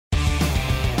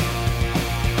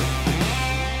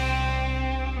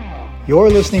You're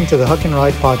listening to the Huck and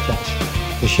Ride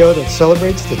Podcast, the show that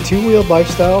celebrates the two-wheeled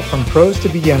lifestyle from pros to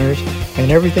beginners and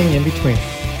everything in between.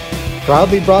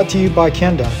 Proudly brought to you by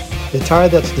Kenda, the tire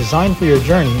that's designed for your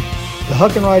journey. The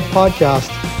Huck and Ride Podcast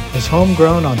is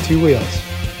homegrown on two wheels.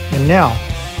 And now,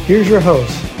 here's your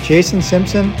hosts, Jason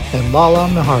Simpson and Lala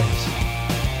Miharis.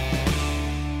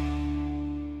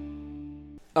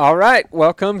 All right,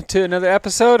 welcome to another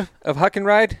episode of Huck and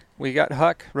Ride. We got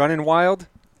Huck running wild.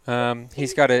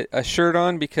 He's got a shirt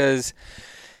on because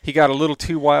he got a little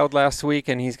too wild last week,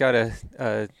 and he's got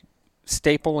a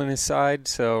staple in his side,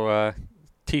 so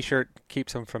T-shirt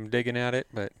keeps him from digging at it.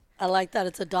 But I like that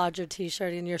it's a Dodger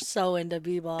T-shirt, and you're so into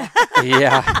b-ball.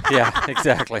 yeah,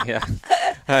 exactly. Yeah,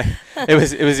 it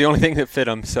was the only thing that fit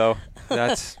him, so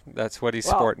that's what he's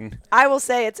sporting. I will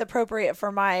say it's appropriate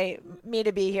for me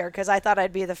to be here because I thought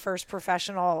I'd be the first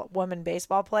professional woman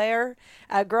baseball player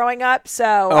growing up.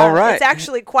 So it's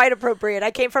actually quite appropriate.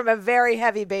 I came from a very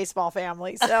heavy baseball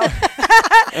family, so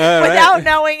without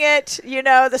knowing it,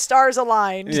 the stars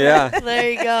aligned. Yeah, there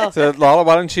you go. So Lala,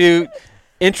 why don't you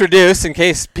introduce, in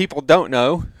case people don't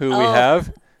know who we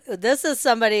have? This is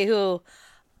somebody who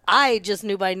I just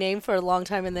knew by name for a long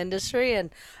time in the industry,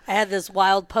 and I had this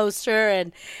wild poster,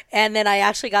 and then I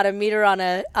actually got to meet her on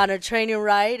a training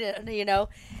ride,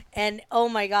 and oh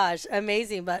my gosh,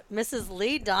 amazing. But Mrs.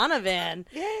 Lee Donovan.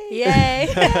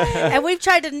 Yay. And we've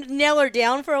tried to nail her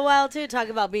down for a while too, talk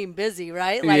about being busy,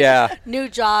 right? New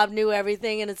job, new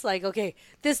everything, and it's like, okay,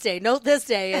 this day, and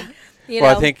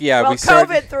I think,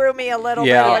 COVID threw me a little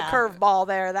bit of a curveball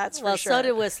there, that's for sure. Well, so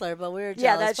did Whistler, but we were jealous.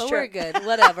 Yeah, that's true. We're good,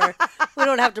 whatever. We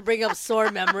don't have to bring up sore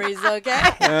memories, okay?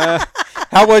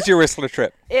 How was your Whistler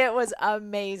trip? It was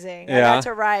amazing. Yeah. I got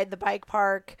to ride the bike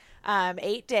park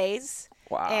 8 days.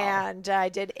 Wow. And I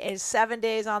did 7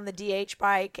 days on the DH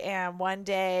bike and 1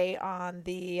 day on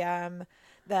the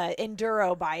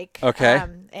enduro bike. Okay.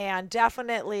 And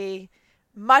definitely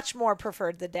much more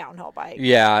preferred the downhill bike.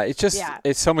 Yeah, it's just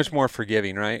it's so much more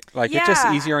forgiving, right? Like it's just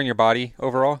easier on your body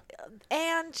overall.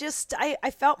 And just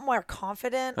I felt more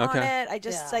confident on it. I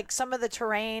just like some of the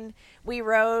terrain we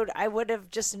rode, I would have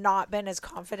just not been as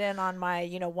confident on my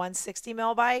 160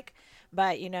 mil bike.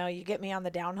 But you get me on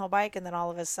the downhill bike, and then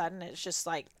all of a sudden it's just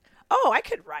like, oh, I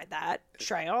could ride that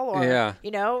trail, or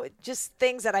just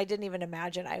things that I didn't even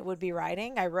imagine I would be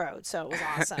riding. I rode, so it was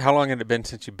awesome. How long had it been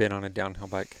since you've been on a downhill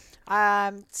bike?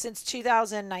 Since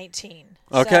 2019.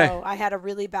 Okay. So I had a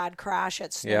really bad crash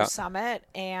at Snow Summit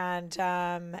and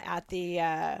at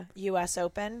the U.S.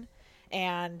 Open.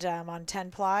 And on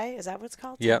 10-ply, is that what it's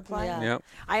called? Yep. 10-ply? Yeah. Yep.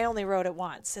 I only rode it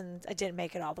once, and I didn't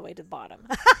make it all the way to the bottom.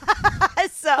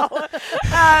 So,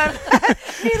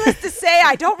 needless to say,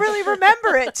 I don't really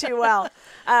remember it too well.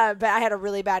 But I had a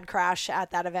really bad crash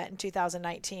at that event in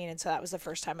 2019, and so that was the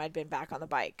first time I'd been back on the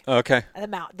bike. Okay.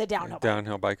 The downhill bike.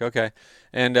 Downhill bike, okay.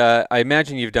 And I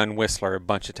imagine you've done Whistler a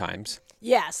bunch of times.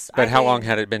 Yes. But how long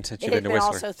had it been since you've been to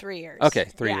Whistler? Also 3 years. Okay,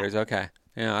 3 years, okay.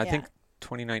 Yeah, I think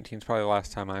 2019 is probably the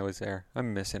last time I was there.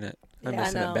 I'm missing it. I'm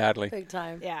missing it badly. Big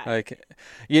time. Yeah. Like,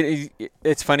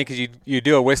 it's funny because you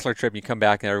do a Whistler trip, and you come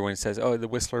back, and everyone says, "Oh, the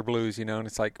Whistler Blues," and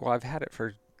it's like, well, I've had it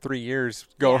for 3 years.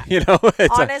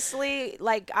 Honestly,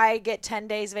 I get 10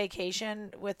 days vacation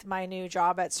with my new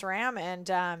job at SRAM,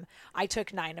 and I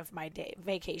took 9 of my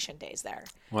vacation days there.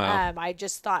 Wow. I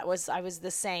just thought I was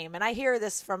the same, and I hear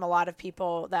this from a lot of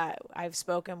people that I've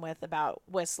spoken with about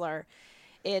Whistler.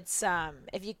 It's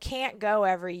if you can't go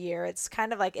every year, it's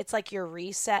kind of like your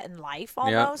reset in life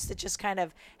almost. It just kind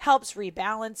of helps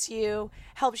rebalance you,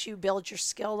 helps you build your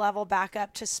skill level back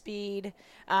up to speed,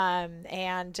 and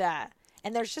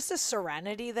there's just a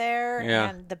serenity there,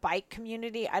 and the bike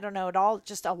community. I don't know, it all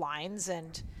just aligns,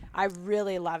 and I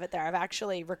really love it there. I've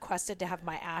actually requested to have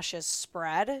my ashes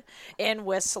spread in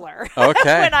Whistler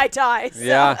when I die. So.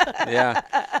 Yeah.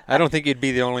 I don't think you'd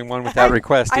be the only one with that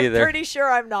request either. I'm pretty sure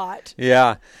I'm not.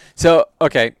 Yeah. So,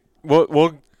 okay,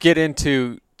 we'll get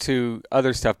into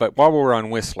other stuff, but while we're on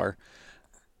Whistler,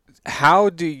 how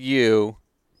do you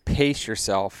pace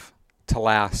yourself to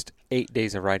last 8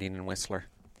 days of riding in Whistler?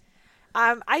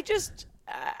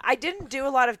 I didn't do a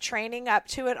lot of training up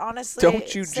to it, honestly.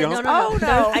 Don't you jump? Oh,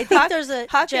 no. I think there's a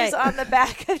Huck is on the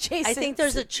back of Jason. I think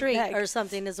there's a treat or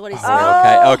something is what he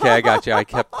said. Okay, I got you. I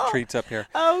kept treats up here.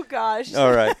 Oh, gosh.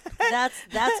 All right.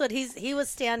 That's what he was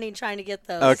standing trying to get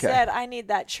those. Okay. He said, I need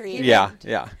that treat. Yeah.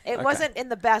 It wasn't in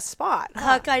the best spot.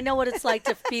 Huck, I know what it's like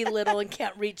to be little and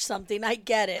can't reach something. I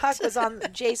get it. Huck was on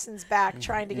Jason's back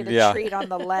trying to get a treat on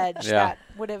the ledge that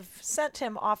would have sent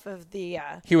him off of the...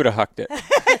 he would have hucked it,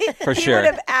 for sure.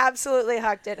 would have absolutely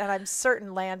hucked it, and I'm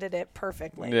certain landed it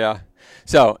perfectly. Yeah.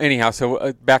 So anyhow,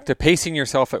 back to pacing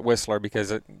yourself at Whistler,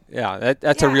 because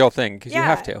that's a real thing, because you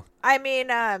have to. I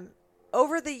mean,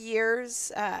 over the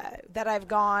years that I've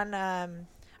gone,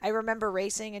 I remember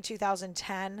racing in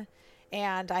 2010,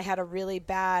 and I had a really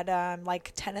bad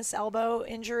tennis elbow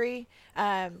injury,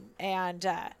 and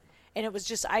it was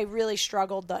just, I really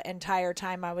struggled the entire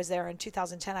time I was there in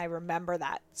 2010. I remember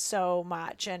that so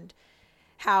much, and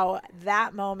how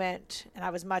that moment, and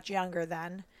I was much younger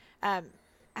then,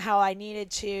 how I needed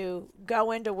to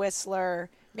go into Whistler,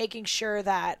 making sure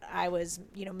that I was,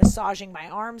 massaging my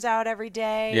arms out every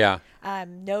day. Yeah.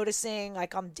 Noticing,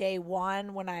 like on day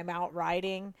one when I'm out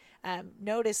riding,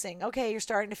 noticing, okay, you're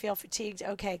starting to feel fatigued.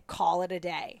 Okay, call it a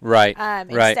day. Right.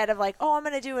 Instead of like, I'm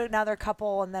going to do another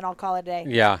couple and then I'll call it a day.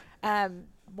 Yeah.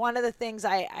 One of the things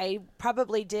I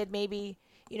probably did maybe,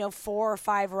 4 or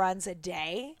 5 runs a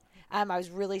day. I was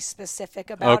really specific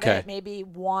about it. Maybe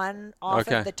 1 off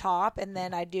of the top, and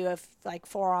then I do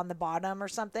 4 on the bottom or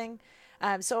something.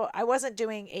 So I wasn't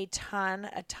doing a ton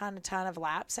of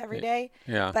laps every day.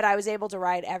 Yeah. But I was able to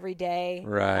ride every day.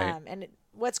 Right.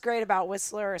 What's great about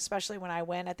Whistler, especially when I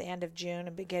went at the end of June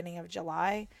and beginning of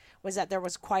July, was that there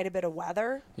was quite a bit of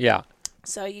weather. Yeah.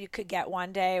 So you could get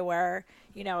one day where,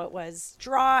 it was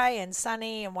dry and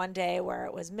sunny, and one day where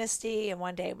it was misty, and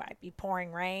one day it might be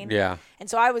pouring rain. Yeah. And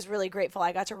so I was really grateful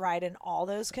I got to ride in all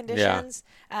those conditions.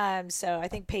 So I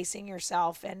think pacing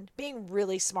yourself and being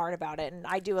really smart about it. And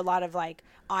I do a lot of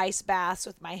ice baths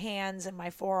with my hands and my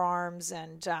forearms,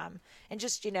 and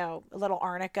just, a little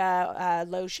arnica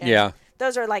lotion. Yeah.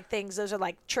 Those are things, those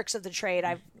are tricks of the trade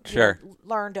I've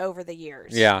learned over the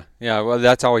years. Yeah. Yeah. Well,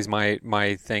 that's always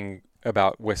my thing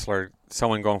about Whistler.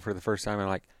 Someone going for the first time, I'm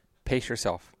like, pace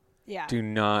yourself. Yeah. Do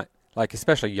not,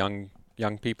 especially young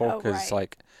people, because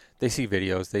they see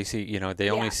videos, they see, they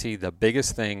only see the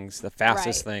biggest things, the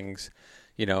fastest things,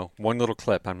 one little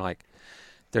clip. I'm like,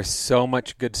 there's so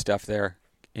much good stuff there.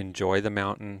 Enjoy the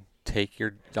mountain. Take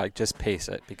your, just pace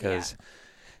it, because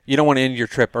you don't want to end your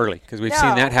trip early, because we've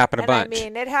seen that happen a bunch. I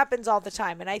mean, it happens all the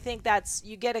time. And I think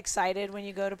you get excited when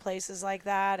you go to places like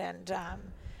that. And,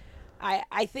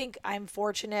 I think I'm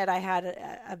fortunate. I had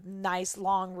a nice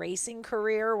long racing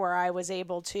career where I was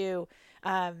able to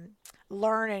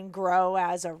learn and grow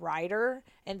as a rider.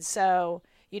 And so,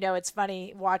 it's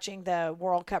funny watching the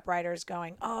World Cup riders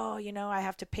going, I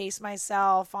have to pace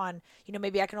myself on,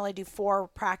 maybe I can only do 4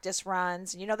 practice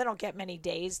runs. And, they don't get many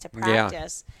days to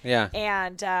practice. Yeah.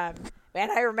 And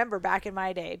I remember back in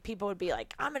my day, people would be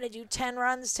like, I'm going to do 10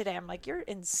 runs today. I'm like, you're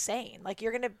insane.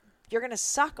 You're going to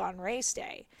suck on race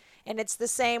day. And it's the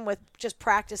same with just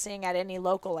practicing at any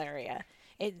local area.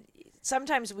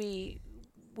 Sometimes we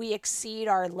exceed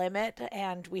our limit,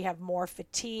 and we have more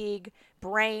fatigue,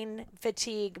 brain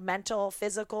fatigue, mental,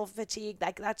 physical fatigue.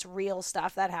 That's real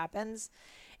stuff that happens.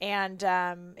 And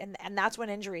that's when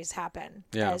injuries happen.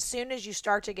 Yeah. As soon as you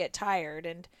start to get tired,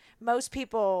 and most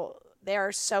people, they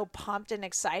are so pumped and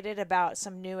excited about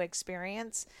some new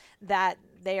experience that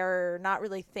they are not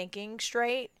really thinking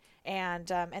straight.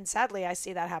 And sadly, I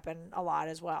see that happen a lot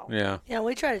as well. Yeah. Yeah,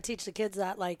 we try to teach the kids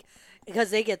that,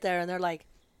 because they get there and they're like,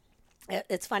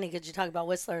 it's funny because you talk about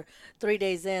Whistler, 3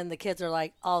 days in, the kids are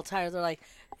all tired. They're like,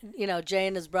 Jay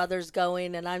and his brother's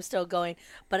going and I'm still going,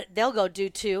 but they'll go do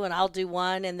 2 and I'll do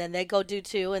 1, and then they go do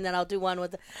 2 and then I'll do 1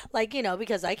 with,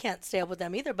 because I can't stay up with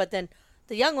them either. But then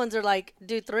the young ones are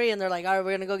do 3 and they're like, all right,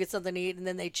 we're going to go get something to eat. And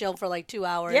then they chill for 2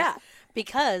 hours. Yeah.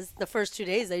 Because the first 2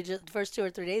 days, the first 2 or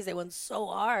 3 days, they went so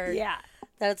hard. Yeah.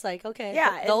 That it's okay.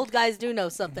 Yeah. The old guys do know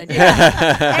something.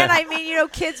 Yeah. And I mean,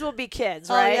 kids will be kids,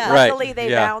 right? Yeah. Luckily,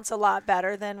 they bounce a lot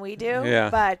better than we do. Yeah.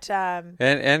 But,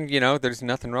 and there's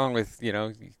nothing wrong with,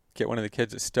 get one of the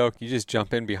kids at Stoke, you just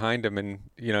jump in behind them and,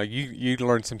 you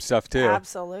learn some stuff too.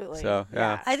 Absolutely. So,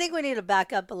 yeah. I think we need to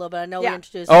back up a little bit. I know we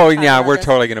introduced. Oh, yeah, we're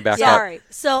totally going to back up. Sorry.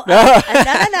 So, no.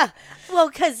 Well,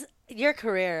 because your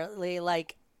career, Lee,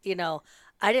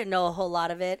 I didn't know a whole lot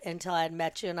of it until I had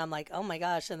met you, and I'm like, oh my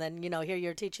gosh. And then, here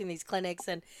you're teaching these clinics,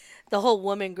 and the whole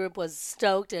woman group was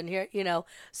stoked. And here,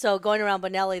 so going around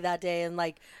Bonelli that day and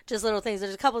just little things.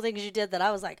 There's a couple things you did that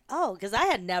I was like, oh, because I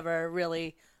had never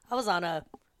really, I was on a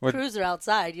cruiser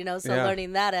outside,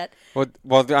 learning that at.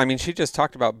 Well, I mean, she just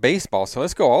talked about baseball, so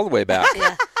let's go all the way back.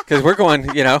 Because we're going,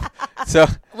 so.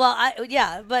 Well,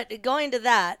 but going to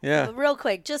that, real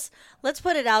quick, just let's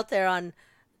put it out there on.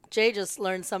 Jay just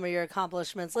learned some of your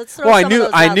accomplishments. Let's throw some of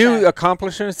those I out knew there.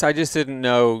 accomplishments. I just didn't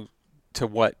know to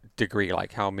what degree,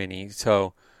 how many.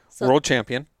 So world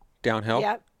champion downhill.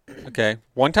 Yep. Okay,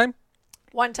 one time.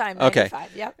 One time, Okay.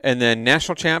 95. Yep. And then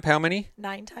national champ, how many?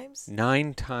 9 times.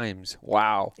 9 times.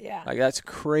 Wow. Yeah. Like that's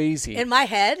crazy. In my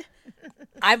head,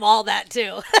 I'm all that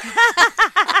too.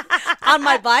 On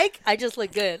my bike, I just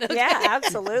look good. Okay? Yeah,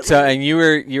 absolutely. So, and you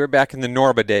were back in the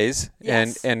Norba days,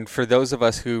 Yes. and for those of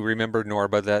us who remember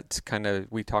Norba, that's kind of,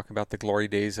 we talk about the glory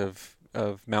days of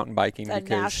mountain biking the because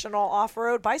National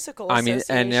Off-Road Bicycle I mean,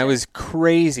 Association. and that was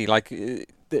crazy. Like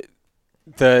the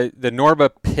Norba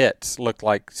pits looked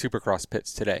like Supercross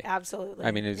pits today. Absolutely.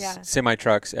 I mean, it's yeah. semi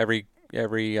trucks. Every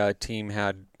team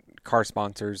had car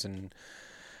sponsors, and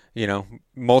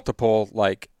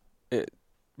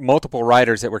multiple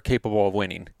riders that were capable of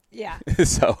winning. Yeah.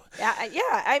 So Yeah.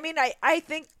 I mean, I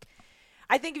think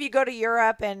if you go to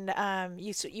Europe and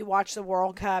you watch the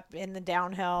World Cup in the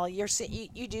downhill,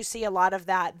 you do see a lot of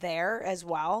that there as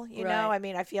well. You know, Right. I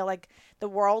mean, I feel like the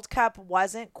World Cup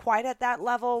wasn't quite at that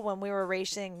level when we were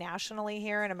racing nationally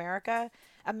here in America.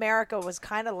 America was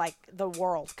kind of like the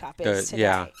World Cup is today.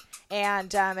 Yeah.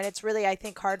 And it's really, I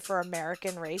think, hard for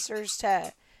American racers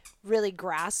to really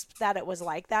grasp that it was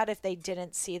like that if they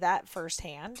didn't see that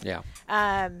firsthand. yeah,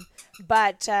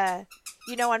 But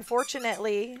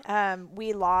unfortunately,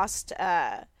 we lost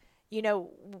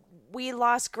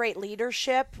great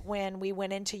leadership when we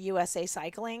went into USA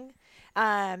Cycling.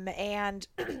 And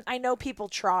I know people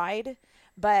tried,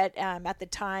 but at the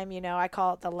time, I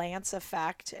call it the Lance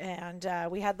effect. And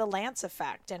we had the Lance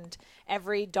effect. And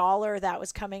every dollar that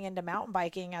was coming into mountain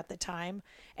biking at the time,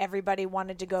 everybody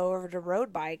wanted to go over to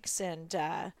road bikes and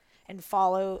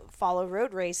follow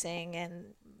road racing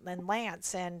and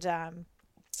Lance. And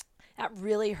that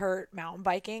really hurt mountain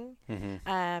biking.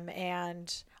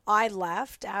 And I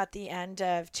left at the end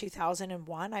of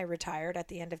 2001. I retired at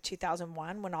the end of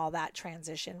 2001 when all that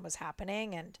transition was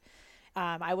happening. And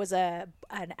I was on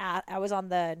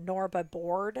the Norba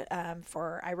board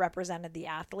I represented the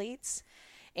athletes,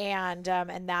 and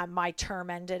that my term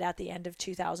ended at the end of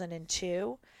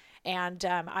 2002. And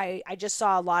I just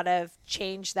saw a lot of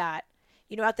change that,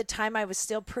 at the time I was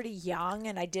still pretty young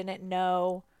and I didn't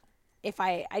know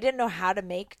I didn't know how to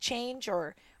make change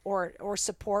or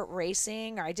support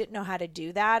racing, or I didn't know how to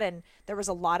do that. And there was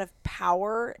a lot of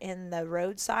power in the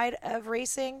roadside of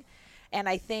racing. And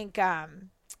I think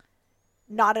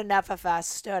not enough of us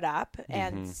stood up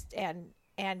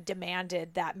and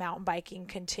demanded that mountain biking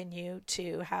continue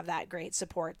to have that great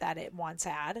support that it once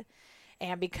had.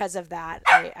 And because of that,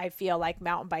 I feel like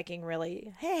mountain biking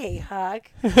really, hey, Huck,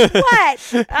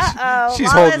 what? Uh-oh,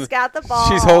 Mama's got the ball.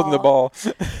 She's holding the ball.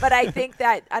 But I think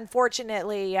that,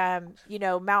 unfortunately,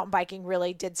 mountain biking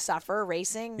really did suffer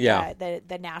racing. Yeah.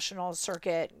 The national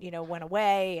circuit, went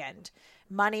away, and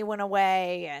money went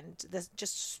away, and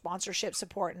just sponsorship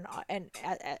support and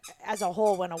as a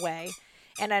whole went away.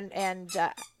 And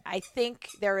I think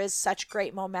there is such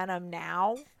great momentum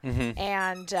now,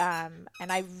 and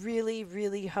I really,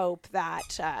 really hope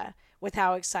that with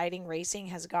how exciting racing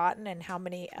has gotten and how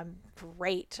many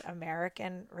great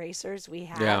American racers we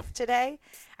have today,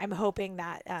 I'm hoping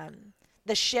that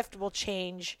the shift will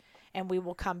change and we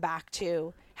will come back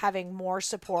to having more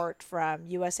support from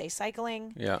USA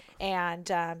Cycling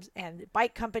and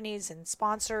bike companies and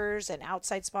sponsors and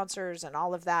outside sponsors and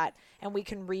all of that. And we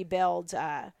can rebuild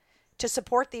to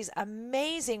support these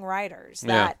amazing riders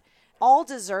that all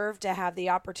deserve to have the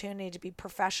opportunity to be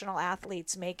professional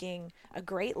athletes making a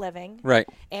great living. Right.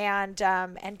 And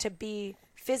to be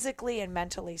physically and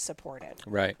mentally supported.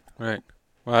 Right.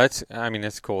 Well,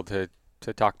 it's cool to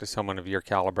talk to someone of your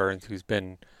caliber and who's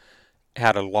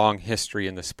had a long history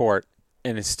in the sport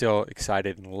and is still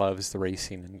excited and loves the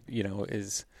racing and,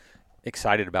 is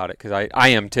excited about it, because I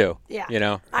am too.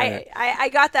 Yeah. I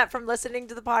got that from listening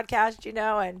to the podcast,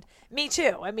 and me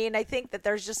too. I mean, I think that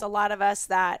there's just a lot of us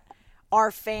that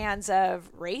are fans of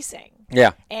racing.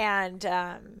 Yeah. And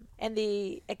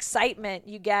the excitement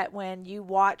you get when you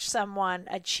watch someone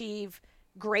achieve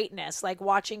greatness, like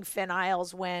watching Finn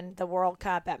Isles win the World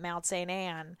Cup at Mount St.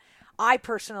 Anne. I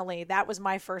personally, that was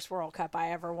my first World Cup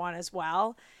I ever won as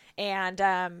well. And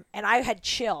I had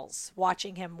chills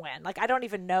watching him win. Like, I don't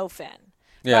even know Finn,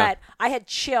 but I had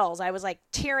chills. I was like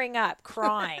tearing up,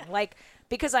 crying,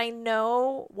 because I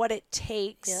know what it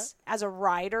takes as a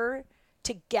rider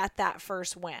to get that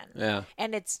first win. Yeah.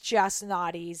 And it's just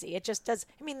not easy. It just does.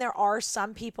 I mean, there are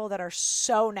some people that are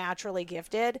so naturally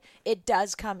gifted. It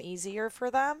does come easier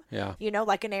for them. Yeah.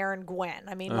 Like an Aaron Gwin.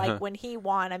 I mean, like when he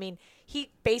won,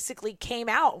 he basically came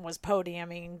out and was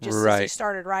podiuming just as he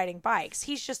started riding bikes.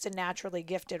 He's just a naturally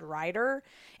gifted rider,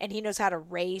 and he knows how to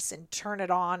race and turn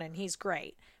it on, and he's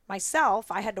great.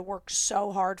 Myself, I had to work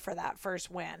so hard for that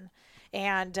first win.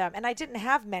 And I didn't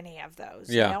have many of those.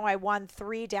 Yeah. You know, I won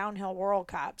 3 downhill World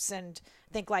Cups and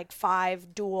I think like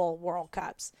 5 dual World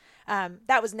Cups.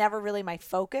 That was never really my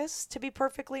focus, to be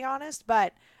perfectly honest.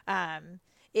 But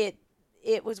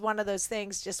it was one of those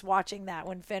things. Just watching that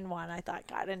when Finn won, I thought,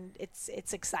 God, and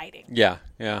it's exciting. Yeah,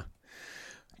 yeah.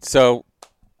 So,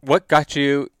 what got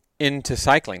you into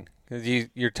cycling? 'Cause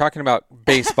you're talking about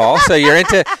baseball, so you're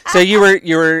into. So you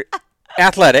were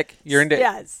athletic. You're into.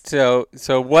 Yes. So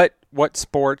what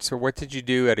sports or what did you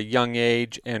do at a young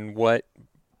age, and what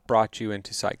brought you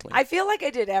into cycling? I feel like I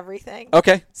did everything.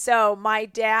 Okay. So my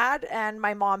dad and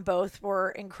my mom both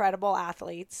were incredible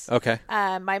athletes. Okay.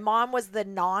 My mom was the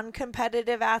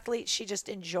non-competitive athlete. She just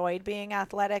enjoyed being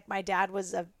athletic. My dad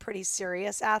was a pretty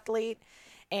serious athlete,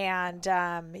 and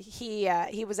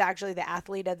he was actually the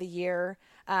athlete of the year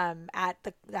at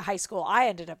the high school I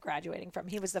ended up graduating from.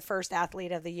 He was the first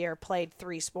athlete of the year, played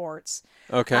 3 sports.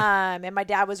 Okay. And my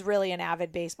dad was really an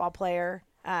avid baseball player.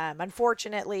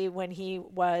 Unfortunately, when he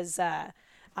was on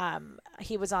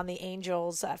the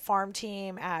Angels farm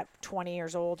team at 20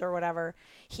 years old or whatever,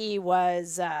 he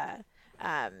was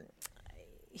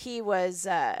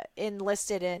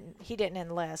enlisted in. He didn't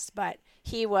enlist, but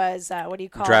he was what do you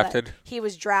call Drafted? that? He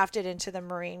was drafted into the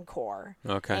Marine Corps.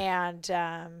 Okay. And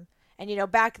you know,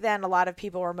 back then a lot of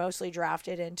people were mostly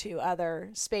drafted into other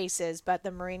spaces, but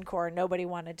the Marine Corps, nobody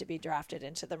wanted to be drafted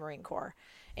into the Marine Corps,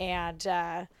 and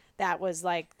that was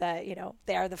like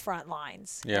they're the front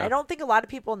lines. Yeah. I don't think a lot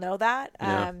of people know that.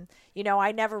 Yeah. You know,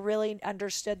 I never really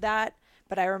understood that,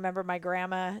 but I remember my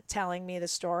grandma telling me the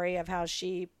story of how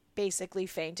she basically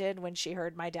fainted when she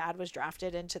heard my dad was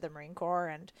drafted into the Marine Corps.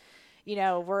 And, you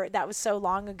know, that was so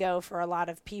long ago for a lot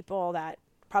of people that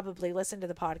probably listen to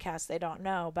the podcast, they don't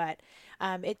know, but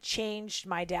it changed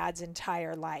my dad's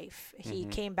entire life. He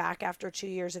came back after 2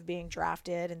 years of being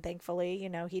drafted, and thankfully, you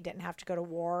know, he didn't have to go to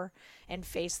war and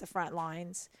face the front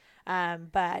lines.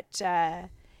 But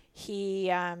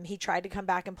he tried to come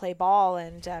back and play ball,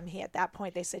 and he at that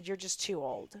point they said, "You're just too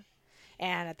old."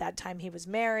 And at that time he was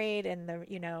married, and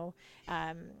he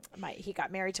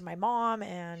got married to my mom,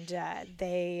 and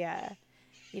they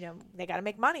got to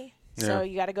make money. So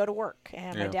you got to go to work.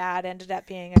 And my dad ended up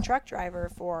being a truck driver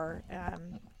for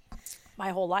my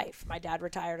whole life. My dad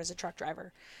retired as a truck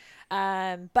driver.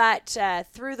 But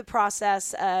through the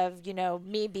process of, you know,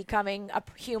 me becoming a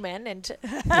human and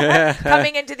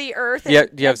coming into the earth. Yeah,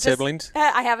 do you have siblings?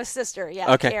 I have a sister.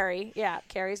 Yeah, okay. Carrie. Yeah,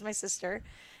 Carrie's my sister.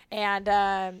 And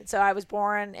so I was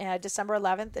born December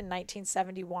 11th in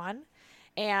 1971.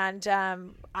 And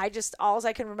all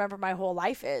I can remember my whole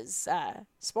life is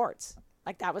sports.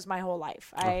 Like, that was my whole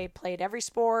life. I played every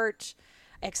sport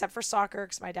except for soccer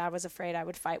because my dad was afraid I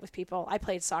would fight with people. I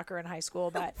played soccer in high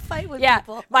school, but fight with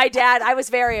people. My dad, I was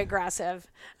very aggressive.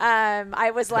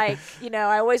 I was like, you know,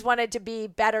 I always wanted to be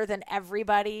better than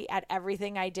everybody at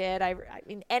everything I did. I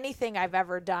mean, anything I've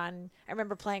ever done. I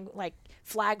remember playing like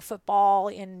flag football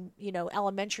in, you know,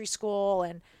 elementary school,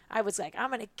 and I was like,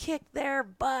 I'm going to kick their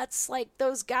butts like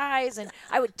those guys. And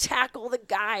I would tackle the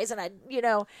guys. And I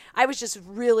was just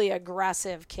really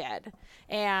aggressive kid.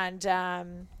 And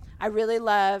I really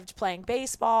loved playing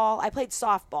baseball. I played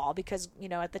softball because, you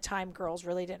know, at the time girls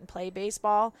really didn't play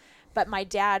baseball. But my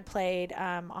dad played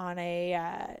on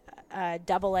a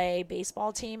AA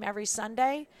baseball team every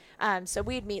Sunday. So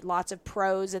we'd meet lots of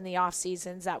pros in the off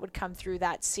seasons that would come through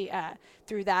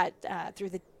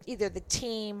either the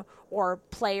team or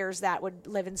players that would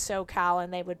live in SoCal,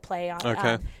 and they would play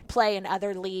in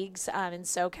other leagues in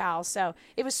SoCal. So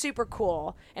it was super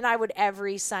cool. And I would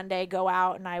every Sunday go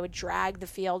out and I would drag the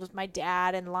field with my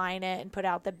dad and line it and put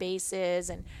out the bases,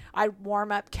 and I'd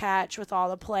warm up catch with all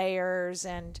the players.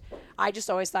 And I just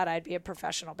always thought I'd be a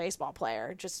professional baseball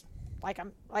player. Just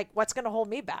what's going to hold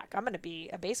me back? I'm going to be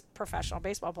a professional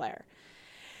baseball player.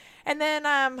 And then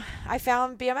I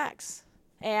found BMX.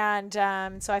 And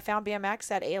so I found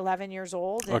BMX at 11 years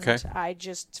old, and I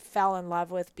just fell in love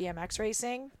with BMX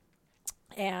racing.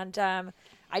 And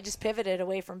I just pivoted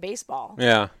away from baseball.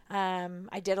 Yeah.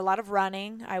 I did a lot of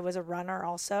running. I was a runner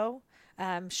also.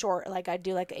 Short, like I'd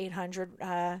do like 800.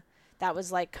 That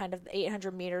was like kind of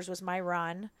 800 meters was my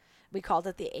run. We called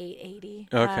it the 880.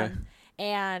 Okay.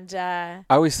 And I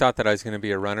always thought that I was going to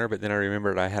be a runner, but then I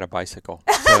remembered I had a bicycle.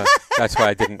 So that's why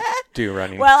I didn't do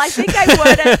running. Well, I think I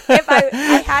would if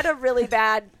I had a really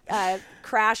bad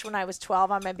crash when I was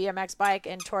 12 on my BMX bike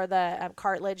and tore the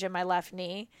cartilage in my left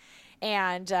knee.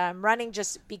 And running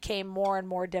just became more and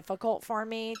more difficult for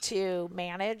me to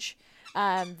manage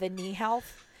the knee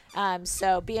health.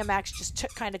 So BMX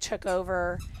just kind of took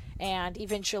over. And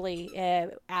eventually,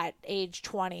 at age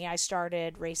 20, I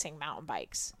started racing mountain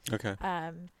bikes. Okay.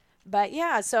 But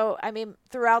yeah, so I mean,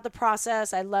 throughout the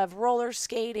process, I love roller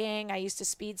skating. I used to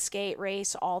speed skate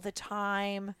race all the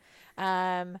time.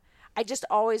 I just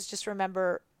always just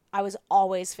remember I was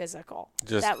always physical.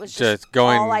 That was just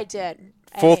going all I did.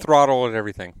 Full throttle and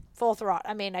everything. Full throttle.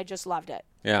 I mean, I just loved it.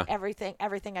 Yeah. Everything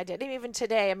I did. And even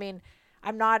today, I mean,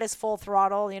 I'm not as full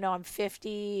throttle. You know, I'm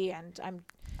 50 and I'm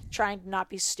trying to not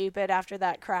be stupid after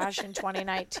that crash in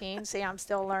 2019. See, I'm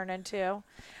still learning too.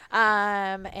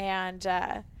 And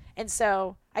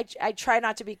so I try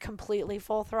not to be completely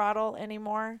full throttle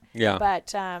anymore. Yeah.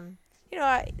 But, you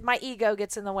know, my ego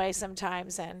gets in the way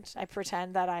sometimes, and I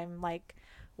pretend that I'm like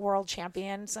world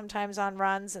champion sometimes on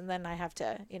runs, and then I have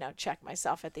to, you know, check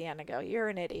myself at the end and go, you're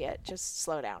an idiot. Just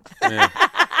slow down. Yeah.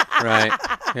 Right.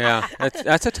 Yeah.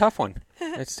 That's a tough one.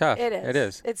 It's tough. It is. It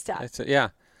is. It's tough. Yeah.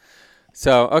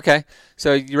 So, okay.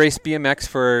 So you raced BMX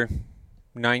for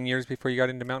 9 years before you got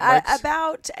into mountain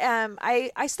bikes?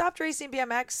 I stopped racing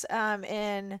BMX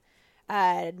in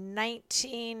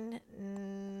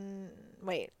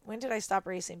when did I stop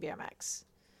racing BMX?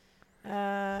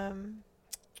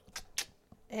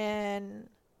 In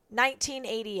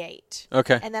 1988.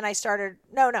 Okay. And then I started,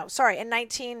 in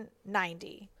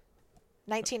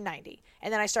 1990.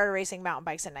 And then I started racing mountain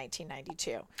bikes in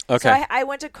 1992. Okay. So I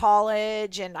went to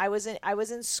college, and I was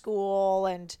in school,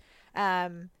 and I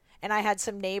had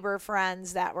some neighbor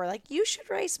friends that were like, you should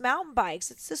race mountain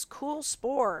bikes. It's this cool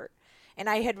sport. And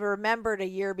I had remembered a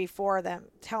year before them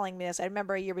telling me this. I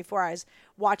remember a year before I was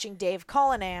watching Dave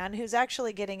Cullinan, who's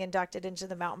actually getting inducted into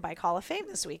the Mountain Bike Hall of Fame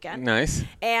this weekend. Nice.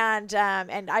 And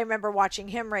I remember watching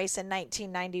him race in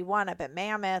 1991 up at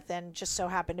Mammoth, and just so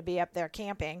happened to be up there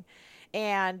camping.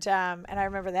 And I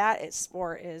remember that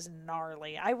sport is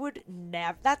gnarly. I would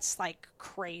never. That's like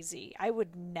crazy. I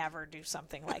would never do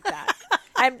something like that.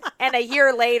 And a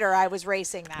year later, I was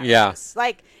racing that race.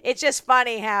 Like, it's just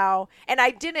funny how. And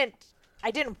I didn't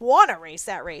want to race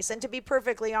that race. And to be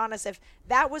perfectly honest, if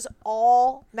that was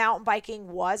all mountain biking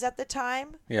was at the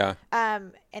time,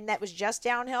 and that was just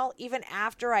downhill, even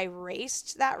after I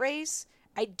raced that race,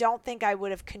 I don't think I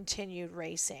would have continued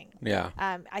racing. Yeah.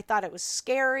 I thought it was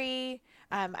scary.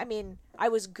 I mean, I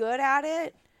was good at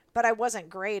it, but I wasn't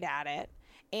great at it.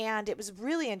 And it was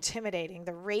really intimidating.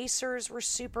 The racers were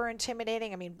super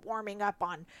intimidating. I mean, warming up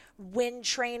on wind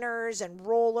trainers and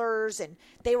rollers, and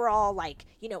they were all like,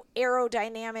 you know,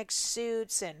 aerodynamic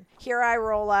suits. And here I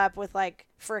roll up with like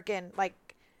freaking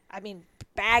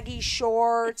baggy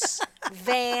shorts,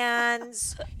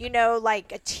 Vans, you know,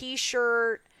 like a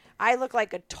t-shirt. I look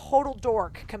like a total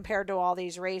dork compared to all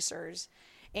these racers.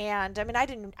 And I mean,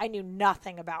 I knew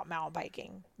nothing about mountain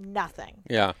biking, nothing.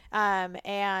 Yeah.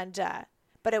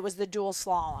 But it was the dual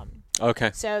slalom.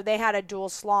 Okay. So they had a dual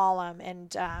slalom,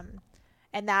 and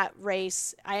that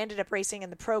race, I ended up racing in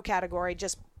the pro category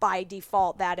just by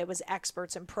default, that it was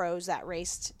experts and pros that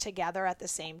raced together at the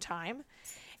same time.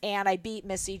 And I beat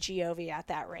Missy Giovi at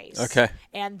that race. Okay.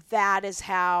 And that is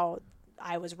how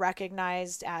I was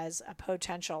recognized as a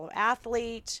potential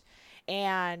athlete.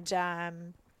 And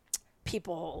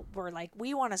people were like,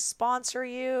 we want to sponsor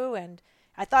you. And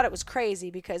I thought it was crazy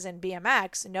because in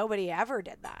BMX, nobody ever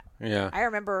did that. Yeah. I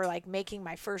remember like making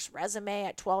my first resume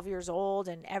at 12 years old,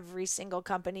 and every single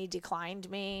company declined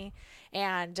me.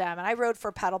 And I rode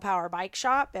for Pedal Power Bike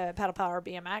Shop, Pedal Power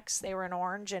BMX. They were in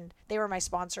Orange, and they were my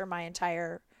sponsor my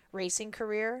entire racing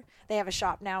career. They have a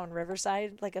shop now in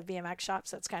Riverside, like a BMX shop,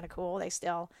 so it's kind of cool. It's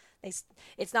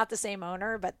not the same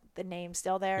owner, but the name's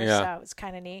still there, so it's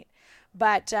kind of neat.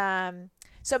 But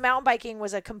so mountain biking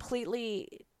was a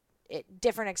completely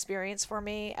different experience for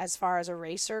me as far as a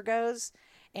racer goes,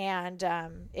 and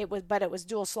it was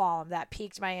dual slalom that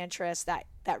piqued my interest, that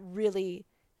really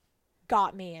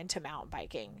got me into mountain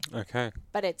biking. Okay.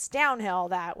 But it's downhill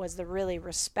that was the really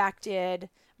respected,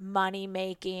 money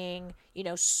making, you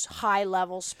know, high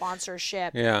level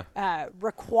sponsorship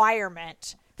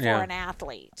requirement for an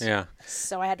athlete. Yeah.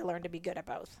 So I had to learn to be good at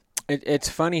both. It's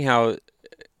funny how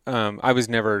I was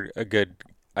never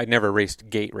I never raced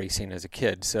gate racing as a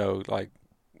kid. So like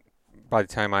by the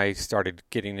time I started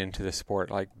getting into the sport,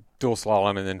 like dual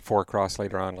slalom and then four cross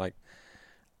later on, like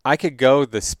I could go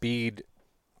the speed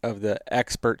of the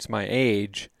experts my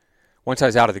age once I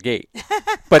was out of the gate.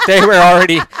 But they were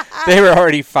already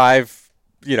 5,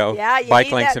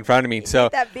 bike lengths in front of me. So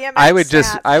I would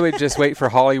just wait for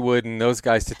Hollywood and those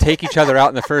guys to take each other out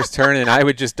in the first turn, and I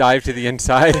would just dive to the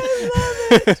inside.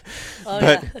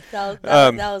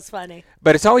 That was funny.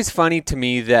 But it's always funny to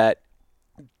me that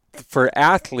for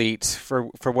athletes,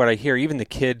 for what I hear, even the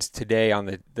kids today on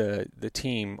the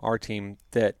team, our team,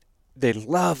 that they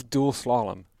love dual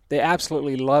slalom. They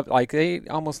absolutely love, like they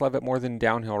almost love it more than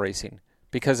downhill racing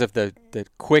because of the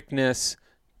quickness,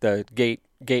 the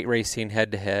gate racing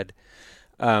head to head.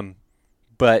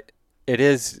 But it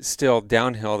is still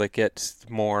downhill that gets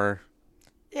more.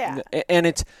 Yeah.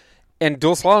 And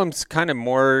dual slalom's kind of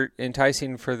more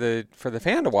enticing for the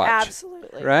fan to watch.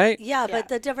 Absolutely. Right? Yeah, but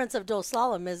the difference of dual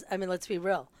slalom is, I mean, let's be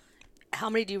real. How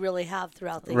many do you really have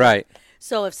throughout the year? Right.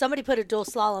 So if somebody put a dual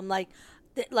slalom,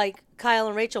 like Kyle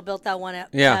and Rachel built that one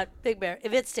at Big Bear,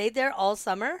 if it stayed there all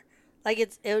summer, like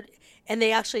it would, and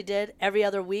they actually did every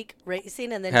other week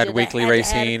racing, and then Had did weekly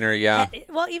racing, or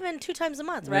well, even 2 times a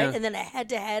month, right? Yeah. And then a head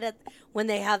to head when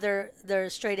they have their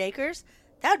straight acres,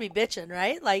 that would be bitching,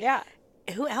 right? Like,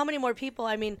 how many more people?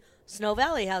 I mean, Snow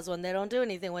Valley has one. They don't do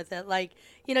anything with it. Like,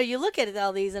 you look at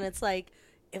all these, and it's like,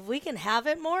 if we can have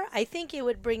it more, I think it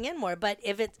would bring in more. But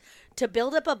if it's to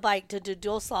build up a bike to do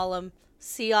dual slalom,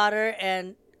 Sea Otter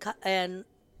and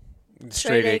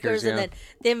Straight Acres, and then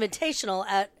the Invitational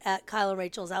at Kyle and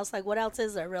Rachel's house, like, what else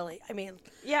is there really? I mean,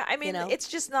 it's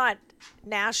just not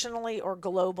nationally or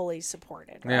globally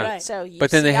supported, right? Yeah. Right. So,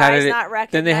 But then they had it.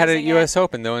 Then they had it at recognizing U.S.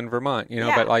 Open though in Vermont.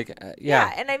 But like,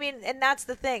 and I mean, and that's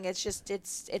the thing. It's just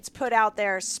it's put out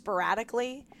there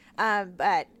sporadically,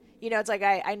 but. It's like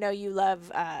I know you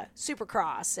love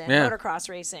Supercross and motocross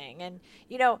racing, and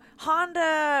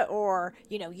Honda or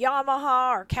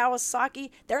Yamaha or Kawasaki,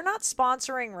 they're not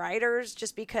sponsoring riders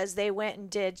just because they went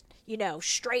and did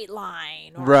straight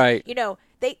line, or, right?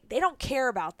 They don't care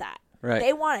about that. Right.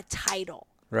 They want a title.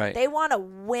 Right. They want to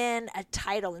win a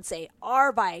title and say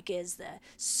our bike is the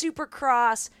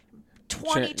Supercross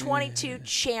 2022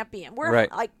 champion. We're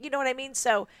like, you know what I mean?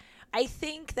 So I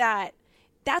think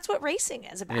that's what racing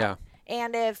is about. Yeah.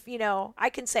 And if, I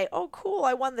can say, oh, cool,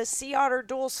 I won the Sea Otter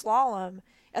dual slalom,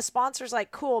 a sponsor's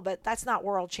like, cool, but that's not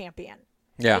world champion.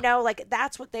 Yeah. Like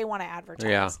that's what they want to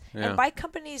advertise. Yeah. And bike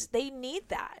companies, they need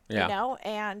that,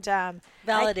 and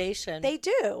validation. They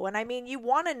do. And I mean, you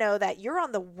want to know that you're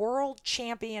on the world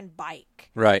champion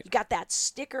bike. Right. You got that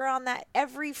sticker on that.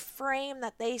 Every frame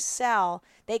that they sell,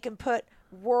 they can put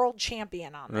world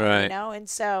champion on there, right. And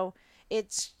so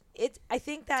I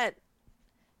think that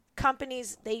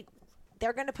companies,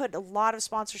 they're going to put a lot of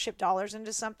sponsorship dollars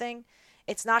into something.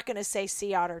 It's not going to say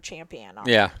Sea Otter champion on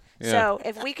it. So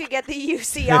if we could get the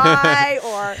UCI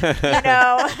or,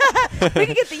 we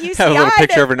could get the UCI. Have a little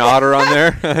picture of an otter on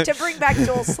there. to bring back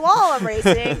dual slalom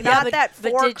racing, not that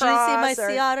four But did you see my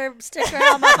Sea Otter sticker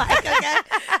on my bike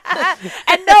again?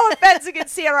 And no offense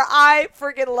against Sea Otter. I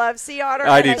freaking love Sea Otter.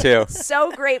 I do too.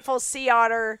 So grateful Sea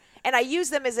Otter. And I use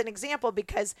them as an example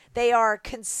because they are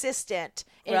consistent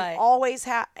in always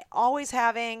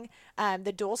having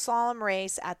the dual slalom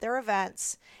race at their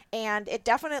events, and it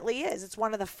definitely is. It's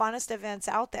one of the funnest events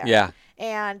out there. Yeah.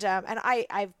 And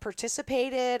I've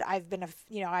participated. I've been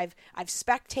I've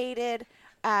spectated.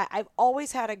 I've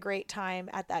always had a great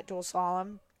time at that dual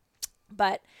slalom,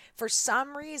 but for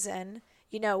some reason,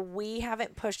 we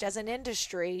haven't pushed as an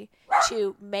industry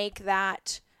to make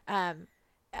that.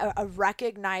 A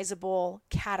recognizable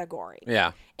category.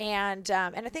 Yeah. And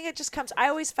I think it just comes, I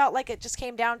always felt like it just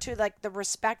came down to like the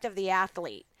respect of the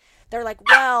athlete. They're like,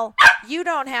 well, you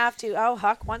don't have to,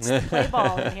 Huck wants to play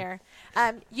ball in here.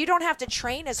 You don't have to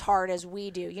train as hard as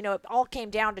we do. It all came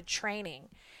down to training.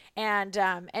 And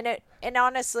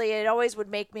honestly, it always would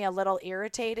make me a little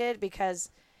irritated because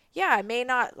I may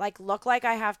not look like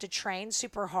I have to train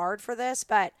super hard for this,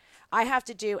 but I have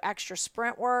to do extra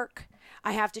sprint work.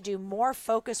 I have to do more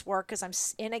focus work because I'm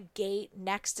in a gate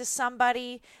next to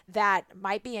somebody that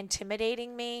might be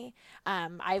intimidating me.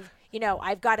 I've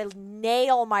got to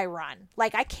nail my run.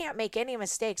 Like I can't make any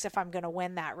mistakes if I'm going to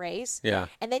win that race. Yeah.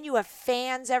 And then you have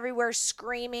fans everywhere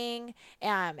screaming,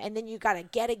 and then you got to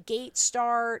get a gate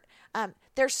start.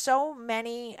 There's so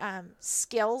many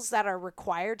skills that are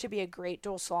required to be a great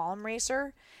dual slalom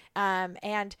racer.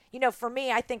 And for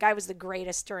me, I think I was the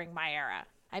greatest during my era.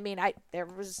 I mean,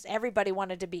 everybody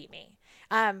wanted to beat me.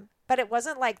 But it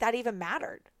wasn't like that even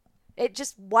mattered. It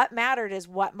just, what mattered is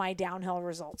what my downhill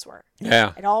results were.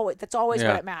 Yeah. That's always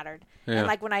what it mattered. Yeah. And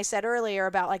like when I said earlier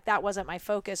about that wasn't my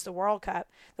focus, the World Cup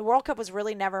was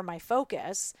really never my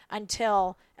focus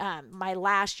until my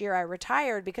last year I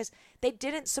retired because they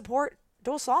didn't support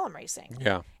dual slalom racing.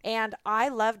 Yeah. And I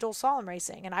love dual slalom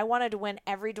racing and I wanted to win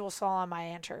every dual slalom I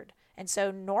entered. And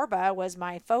so Norba was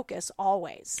my focus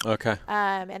always. Okay.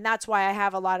 And that's why I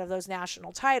have a lot of those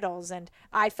national titles. And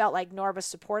I felt like Norba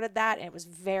supported that. And it was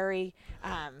very,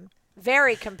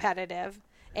 very competitive.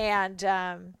 And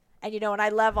I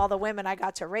love all the women I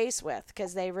got to race with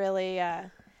because they really,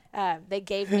 They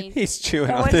gave me. He's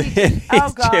chewing Oh, on the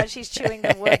oh gosh, he's chewing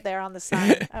the wood there on the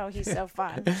side. Oh, he's so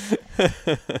fun.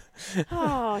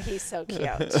 Oh, he's so cute.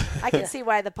 I can see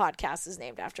why the podcast is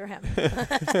named after him.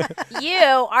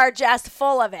 You are just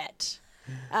full of it.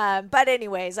 But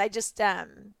anyways, I just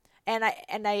and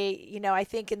I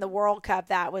think in the World Cup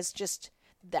that was just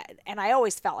that, and I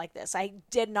always felt like this. I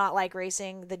did not like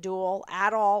racing the dual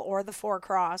at all or the four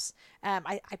cross.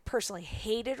 I personally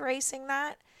hated racing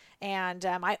that. And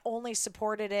I only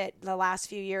supported it the last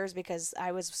few years because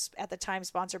I was at the time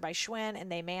sponsored by Schwinn,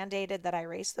 and they mandated that I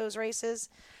race those races.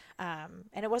 And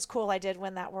it was cool. I did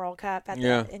win that World Cup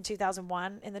in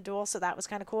 2001 in the dual, so that was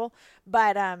kind of cool.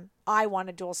 But I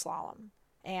wanted dual slalom,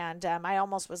 and I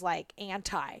almost was like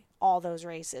anti all those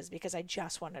races because I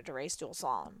just wanted to race dual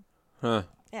slalom. Huh.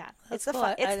 Yeah, That's it's the cool.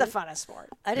 fun. It's the funnest sport.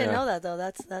 I didn't Yeah. know that though.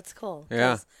 That's cool.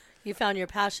 Yeah. 'Cause you found your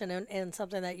passion in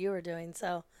something that you were doing.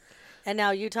 So, and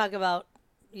now you talked about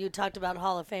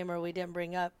Hall of Famer. We didn't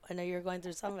bring up. I know you're going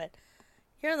through some of it.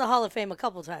 You're in the Hall of Fame a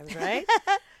couple times, right?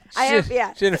 I have,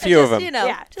 yeah. She's in a few of them. You know,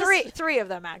 Yeah, three of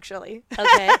them actually.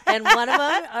 Okay, and one of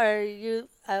them are you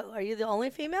the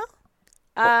only female?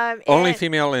 Only and-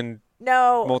 female in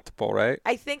No, multiple, right?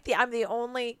 I think I'm the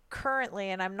only currently,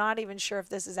 and I'm not even sure if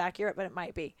this is accurate, but it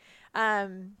might be,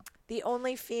 the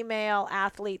only female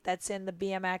athlete that's in the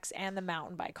BMX and the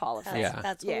mountain bike Hall of Fame. Yeah.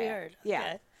 That's what we heard. Yeah.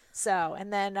 Okay. So,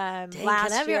 and then last can I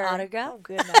have year, your autograph? Oh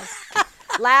goodness.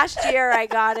 Last year I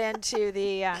got into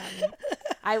the.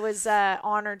 I was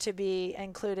honored to be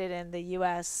included in the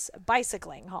U.S.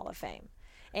 Bicycling Hall of Fame.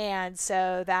 And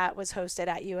so that was hosted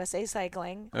at USA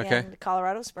Cycling in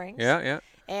Colorado Springs. Yeah.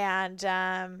 And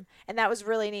that was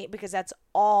really neat because that's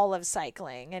all of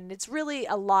cycling, and it's really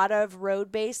a lot of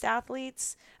road-based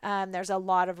athletes. There's a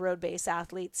lot of road-based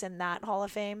athletes in that Hall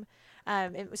of Fame.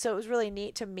 So it was really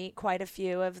neat to meet quite a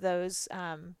few of those,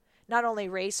 not only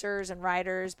racers and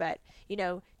riders, but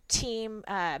team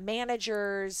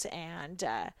managers and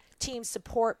team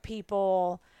support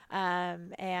people.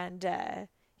 It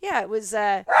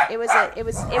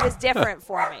was different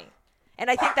for me. And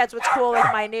I think that's what's cool with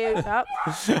my new.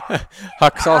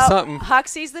 Huck saw something. Huck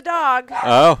sees the dog.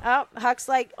 Oh. Huck's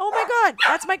like, oh my God,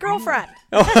 that's my girlfriend.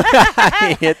 He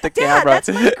hit the Dad, camera. that's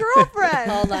my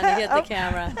girlfriend. Hold on, he hit the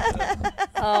camera.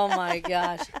 Oh my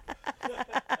gosh.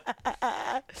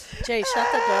 Jay, shut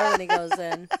the door when he goes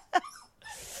in.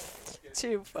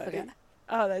 Too funny. Okay.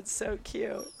 Oh, that's so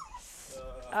cute.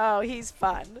 Oh, he's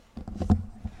fun.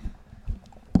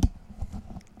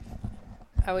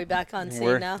 Are we back on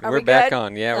scene now? Are We're we back good?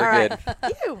 on. Yeah, All we're right.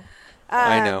 good. You.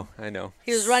 I know.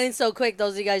 He was running so quick,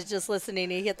 those of you guys just listening,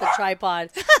 he hit the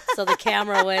tripod, so the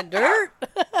camera went dirt.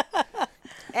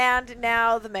 And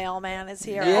now the mailman is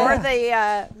here, Yeah. or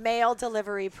the mail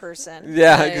delivery person.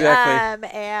 Yeah, exactly.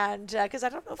 And because I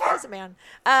don't know if he's a man,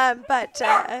 but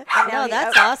now No, he-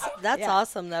 that's awesome. That's yeah.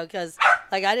 awesome though, because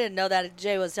I didn't know that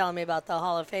Jay was telling me about the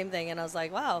Hall of Fame thing, and I was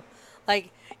like, wow, and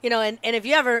if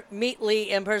you ever meet Lee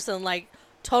in person,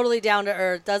 totally down to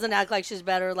earth, doesn't act like she's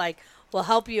better, will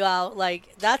help you out,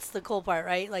 that's the cool part,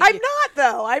 right? I'm not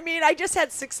though. I mean, I just had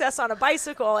success on a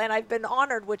bicycle, and I've been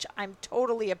honored, which I'm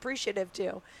totally appreciative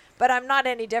to. But I'm not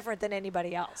any different than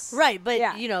anybody else. Right, but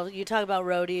Yeah. you talk about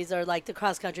roadies or the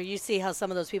cross country. You see how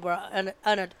some of those people are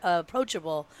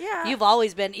unapproachable. Yeah. You've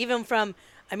always been, even from.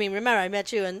 Remember I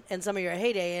met you in some of your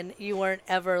heyday, and you weren't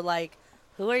ever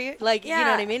who are you? You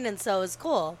know what I mean? And so it's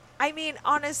cool. I mean,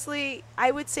 honestly,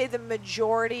 I would say the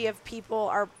majority of people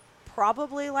are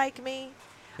probably like me.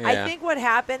 Yeah. I think what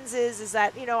happens is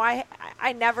that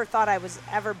I never thought I was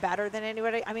ever better than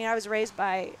anybody. I mean, I was raised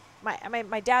by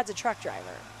my dad's a truck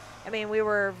driver. I mean, we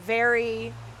were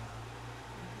very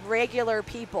regular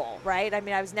people, right? I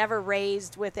mean, I was never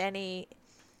raised with any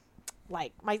my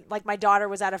daughter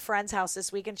was at a friend's house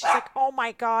this week, and she's like, "Oh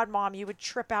my God, Mom, you would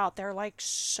trip out. They're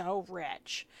so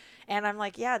rich." And I'm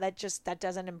like, yeah, that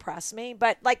doesn't impress me.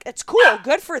 But it's cool.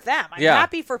 Good for them. I'm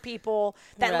happy for people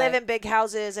that live in big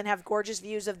houses and have gorgeous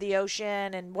views of the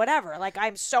ocean and whatever.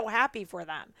 I'm so happy for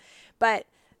them. But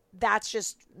that's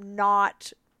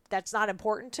not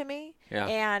important to me. Yeah.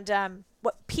 And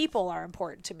what people are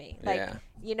important to me. Yeah.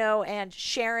 And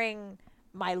sharing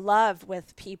my love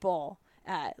with people,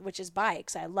 which is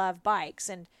bikes. I love bikes.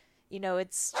 And,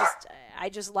 it's just, I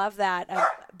just love that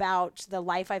about the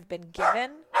life I've been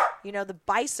given. The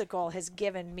bicycle has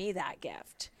given me that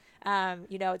gift.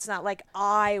 It's not like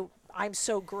I'm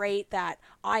so great that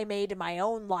I made my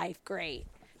own life great.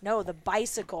 No, the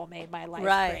bicycle made my life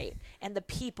great. And the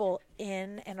people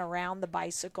in and around the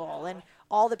bicycle and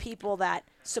all the people that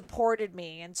supported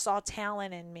me and saw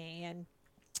talent in me and,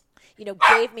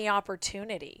 gave me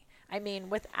opportunity. I mean,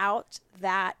 without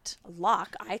that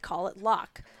luck, I call it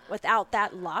luck. Without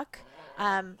that luck,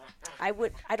 I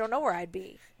don't know where I'd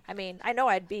be. I mean, I know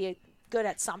I'd be good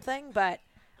at something, but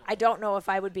I don't know if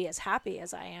I would be as happy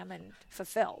as I am and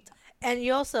fulfilled. And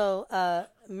you also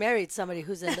married somebody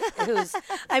who's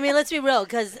I mean, let's be real,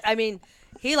 because, I mean,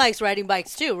 he likes riding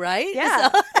bikes too, right? Yeah,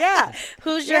 So, yeah.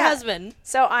 who's your husband?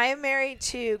 So I am married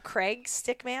to Craig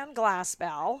Stickman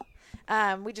Glassbell.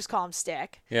 We just call him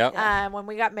Stick. Yeah. When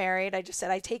we got married, I just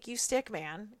said, I take you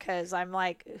Stickman, because I'm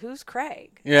like, who's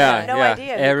Craig? Yeah, I have no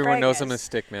idea who Everyone Craig knows is. him as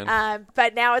Stickman.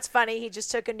 But now it's funny. He just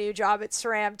took a new job at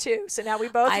SRAM too. So now we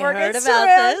both I work heard at about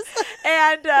SRAM. this.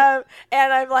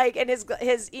 And I'm like, and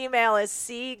his email is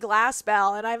C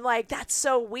Glassbell, and I'm like, that's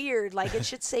so weird. Like it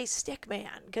should say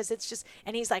Stickman, because it's just.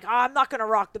 And he's like, oh, I'm not gonna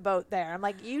rock the boat there. I'm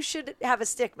like, you should have a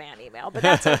Stickman email, but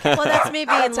that's okay. Well, that's me being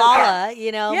That's Lala, okay.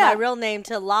 you know, Yeah. my real name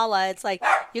to Lala. It's like,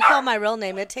 you call my real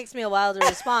name. It takes me a while to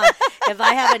respond. If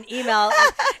I have an email,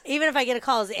 even if I get a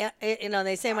call, you know,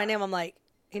 they say my name, I'm like,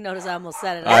 you notice I almost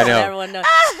said it. I know. Everyone knows.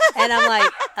 And I'm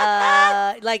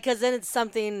like, because then it's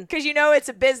something. Because you know it's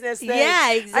a business thing.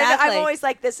 Yeah, exactly. I'm always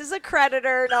like, this is a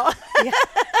creditor. No.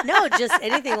 No, just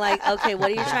anything like, okay, what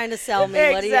are you trying to sell me?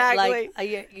 What are you Exactly. like? Are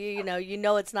you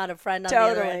know, it's not a friend on the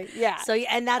other Totally, end. yeah. So,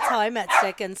 and that's how I met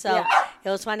Stick, and so Yeah. it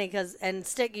was funny because, and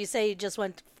Stick, you say you just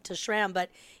went to SRAM, but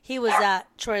he was at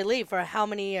Troy Lee for how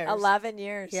many years? 11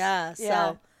 years. Yeah,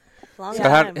 Yeah. so long So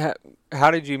time. how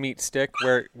did you meet Stick?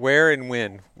 Where and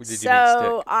when did you meet Stick?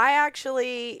 So I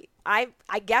actually, I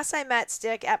guess I met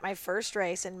Stick at my first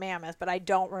race in Mammoth, but I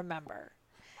don't remember.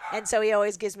 And so he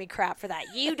always gives me crap for that.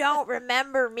 You don't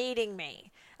remember meeting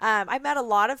me. I met a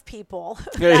lot of people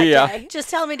that Yeah. day.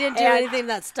 Just tell me, didn't do And anything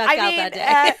that stuck I out mean, that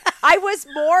day. I was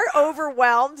more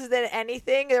overwhelmed than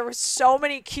anything. There were so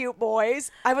many cute boys.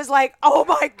 I was like, oh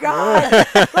my God,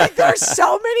 like there's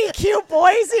so many cute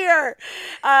boys here.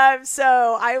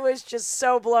 So I was just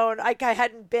so blown. Like I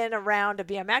hadn't been around a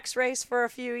BMX race for a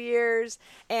few years,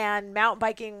 and mountain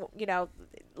biking, you know,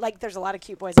 like there's a lot of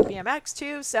cute boys at BMX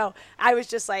too. So I was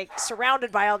just like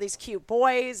surrounded by all these cute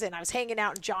boys, and I was hanging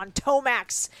out in John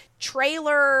Tomac's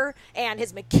trailer, and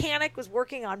his mechanic was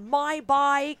working on my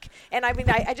bike. And I mean,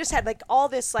 I just had like all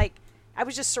this, like, I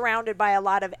was just surrounded by a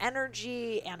lot of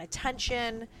energy and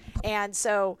attention. And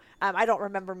so I don't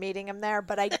remember meeting him there,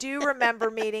 but I do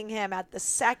remember meeting him at the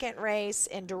second race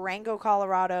in Durango,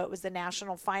 Colorado. It was the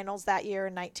national finals that year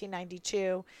in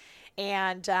 1992.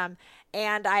 And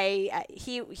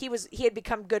he had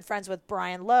become good friends with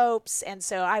Brian Lopes, and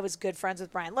so I was good friends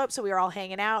with Brian Lopes, so we were all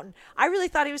hanging out, and I really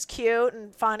thought he was cute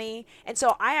and funny, and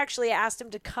so I actually asked him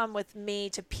to come with me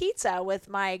to pizza with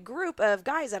my group of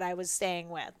guys that I was staying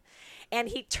with, and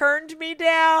he turned me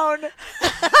down.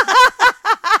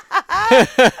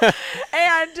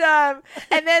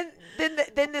 And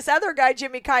then this other guy,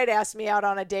 Jimmy Kite, asked me out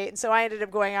on a date, and so I ended up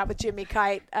going out with Jimmy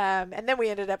Kite, and then we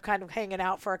ended up kind of hanging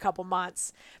out for a couple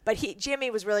months. But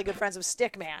Jimmy was really good friends with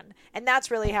Stickman, and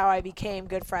that's really how I became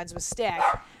good friends with Stick.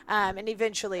 And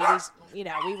eventually,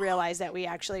 we realized that we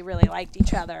actually really liked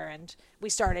each other, and we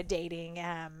started dating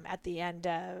at the end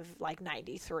of like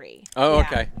 '93. Oh, Yeah.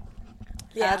 okay.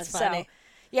 Yeah, That's funny. So,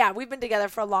 yeah, we've been together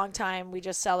for a long time. We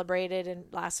just celebrated in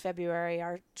last February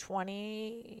our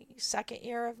 22nd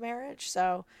year of marriage.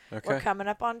 So Okay. we're coming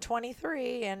up on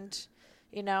 23, and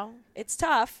you know, it's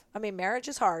tough. I mean, marriage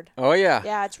is hard. Oh yeah.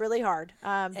 Yeah, it's really hard.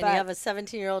 And but you have a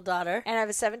 17-year-old daughter. and I have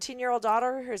a 17-year-old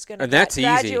daughter who's going to And that's easy.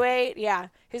 graduate. Yeah,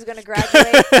 who's going to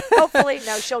graduate. Hopefully,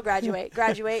 no, she'll graduate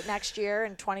next year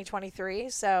in 2023.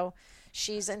 So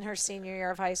she's in her senior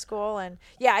year of high school. And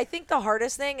yeah, I think the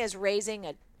hardest thing is raising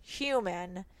a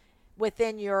human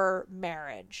within your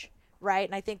marriage, right?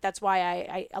 And I think that's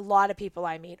why a lot of people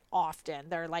I meet often,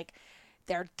 they're like,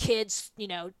 their kids,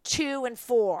 2 and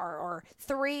 4 or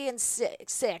 3 and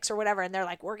 6 or whatever, and they're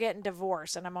like, we're getting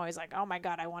divorced. And I'm always like, oh my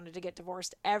God, I wanted to get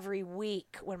divorced every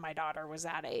week when my daughter was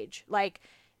that age. Like,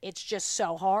 it's just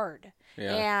so hard.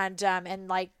 Yeah. And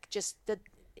like just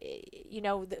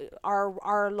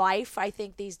our life, I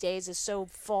think these days is so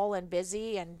full and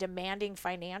busy and demanding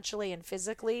financially and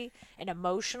physically and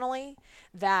emotionally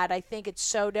that I think it's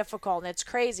so difficult, and it's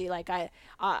crazy. Like I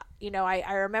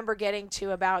remember getting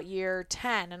to about year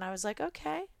 10, and I was like,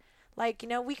 okay, like,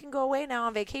 we can go away now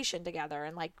on vacation together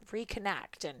and like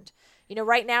reconnect. And,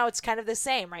 right now it's kind of the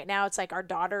same. Right now it's like our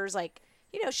daughter's like,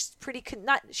 she's pretty,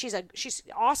 she's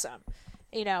awesome,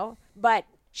 but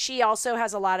she also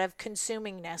has a lot of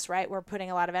consumingness, right? We're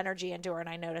putting a lot of energy into her. And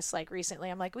I noticed like recently,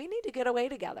 I'm like, we need to get away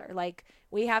together. Like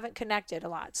we haven't connected a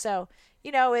lot. So,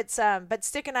 it's, but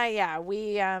Stick and I, yeah,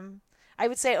 we, I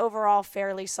would say overall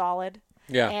fairly solid.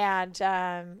 Yeah.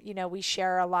 And, we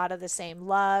share a lot of the same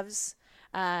loves.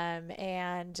 I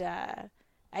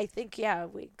think,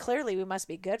 we must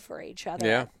be good for each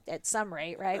other at some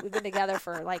rate, right? We've been together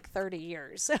for like 30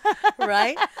 years.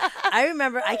 Right? I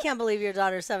remember, I can't believe your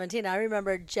daughter's 17. I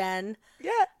remember Jen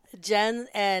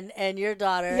and your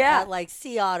daughter at like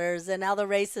Sea Otters and all the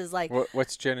races. Like,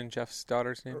 what's Jen and Jeff's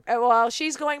daughter's name? Well,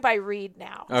 she's going by Reed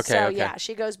now. Okay. So, okay. yeah,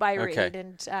 she goes by Okay. Reed.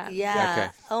 And Okay.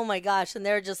 Oh my gosh. And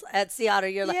they're just at Sea Otter.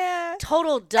 You're like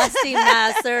total dusty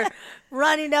mess. They're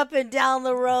running up and down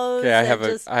the roads.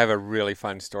 Okay, I have a really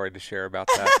fun story to share about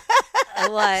that.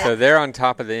 What? So they're on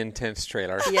top of the Intense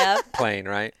trailer Yep. playing,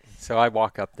 right? So I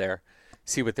walk up there,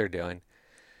 see what they're doing.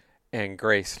 And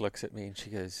Grace looks at me and she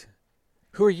goes,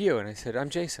 "Who are you?" And I said, "I'm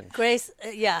Jason." Grace,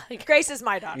 Grace is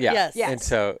my daughter. Yeah.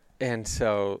 Yes. And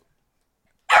so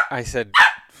I said,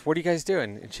 "What are you guys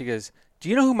doing?" And she goes, "Do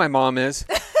you know who my mom is?"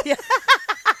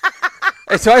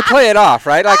 And so I play it off,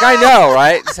 right? Like, I know,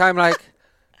 right? So I'm like,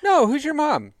 "No, who's your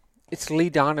mom?" "It's Lee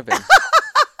Donovan."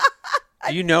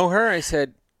 "Do you know her?" I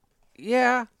said,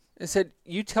 "Yeah." I said,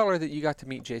 "You tell her that you got to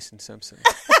meet Jason Simpson."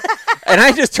 And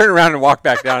I just turned around and walked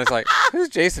back down. It's like, who's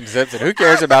Jason Simpson? Who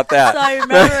cares about that? So I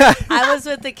remember I was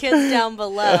with the kids down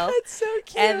below. That's so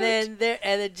cute. And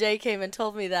then Jay came and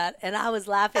told me that, and I was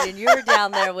laughing, and you were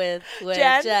down there with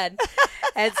Jen.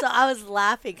 And so I was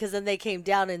laughing because then they came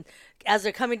down, and as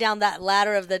they're coming down that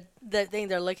ladder of the thing,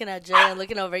 they're looking at Jay and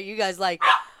looking over at you guys like,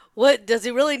 what, does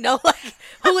he really know? Like,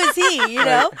 who is he, you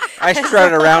know? I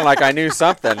strutted around like I knew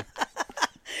something.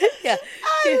 Yeah.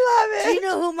 I love it. Do you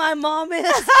know who my mom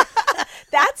is?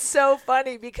 That's so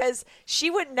funny because she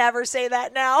would never say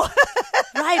that now.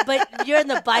 Right, but you're in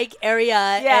the bike area,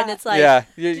 and it's like,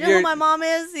 do you know who my mom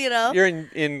is? You know? You're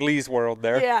in Lee's world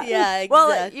there. Yeah. Yeah, exactly.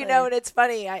 Well, and it's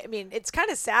funny. I mean, it's kind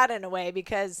of sad in a way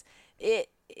because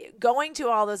going to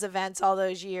all those events all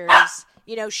those years,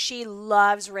 she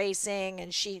loves racing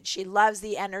and she loves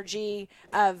the energy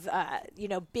of,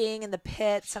 being in the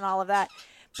pits and all of that.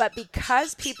 But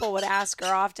because people would ask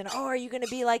her often, "Oh, are you going to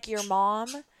be like your mom?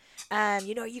 Are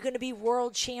you going to be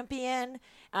world champion?"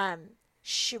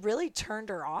 She really turned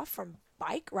her off from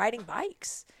riding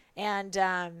bikes.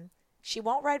 And she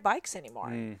won't ride bikes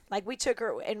anymore. Like, we took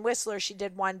her in Whistler. She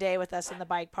did one day with us in the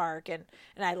bike park. And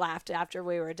I laughed after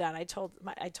we were done. I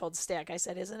told Stick, I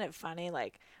said, "Isn't it funny?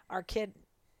 Like, our kid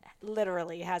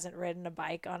literally hasn't ridden a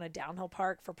bike on a downhill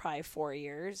park for probably 4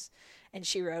 years. And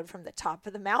she rode from the top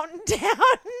of the mountain down,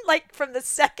 like from the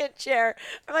second chair."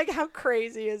 I'm like, how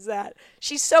crazy is that?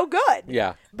 She's so good.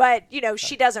 Yeah. But,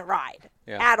 she doesn't ride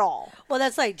at all. Well,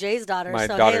 that's like Jay's daughter. My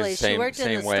so daughter's Haley, she worked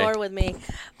in the way. store with me.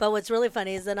 But what's really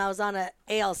funny is then I was on a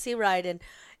ALC ride,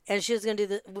 and she was going to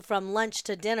do from lunch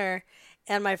to dinner.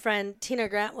 And my friend Tina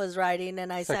Grant was riding,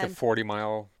 and I said, like a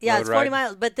 40-mile yeah, road it's 40 ride.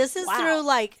 miles. But this is through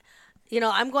like,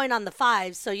 I'm going on the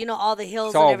 5, so all the hills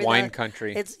It's and all everything. wine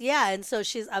country. And so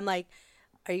I'm like,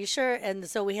 "Are you sure?" And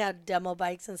so we had demo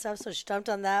bikes and stuff. So she jumped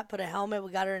on that, put a helmet.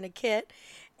 We got her in a kit.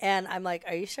 And I'm like,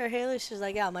 "Are you sure, Haley?" She's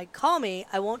like, "Yeah." I'm like, "Call me.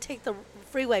 I won't take the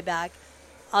freeway back.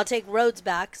 I'll take roads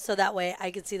back so that way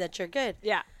I can see that you're good."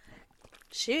 Yeah.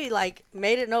 She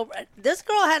made it no. This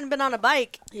girl hadn't been on a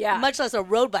bike, much less a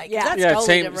road bike. 'Cause Yeah. that's Yeah, totally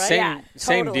same, different, same, right?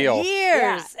 same Totally. deal. Years.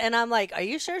 Yeah. And I'm like, "Are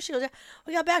you sure?" She goes, "Yeah."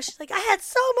 We got back. She's like, "I had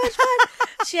so much fun."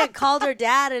 She had called her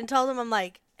dad and told him, I'm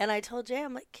like, and I told Jay,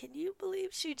 I'm like, "Can you believe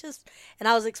she just," and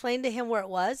I was explaining to him where it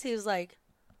was. He was like,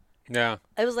 Yeah.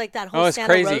 it was like that whole it's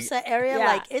Santa crazy. Rosa area. Yeah.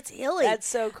 Like, it's hilly. That's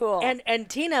so cool. And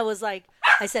Tina was like,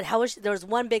 I said, "How was she?" There was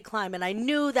one big climb, and I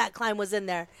knew that climb was in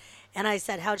there. And I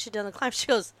said, "How'd she done the climb?" She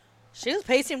goes, "She was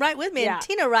pacing right with me." Yeah. And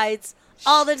Tina rides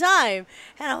all the time.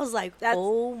 And I was like,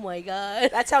 oh my God.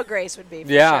 That's how Grace would be,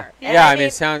 for Yeah. sure. Yeah, I mean,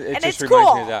 it and just it's reminds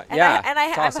cool. me of that. And Yeah, I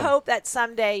it's have awesome. hope that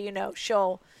someday,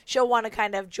 she'll want to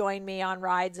kind of join me on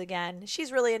rides again.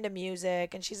 She's really into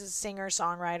music, and she's a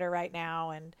singer-songwriter right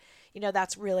now, and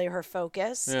that's really her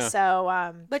focus. Yeah.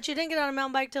 So, But you didn't get on a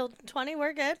mountain bike till 20.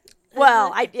 We're good.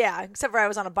 well, except for I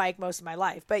was on a bike most of my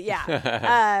life, but yeah,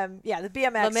 the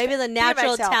BMX. But maybe the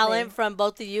natural BMX helped talent me. from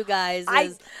both of you guys I-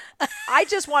 is I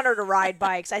just want her to ride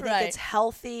bikes. I think Right. it's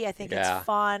healthy. I think Yeah. it's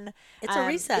fun. It's a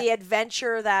reset. The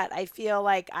adventure that I feel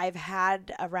like I've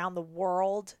had around the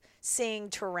world, seeing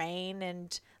terrain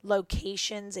and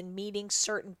locations and meeting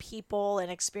certain people and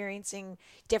experiencing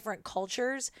different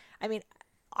cultures. I mean,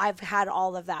 I've had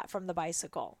all of that from the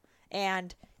bicycle.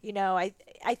 And,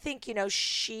 I think,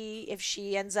 if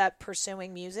she ends up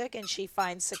pursuing music and she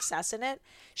finds success in it,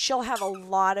 she'll have a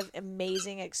lot of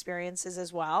amazing experiences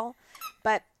as well.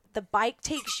 But the bike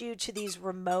takes you to these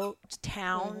remote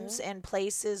towns and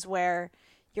places where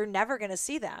you're never going to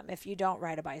see them if you don't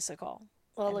ride a bicycle.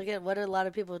 Well, look at what a lot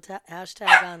of people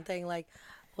hashtag on thing like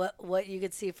what you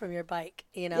could see from your bike,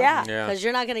 Yeah. Yeah. because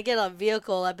you're not going to get a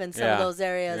vehicle up in some Yeah. of those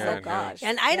areas. Yeah, Oh gosh.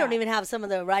 And I don't even have some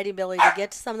of the riding ability to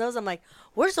get to some of those. I'm like,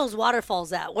 where's those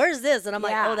waterfalls at? Where's this? And I'm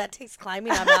like, Yeah. oh, that takes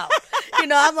climbing. I'm out.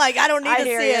 I'm like, I don't need I to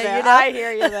hear see you it. there. I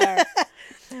hear you there.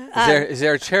 Is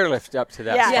there a chairlift up to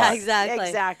that Yeah. spot? Yeah, exactly.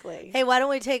 Exactly. Hey, why don't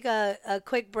we take a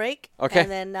quick break? Okay.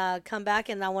 And then come back,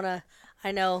 and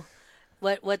I know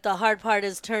what the hard part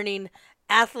is, turning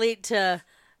athlete to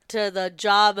the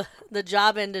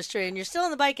job industry, and you're still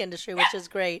in the bike industry, which is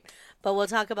great. But we'll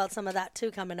talk about some of that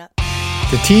too coming up.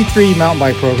 The T3 mountain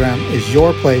bike program is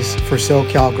your place for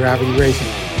SoCal gravity racing.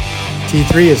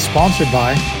 T3 is sponsored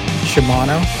by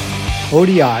Shimano,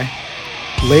 ODI,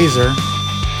 Laser,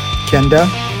 Kenda,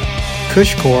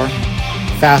 Cushcore,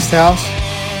 Fast House,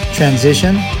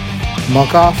 Transition,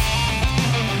 Muck-Off,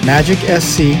 Magic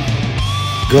SC,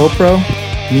 GoPro,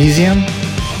 Museum,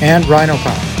 and Rhino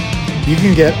Power. You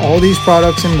can get all these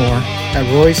products and more at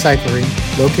Roy Cyclery,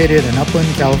 located in Upland,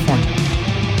 California.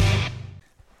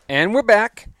 And we're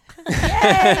back.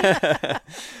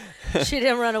 She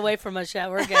didn't run away from us yet.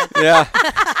 We're good. Yeah.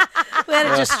 We had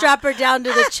to just strap her down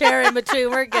to the chair in between.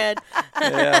 We're good.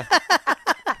 Yeah.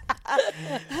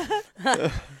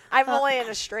 I'm only in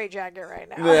a straitjacket right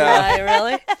now. Yeah. Right,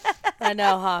 really? I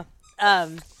know, huh?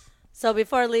 So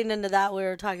before leading into that, we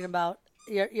were talking about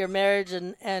your marriage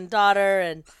and daughter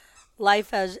and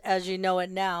life as you know it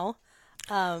now.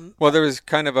 Well, there was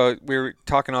kind of we were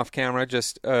talking off camera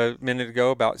just a minute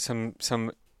ago about some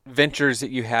ventures that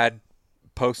you had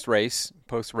post-race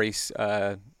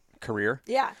career.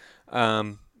 Yeah.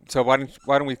 So why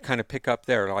don't we kind of pick up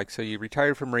there? Like, so you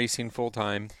retired from racing full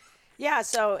time. Yeah,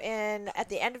 so at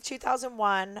the end of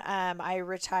 2001, I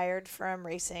retired from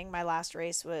racing. My last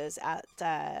race was at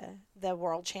the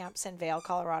World Champs in Vail,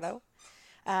 Colorado.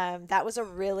 That was a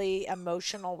really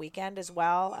emotional weekend as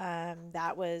well.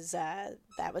 That was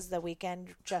the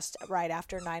weekend just right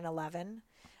after 9/11.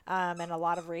 And a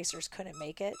lot of racers couldn't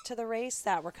make it to the race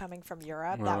that were coming from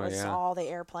Europe. That Oh, was yeah. all the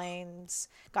airplanes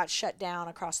got shut down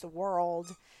across the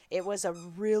world. It was a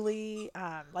really,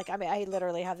 I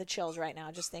literally have the chills right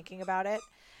now just thinking about it.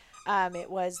 It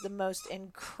was the most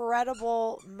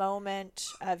incredible moment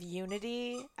of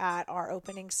unity at our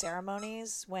opening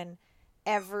ceremonies when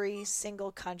every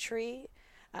single country,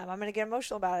 I'm going to get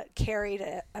emotional about it, carried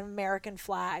an American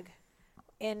flag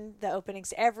in the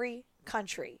openings. Every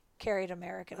country carried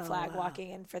American flag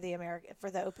walking in for the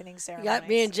opening You ceremony. got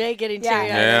me and Jay getting Yeah, teary-eyed.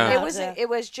 Yeah. right it now, too.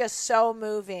 was just so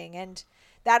moving, and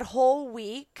that whole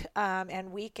week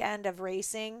and weekend of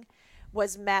racing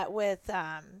was met with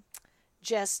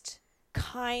just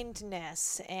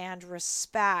kindness and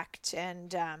respect,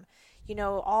 and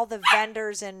all the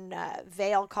vendors in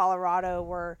Vail, Colorado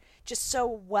were just so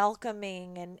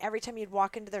welcoming, and every time you'd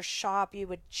walk into their shop, you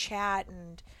would chat,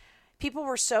 and people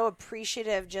were so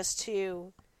appreciative just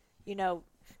to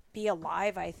be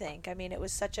alive, I think. I mean, it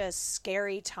was such a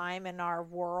scary time in our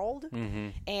world.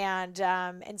 Mm-hmm.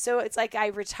 And so it's like I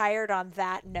retired on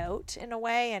that note in a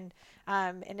way. And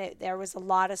there was a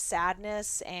lot of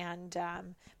sadness.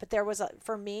 But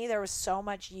for me, there was so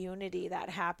much unity that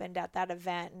happened at that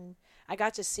event. And I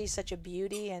got to see such a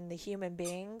beauty in the human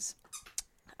beings,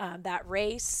 that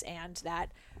race and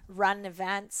that run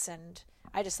events. And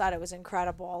I just thought it was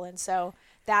incredible. And so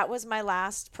that was my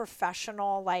last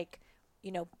professional,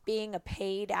 being a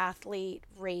paid athlete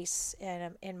race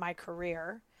in my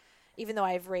career, even though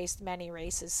I've raced many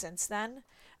races since then.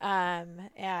 I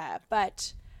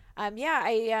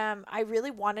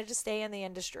really wanted to stay in the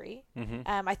industry.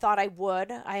 Mm-hmm. I thought I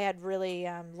would. I had really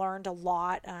learned a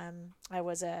lot. I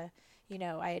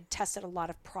had tested a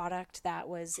lot of product that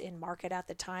was in market at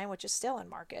the time, which is still in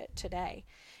market today.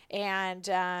 And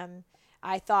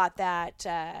I thought that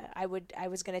I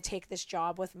was going to take this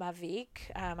job with Mavic.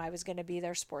 I was going to be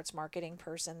their sports marketing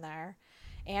person there.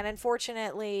 And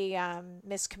unfortunately,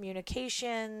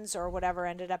 miscommunications or whatever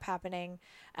ended up happening,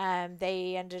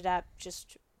 they ended up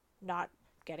just not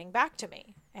getting back to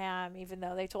me, even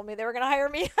though they told me they were going to hire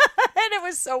me. And it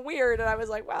was so weird. And I was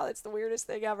like, wow, it's the weirdest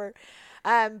thing ever.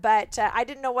 But I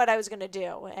didn't know what I was going to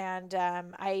do. And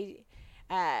I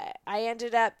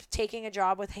ended up taking a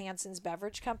job with Hansen's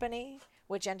Beverage Company,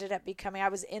 which ended up becoming, I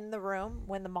was in the room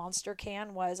when the Monster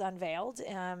can was unveiled.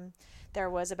 There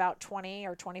was about 20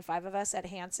 or 25 of us at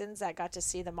Hansen's that got to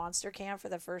see the Monster can for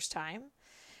the first time.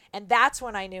 And that's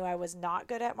when I knew I was not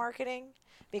good at marketing.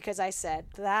 because I said,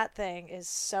 that thing is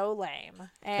so lame.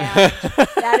 And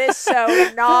that is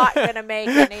so not going to make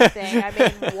anything. I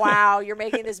mean, wow, you're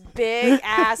making this big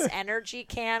ass energy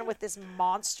can with this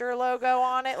monster logo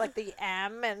on it, like the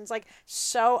M, and it's like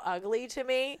so ugly to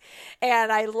me.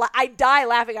 And I die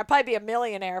laughing. I'd probably be a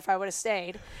millionaire if I would have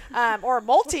stayed, or a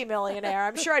multi-millionaire.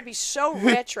 I'm sure I'd be so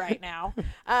rich right now.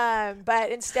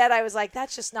 But instead I was like,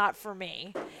 that's just not for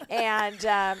me. And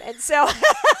so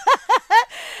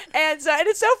and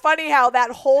it's so funny how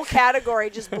that whole category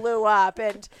just blew up.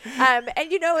 And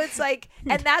you know, it's like,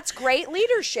 and that's great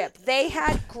leadership. They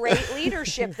had great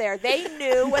leadership there. They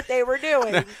knew what they were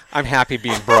doing. I'm happy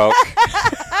being broke.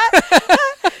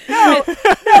 No,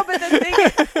 but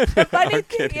the funny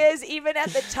thing is, even at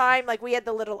the time, like, we had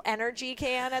the little energy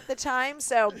can at the time,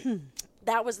 so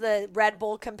that was the Red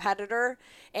Bull competitor.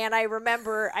 And I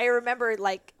remember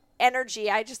like, energy,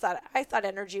 I thought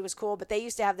energy was cool, but they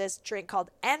used to have this drink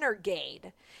called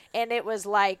Energade, and it was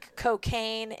like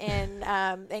cocaine and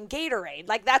Gatorade.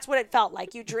 Like, that's what it felt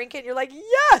like. You drink it and you're like,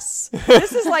 yes,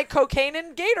 this is like cocaine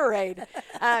and Gatorade.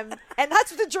 And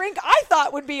that's the drink I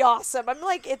thought would be awesome. I'm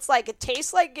like, it's like, it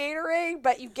tastes like Gatorade,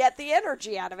 but you get the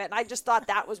energy out of it. And I just thought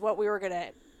that was what we were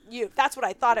gonna that's what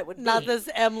I thought it would be. Not this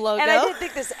M logo. And I didn't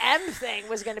think this M thing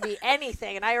was going to be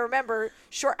anything. And I remember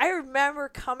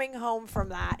coming home from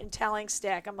that and telling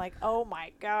Stick, I'm like, oh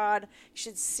my God, you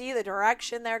should see the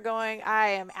direction they're going.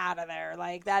 I am out of there.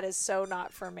 Like, that is so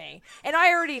not for me. And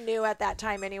I already knew at that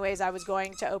time anyways, I was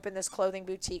going to open this clothing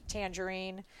boutique,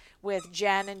 Tangerine, with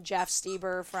Jen and Jeff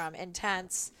Stieber from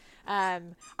Intense.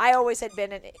 I always had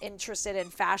been interested in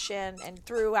fashion, and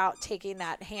throughout taking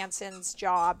that Hanson's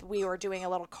job, we were doing a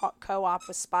little co-op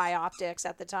with Spy Optics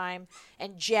at the time,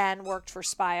 and Jen worked for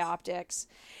Spy Optics.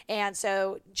 And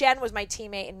so Jen was my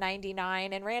teammate in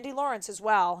 99, and Randy Lawrence as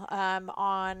well,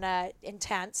 on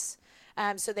Intense.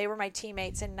 So they were my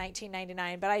teammates in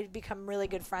 1999, but I'd become really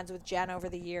good friends with Jen over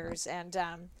the years. And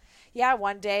yeah,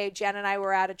 one day Jen and I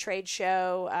were at a trade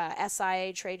show,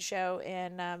 SIA trade show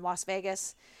in Las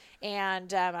Vegas.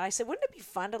 And I said, wouldn't it be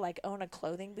fun to like own a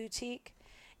clothing boutique?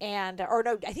 Or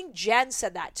no, I think Jen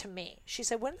said that to me. She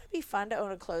said, wouldn't it be fun to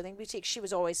own a clothing boutique? She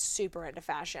was always super into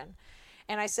fashion.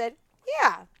 And I said,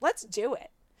 yeah, let's do it.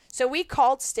 So we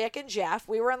called Stick and Jeff.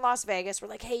 We were in Las Vegas. We're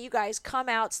like, hey, you guys, come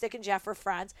out. Stick and Jeff are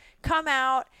friends. Come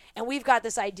out, and we've got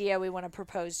this idea we want to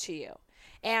propose to you.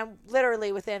 And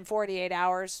literally within 48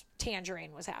 hours,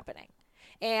 Tangerine was happening.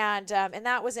 And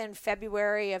that was in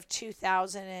February of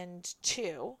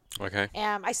 2002. Okay.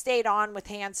 I stayed on with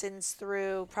Hanson's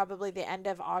through probably the end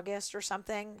of August or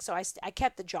something. So I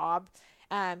kept the job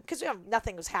because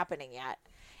nothing was happening yet.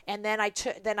 And then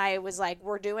I was like,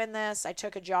 we're doing this. I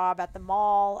took a job at the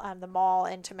mall. The mall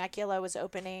in Temecula was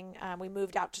opening. We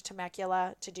moved out to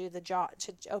Temecula to do the job,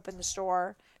 to open the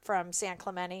store from San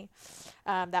Clemente.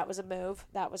 That was a move.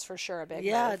 That was for sure a big move.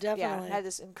 Yeah, definitely. Yeah, I had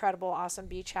this incredible, awesome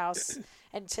beach house.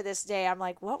 And to this day, I'm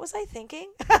like, what was I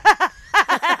thinking? What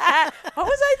was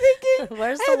I thinking?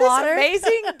 Where's I had the water? This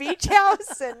amazing beach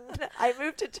house, and I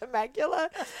moved to Temecula.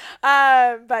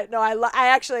 But no, I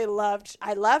actually loved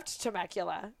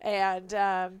Temecula, and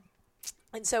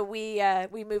so we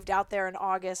moved out there in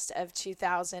August of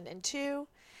 2002,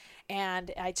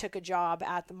 and I took a job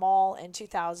at the mall in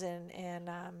 2000 in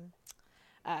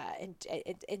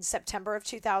September of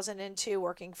 2002,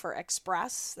 working for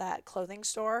Express, that clothing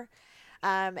store.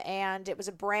 And it was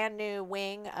a brand new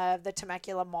wing of the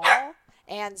Temecula Mall.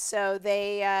 And so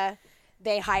they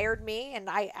hired me, and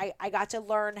I got to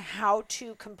learn how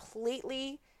to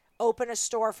completely open a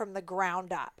store from the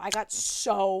ground up. I got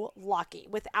so lucky.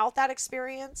 Without that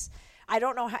experience, I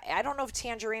don't know if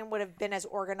Tangerine would have been as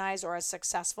organized or as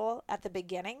successful at the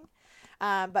beginning.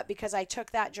 But because I took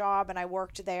that job and I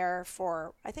worked there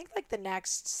for, I think like the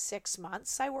next 6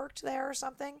 months I worked there or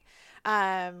something.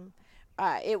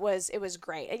 It was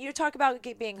great. And you talk about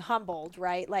being humbled,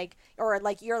 right? Like, or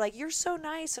like, you're so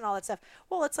nice and all that stuff.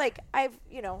 Well, it's like,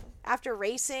 after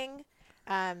racing,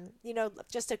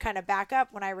 just to kind of back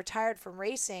up, when I retired from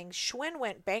racing, Schwinn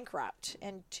went bankrupt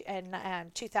in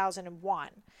 2001.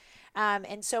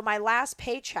 And so my last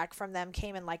paycheck from them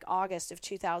came in like August of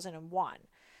 2001.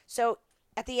 So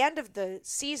at the end of the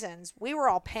seasons, we were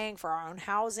all paying for our own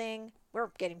housing. We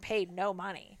were getting paid no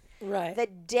money. Right. The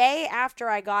day after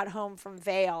I got home from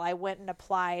Vail, I went and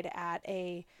applied at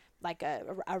a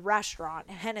restaurant,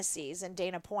 Hennessy's in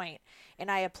Dana Point, and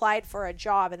I applied for a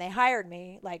job, and they hired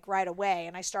me like right away,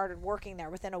 and I started working there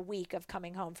within a week of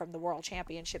coming home from the World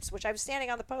Championships, which I was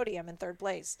standing on the podium in third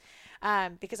place,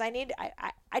 because I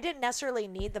didn't necessarily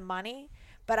need the money,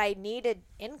 but I needed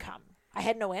income. I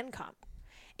had no income.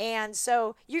 And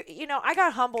so, I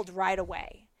got humbled right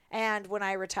away. And when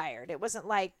I retired, it wasn't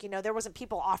like, there wasn't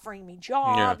people offering me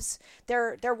jobs.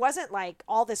 Yeah. There wasn't like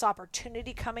all this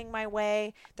opportunity coming my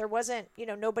way. There wasn't,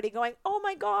 nobody going, oh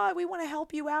my God, we want to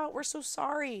help you out. We're so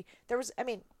sorry. There was,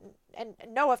 and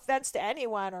no offense to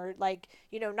anyone or like,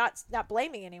 not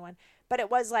blaming anyone, but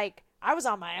it was like, I was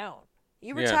on my own.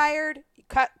 You retired,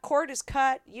 cord is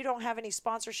cut. You don't have any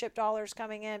sponsorship dollars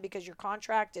coming in because your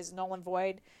contract is null and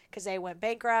void because they went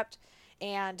bankrupt.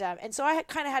 And so I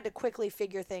kind of had to quickly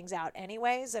figure things out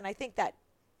anyways. And I think that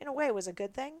in a way was a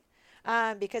good thing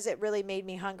because it really made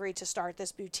me hungry to start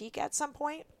this boutique at some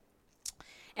point.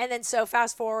 And then so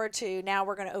fast forward to now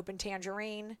we're going to open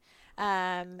Tangerine.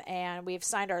 And we've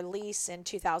signed our lease in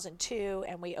 2002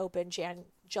 and we opened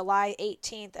July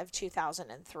 18th of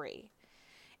 2003.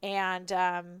 And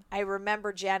I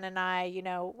remember Jen and I,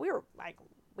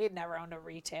 we had never owned a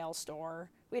retail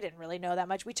store. We didn't really know that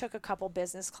much. We took a couple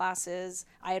business classes.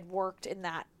 I had worked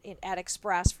at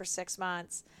Express for 6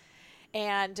 months.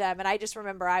 And I just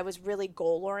remember I was really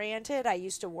goal oriented. I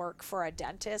used to work for a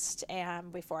dentist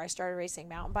before I started racing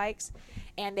mountain bikes.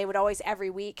 And they would always every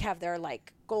week have their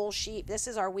like goal sheet. This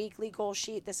is our weekly goal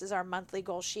sheet. This is our monthly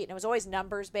goal sheet. And it was always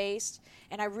numbers based.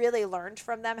 And I really learned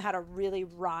from them how to really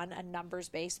run a numbers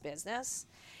based business.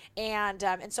 And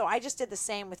so I just did the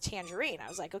same with Tangerine. I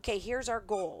was like, okay, here's our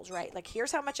goals, right? Like,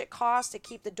 here's how much it costs to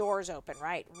keep the doors open,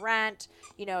 right? Rent,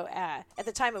 at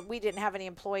the time we didn't have any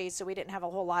employees, so we didn't have a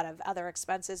whole lot of other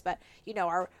expenses, but,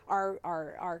 our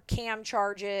cam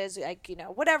charges, like,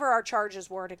 whatever our charges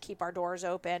were to keep our doors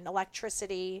open,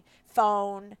 electricity,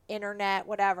 phone, internet,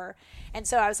 whatever. And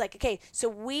so I was like, okay, so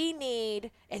we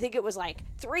need, I think it was like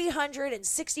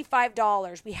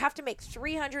 $365. We have to make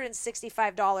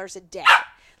 $365 a day.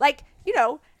 Like,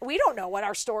 we don't know what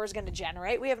our store is going to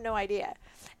generate. We have no idea.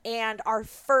 And our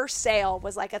first sale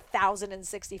was like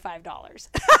 $1,065.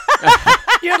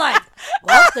 You're like,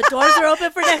 well, the doors are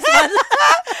open for next month. And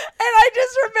I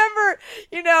just remember,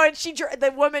 and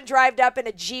the woman drove up in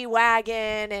a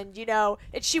G-Wagon and, and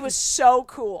she was so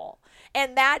cool.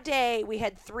 And that day we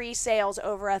had 3 sales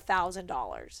over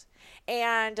 $1,000.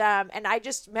 And I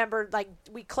just remember, like,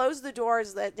 we closed the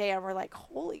doors that day and we're like,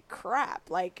 holy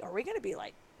crap. Like, are we going to be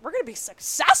like, we're going to be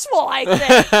successful, I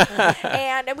think.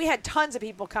 and we had tons of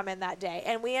people come in that day.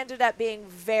 And we ended up being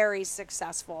very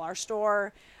successful. Our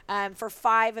store, for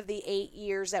 5 of the 8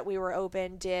 years that we were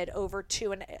open, did over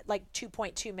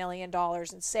 $2.2 million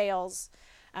in sales.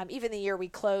 Even the year we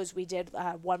closed, we did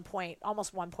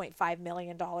almost $1.5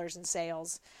 million in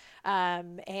sales.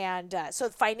 So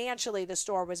financially, the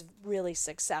store was really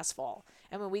successful.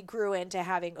 And when we grew into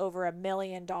having over $1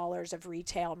 million of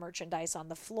retail merchandise on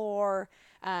the floor,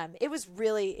 it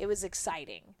was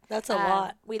exciting. That's a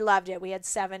lot. We loved it. We had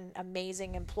 7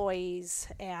 amazing employees,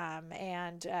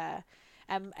 and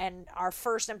our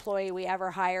first employee we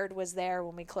ever hired was there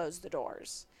when we closed the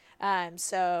doors.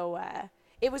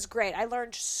 It was great. I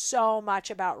learned so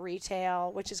much about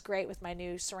retail, which is great with my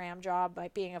new SRAM job,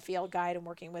 like being a field guide and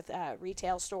working with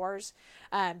retail stores.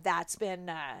 It's been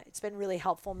really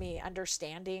helpful me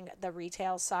understanding the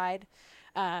retail side.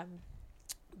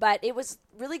 But it was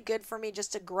really good for me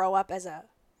just to grow up as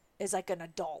like an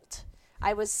adult.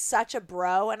 I was such a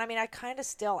bro, and I kind of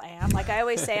still am. Like I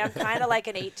always say, I'm kind of like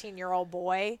an 18-year-old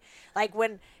boy. Like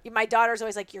when my daughter's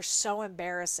always like, "You're so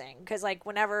embarrassing," because like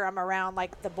whenever I'm around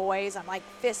like the boys, I'm like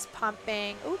fist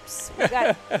pumping. Oops,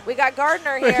 we got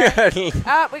Gardner here.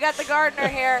 We got the Gardner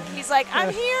here. He's like,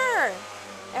 "I'm here,"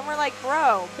 and we're like,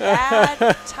 "Bro,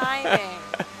 bad timing."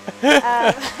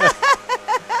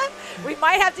 We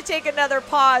might have to take another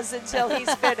pause until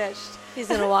he's finished. He's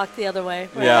gonna walk the other way.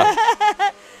 Right? Yeah.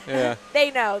 Yeah.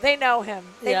 They know him.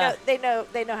 They know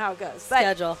how it goes. But,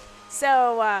 schedule.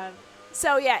 So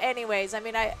yeah, anyways,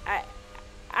 I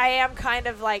am kind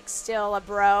of like still a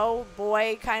bro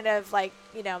boy, kind of like,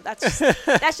 that's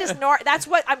that's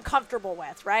what I'm comfortable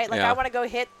with, right? Like I want to go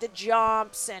hit the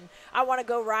jumps and I want to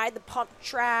go ride the pump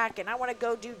track and I want to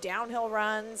go do downhill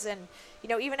runs. And,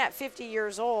 even at 50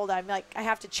 years old, I'm like, I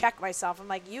have to check myself. I'm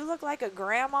like, you look like a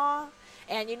grandma.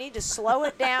 And you need to slow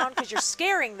it down because you're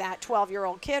scaring that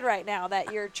 12-year-old kid right now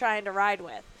that you're trying to ride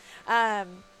with.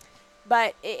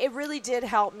 But it really did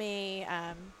help me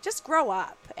just grow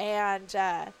up and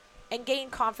gain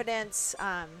confidence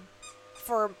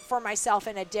for myself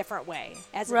in a different way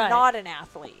as not an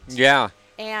athlete. Yeah.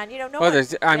 And,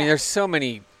 there's so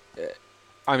many.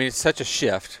 It's such a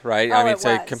shift, right? Oh, it's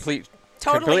a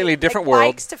completely different like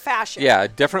world. Bikes to fashion. Yeah,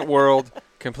 different world.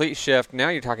 Complete shift. Now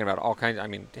you're talking about all kinds.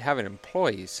 Having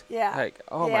employees. Yeah. Like,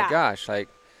 oh my gosh. Like,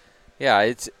 yeah.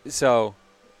 It's so.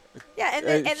 Yeah,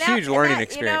 and a huge learning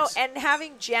experience. You know, and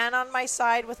having Jen on my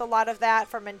side with a lot of that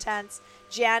from Intense.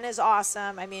 Jen is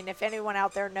awesome. I mean, if anyone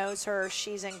out there knows her,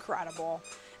 she's incredible.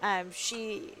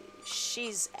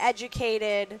 She's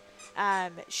educated.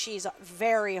 She's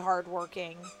very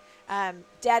hardworking,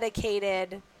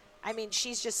 dedicated. I mean,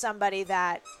 she's just somebody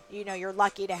that, you know, you're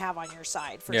lucky to have on your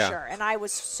side for sure. And I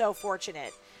was so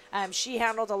fortunate. She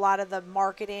handled a lot of the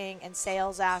marketing and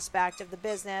sales aspect of the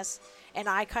business, and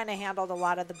I kind of handled a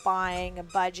lot of the buying and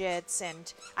budgets.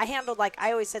 And I handled, like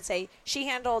I always say, she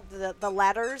handled the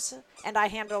letters, and I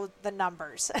handled the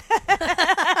numbers.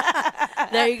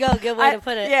 There you go. Good way to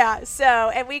put it. Yeah. So,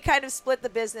 and we kind of split the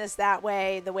business that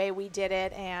way, the way we did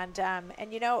it. And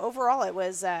you know, overall, it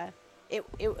was it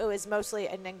was mostly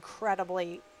an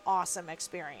incredibly awesome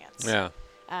experience. Yeah.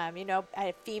 You know,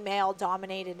 a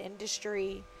female-dominated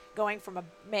industry, going from a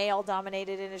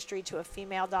male-dominated industry to a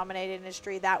female-dominated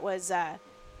industry, that was,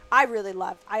 I really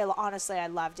loved. Honestly, I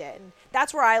loved it. And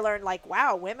that's where I learned, like,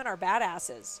 wow, women are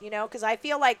badasses, you know, because I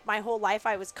feel like my whole life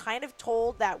I was kind of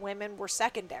told that women were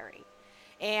secondary.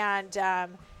 And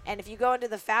if you go into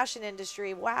the fashion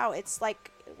industry, wow, it's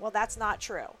like, well, that's not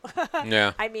true.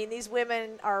 Yeah. I mean, these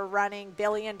women are running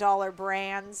billion-dollar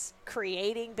brands,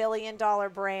 creating billion-dollar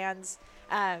brands.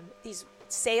 These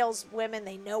sales women,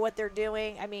 they know what they're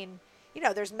doing. I mean, you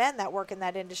know, there's men that work in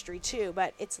that industry too,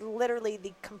 but it's literally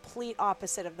the complete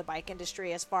opposite of the bike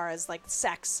industry as far as like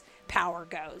sex power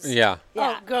goes. Yeah.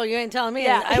 Oh, girl, you ain't telling me.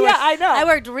 Yeah, I know. I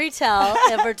worked retail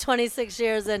for 26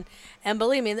 years, and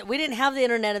believe me, we didn't have the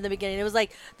internet in the beginning. It was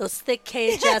like those thick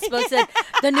KHS books, and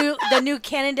the new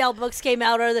Cannondale books came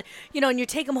out, or and you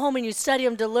take them home and you study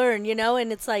them to learn,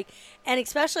 and it's like, and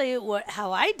especially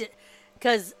how I did,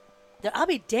 because I'll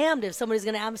be damned if somebody's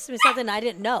going to ask me something I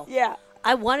didn't know. Yeah.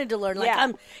 I wanted to learn.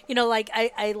 Like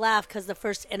I laugh because the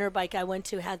first Interbike I went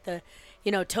to had the,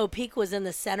 Toe Peak was in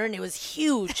the center and it was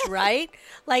huge, right?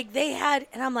 Like they had,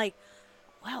 and I'm like,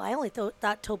 wow, I only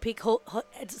thought Toe Peak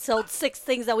sold 6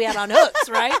 things that we had on hooks,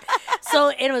 right? So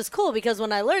and it was cool because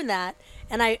when I learned that,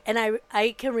 and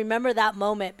I can remember that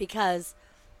moment because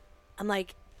I'm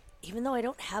like, even though I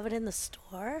don't have it in the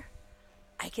store,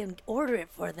 I can order it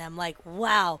for them. Like,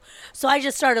 wow. So I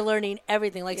just started learning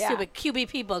everything. Like, stupid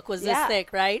QBP book was this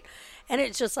thick, right? And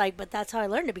it's just like, but that's how I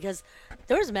learned it because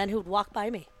there was men who would walk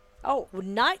by me. Oh. Would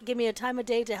not give me a time of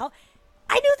day to help.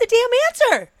 I knew the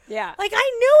damn answer. Yeah. Like,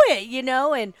 I knew it,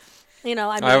 and,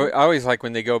 I always like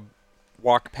when they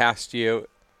walk past you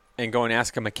and go and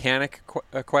ask a mechanic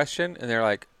a question, and they're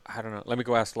like, I don't know. Let me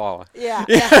go ask Lala. Yeah.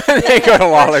 They go to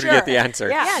Lala to get the answer.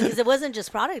 Yeah, because it wasn't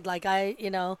just product. Like,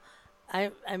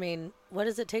 I mean, what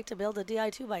does it take to build a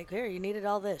Di2 bike? Here, you needed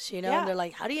all this, And they're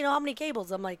like, how do you know how many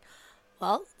cables? I'm like,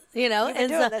 well, You've been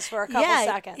doing this for a couple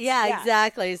seconds. Yeah,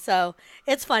 exactly. So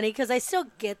it's funny because I still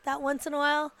get that once in a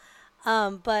while,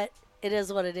 but it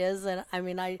is what it is. And I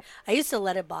mean, I used to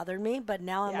let it bother me, but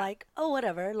now I'm like, oh,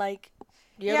 whatever. Like,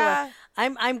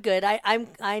 I'm good.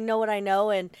 I know what I know,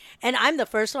 and I'm the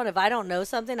first one. If I don't know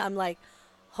something, I'm like,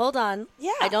 hold on.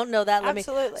 Yeah. I don't know that.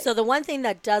 Absolutely. So the one thing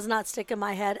that does not stick in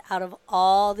my head out of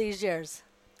all these years,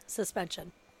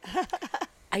 suspension.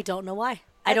 I don't know why.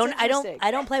 I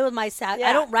don't play with my sag. Yeah.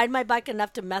 I don't ride my bike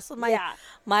enough to mess with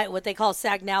my what they call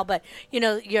sag now, but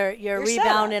your rebound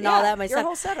setup. and all that. My your stuff.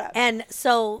 whole setup. And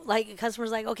so like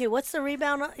customers like, okay, what's the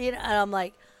rebound? And I'm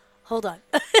like, hold on.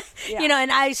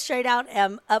 And I straight out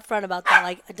am upfront about that.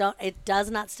 Like, it does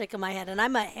not stick in my head. And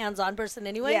I'm a hands-on person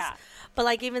anyways. Yeah. But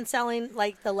like even selling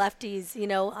like the lefties,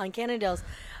 on Cannondales,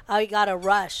 I got a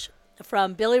rush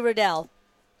from Billy Riddell.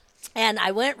 And I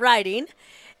went riding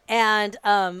and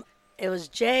it was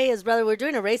Jay, his brother. We were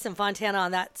doing a race in Fontana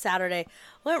on that Saturday.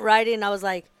 Went riding and I was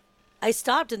like, I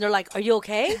stopped and they're like, are you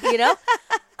okay?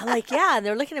 I'm like, yeah. And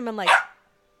they're looking at me. I'm like,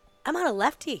 I'm on a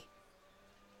lefty.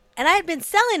 And I had been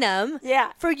selling them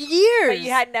for years. But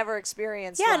you had never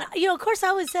experienced one. And, of course I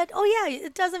always said, oh, yeah,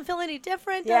 it doesn't feel any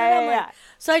different. Yeah.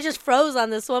 So I just froze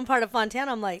on this one part of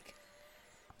Fontana. I'm like,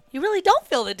 you really don't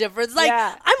feel the difference. Like,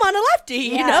 I'm on a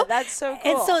lefty, that's so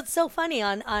cool. And so it's so funny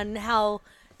on how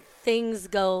things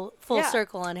go full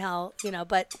circle on how,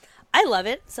 but I love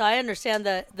it. So I understand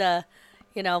the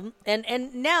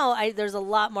and now there's a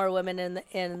lot more women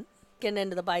in getting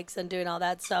into the bikes and doing all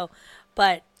that. So,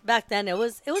 but back then it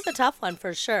was a tough one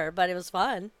for sure, but it was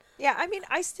fun. Yeah, I mean,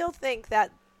 I still think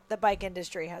that the bike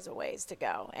industry has a ways to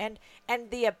go, and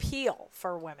the appeal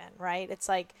for women, right? It's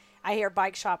like I hear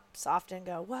bike shops often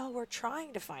go, well, we're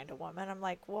trying to find a woman. I'm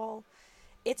like, well,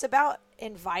 it's about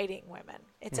inviting women.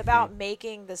 It's about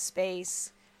making the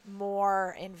space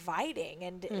more inviting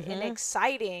and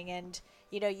exciting, and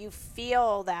you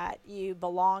feel that you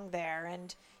belong there,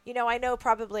 and I know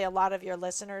probably a lot of your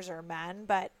listeners are men,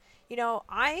 but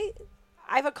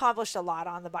I've accomplished a lot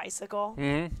on the bicycle,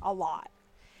 a lot.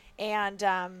 And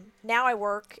now I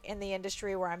work in the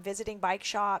industry where I'm visiting bike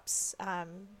shops,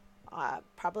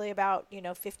 probably about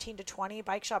 15 to 20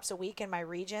 bike shops a week in my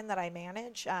region that I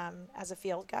manage as a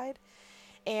field guide.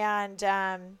 And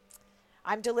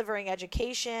I'm delivering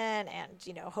education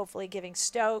and hopefully giving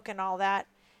stoke and all that.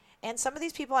 And some of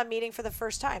these people I'm meeting for the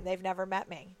first time, they've never met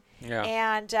me. Yeah.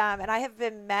 And I have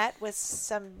been met with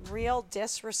some real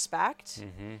disrespect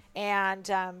and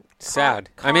sad.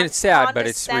 I mean, it's sad, but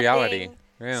it's reality.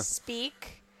 Yeah.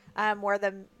 Speak, where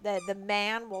the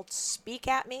man will speak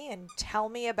at me and tell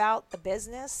me about the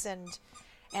business and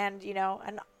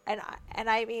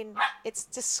I mean, it's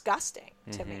disgusting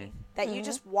to me that you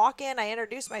just walk in, I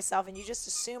introduce myself, and you just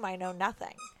assume I know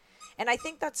nothing. And I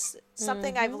think that's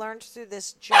something I've learned through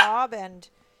this job and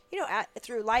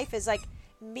through life is like,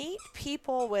 meet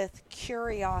people with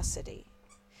curiosity.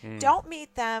 Don't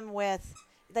meet them with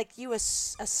like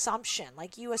assumption,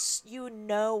 like you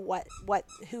know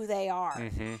who they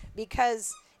are.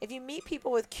 Because if you meet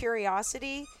people with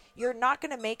curiosity, you're not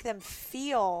going to make them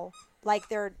feel like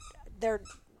they're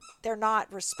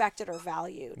not respected or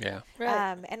valued. Yeah.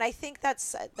 Right. And I think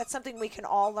that's something we can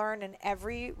all learn in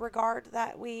every regard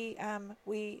that we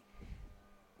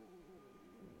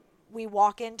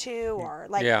walk into, or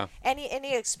like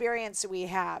any experience we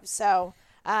have. So,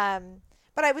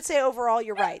 but I would say overall,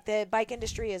 you're right. The bike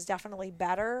industry is definitely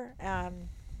better,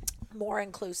 more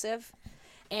inclusive,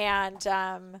 and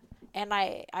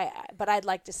but I'd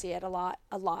like to see it a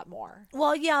lot more.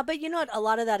 Well, yeah, but you know what? A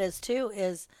lot of that is too.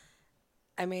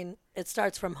 I mean, it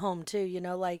starts from home too.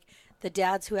 Like the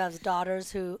dads who have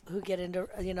daughters who get into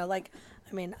like,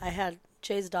 I mean, I had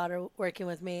Jay's daughter working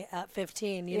with me at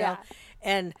 15. You know,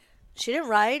 and she didn't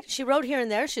ride. She rode here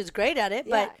and there. She was great at it,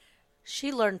 but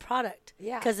she learned product.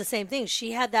 Yeah. Because the same thing.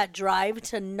 She had that drive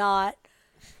to not.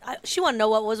 She wanted to know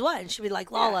what was what, and she'd be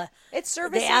like, "Lala, it's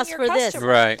servicing they asked your for this,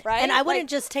 customer, Right. And I wouldn't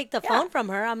just take the phone from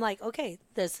her. I'm like, okay,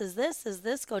 this is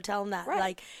this. Go tell them that,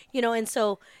 like, and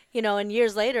so, and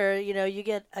years later, you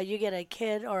get a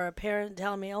kid or a parent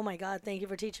telling me, oh my God, thank you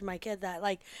for teaching my kid that,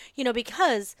 like,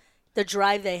 because the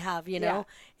drive they have,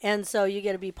 and so you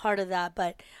get to be part of that.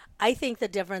 But I think the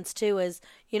difference too is,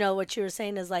 what you were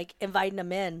saying is like inviting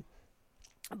them in,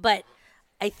 but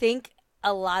I think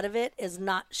a lot of it is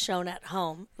not shown at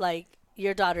home. Like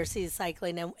your daughter sees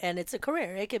cycling and it's a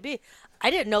career. It could be. I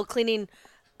didn't know cleaning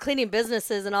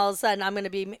businesses, and all of a sudden I'm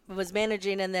going to was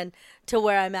managing, and then to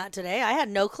where I'm at today, I had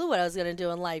no clue what I was going to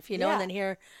do in life, and then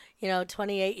here,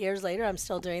 28 years later, I'm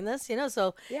still doing this,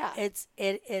 so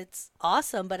it's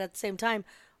awesome. But at the same time,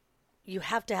 you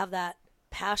have to have that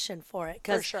passion for it.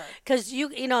 For sure. Because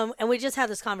and we just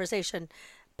had this conversation,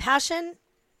 passion,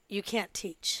 you can't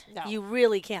teach. No. You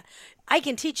really can't. I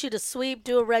can teach you to sweep,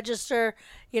 do a register,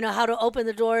 how to open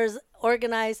the doors,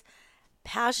 organize.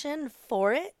 Passion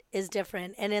for it is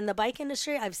different. And in the bike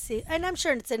industry, I've seen, and I'm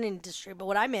sure it's in industry, but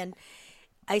what I'm in,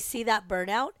 I see that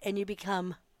burnout, and you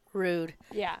become rude,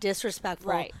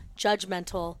 disrespectful,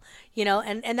 judgmental,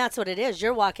 and that's what it is.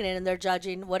 You're walking in and they're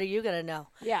judging. What are you going to know?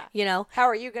 Yeah. How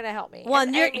are you going to help me? Well,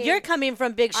 and you're coming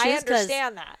from big shoes. I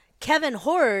understand that. Kevin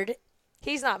Horde.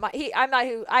 He's not I'm not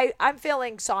who I'm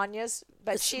feeling Sonia's,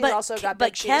 but she's also got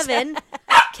big shoes.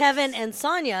 Kevin and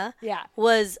Sonia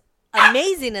was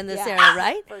amazing in this area,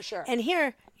 right? For sure. And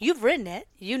here, you've written it,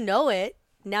 know it.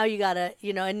 Now you gotta,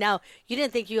 and now you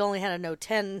didn't think you only had to know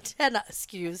 10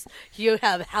 SKUs. You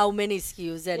have how many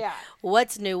SKUs and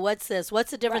what's new, what's this, what's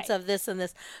the difference of this and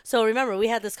this. So remember, we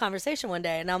had this conversation one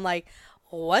day, and I'm like,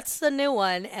 what's the new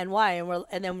one and why?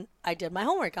 And then I did my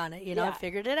homework on it, I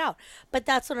figured it out. But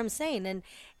that's what I'm saying. And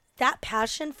that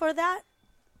passion for that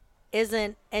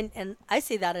isn't, and I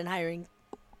see that in hiring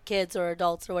kids or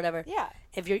adults or whatever. Yeah.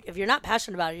 If you're not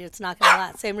passionate about it, it's not going to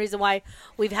last. Same reason why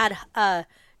we've had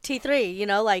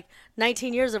T3, like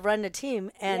 19 years of running a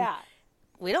team, and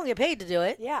we don't get paid to do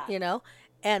it. Yeah.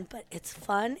 But it's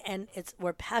fun, and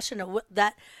we're passionate.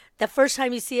 That the first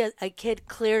time you see a kid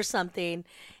clear something.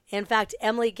 In fact,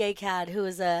 Emily Gaycad, who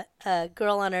is a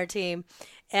girl on our team,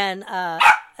 and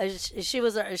she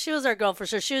was our girl for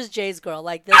sure. She was Jay's girl.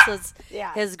 Like this was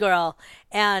his girl,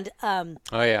 and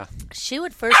she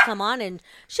would first come on and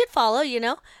she'd follow,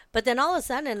 but then all of a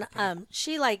sudden,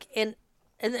 she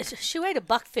and she weighed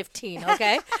 $115,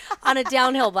 okay, on a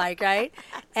downhill bike, right?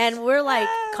 And we're like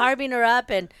carving her up,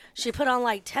 and she put on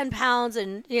like 10 pounds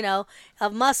and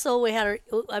of muscle. We had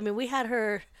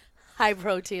her high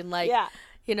protein,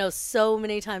 so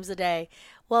many times a day.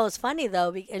 Well, it was funny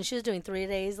though, and she was doing 3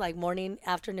 days, like morning,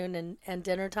 afternoon, and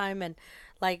dinner time, and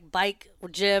like bike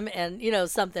gym and,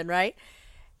 something, right?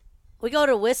 We go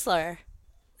to Whistler.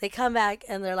 They come back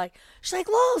and they're like, she's like,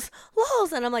 Lowe's.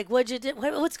 And I'm like, what'd you do?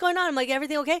 What's going on? I'm like,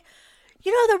 everything okay?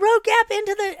 The road gap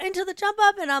into the jump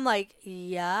up? And I'm like,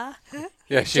 yeah.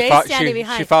 Yeah, standing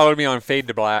behind. She followed me on Fade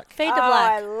to Black. Fade to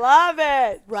Black. I love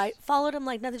it. Right. Followed him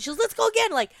like nothing. She goes, let's go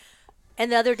again. Like,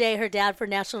 and the other day, her dad for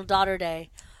National Daughter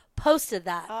Day posted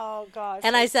that. Oh, gosh.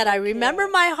 And I said, I remember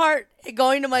cute. my heart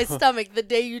going to my stomach the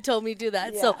day you told me to do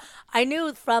that. Yeah. So I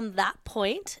knew from that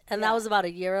point, and Yeah. that was about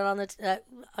a year on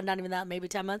not even that, maybe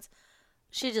 10 months.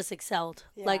 She just excelled.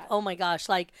 Yeah. Like, oh my gosh,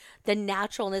 like the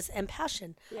naturalness and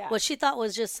passion. Yeah. What she thought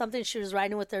was just something she was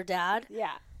riding with her dad,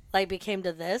 Yeah. like became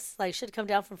to this. Like she'd come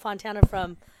down from Fontana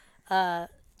from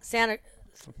Santa,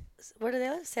 where do they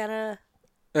live?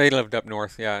 They lived up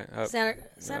north, yeah.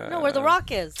 No, where the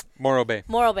Rock is. Morro Bay.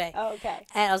 Morro Bay. Oh, okay.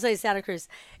 And I'll say Santa Cruz.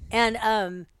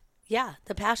 And yeah,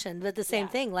 the passion, but the same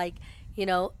Yeah. thing, like,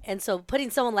 and so putting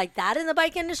someone like that in the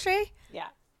bike industry Yeah.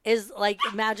 is like,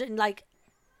 imagine, like,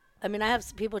 I mean, I have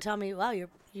some people tell me, wow, you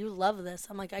love this.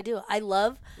 I'm like, I do. I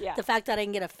love Yeah. the fact that I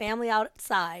can get a family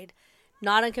outside,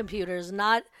 not on computers,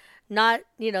 not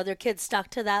their kids stuck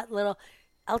to that little,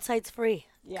 outside's free.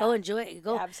 Yeah. Go enjoy it.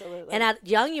 Go. Absolutely. And at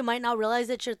young, you might not realize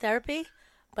it's your therapy,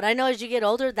 but I know as you get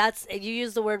older, you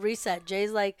use the word reset.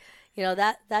 Jay's like,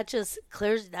 that just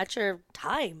clears, that's your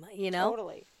time,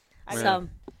 Totally. So,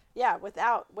 Yeah,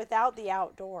 without the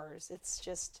outdoors, it's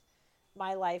just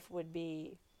my life would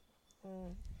be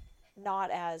not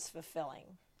as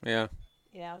fulfilling. Yeah.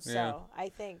 So Yeah. I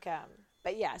think,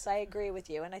 but yes, I agree with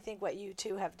you, and I think what you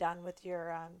two have done with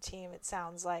your team, it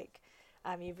sounds like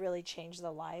you've really changed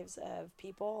the lives of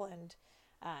people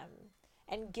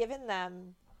and given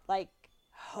them like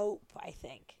hope. I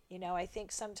think I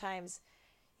think sometimes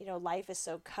life is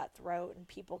so cutthroat and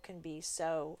people can be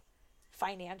so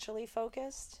financially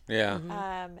focused. Yeah.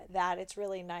 That it's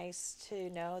really nice to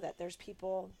know that there's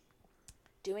people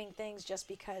doing things just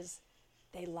because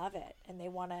they love it and they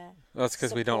want to. Well, that's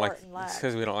because we don't like. and love. It's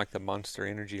because we don't like the Monster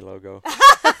Energy logo.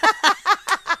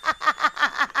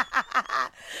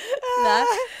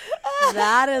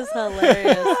 that is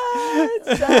hilarious.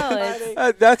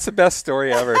 That's the best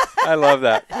story ever. I love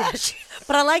that.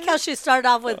 But I like how she started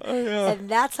off with, and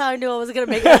that's how I knew I was going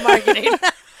to make it in marketing.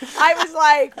 I was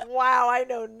like, wow, I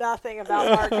know nothing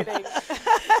about marketing.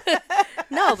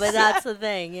 No, but that's the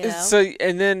thing,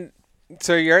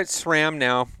 So you're at SRAM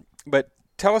now, but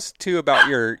tell us too about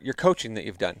your coaching that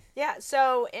you've done. Yeah,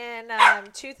 so in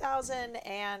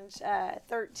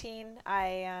 2013,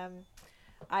 I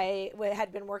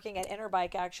had been working at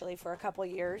Interbike actually for a couple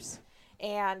years,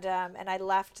 and I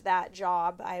left that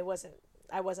job. I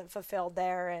wasn't fulfilled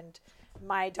there, and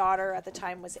my daughter at the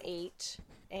time was 8,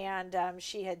 and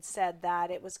she had said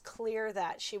that it was clear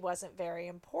that she wasn't very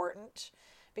important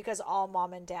because all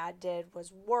mom and dad did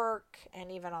was work,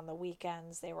 and even on the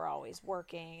weekends they were always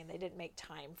working and they didn't make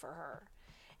time for her.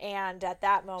 And at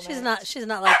that moment, she's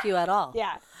not like you at all.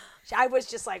 yeah, I was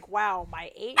just like, wow,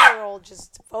 my 8-year-old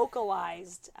just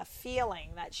vocalized a feeling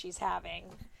that she's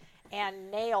having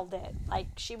and nailed it. Like,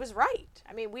 she was right.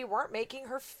 I mean, we weren't making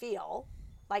her feel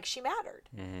like she mattered.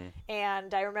 Mm-hmm.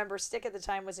 And I remember Stick at the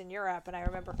time was in Europe, and I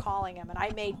remember calling him, and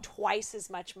I made twice as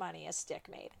much money as Stick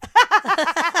made.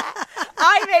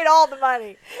 I made all the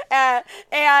money, and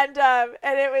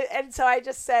so I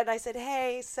said,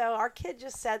 hey, so our kid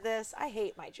just said this. I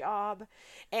hate my job,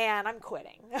 and I'm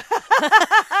quitting.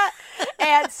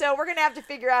 And so we're gonna have to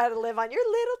figure out how to live on your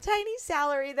little tiny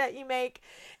salary that you make.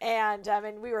 And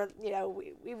we were,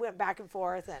 we went back and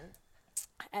forth,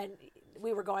 and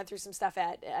we were going through some stuff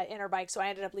at Interbike, so I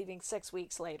ended up leaving 6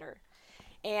 weeks later.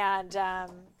 And I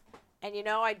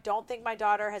don't think my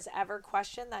daughter has ever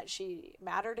questioned that she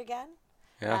mattered again.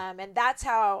 Yeah. And that's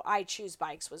how I Choose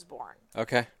Bikes was born.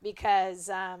 Okay. Because,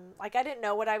 I didn't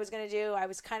know what I was going to do. I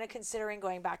was kind of considering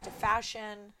going back to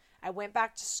fashion. I went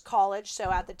back to college.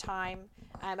 So at the time,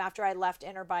 after I left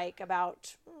Interbike,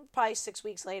 about probably 6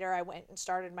 weeks later, I went and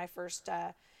started my first,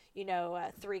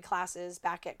 3 classes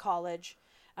back at college.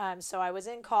 So I was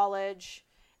in college,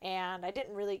 and I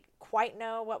didn't really quite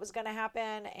know what was going to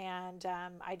happen. And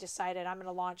I decided I'm going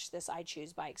to launch this I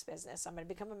Choose Bikes business. I'm going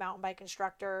to become a mountain bike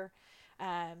instructor.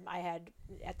 I had,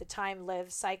 at the time,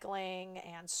 Live Cycling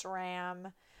and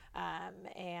SRAM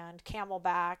and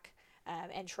Camelback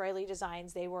and Troy Lee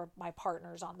Designs. They were my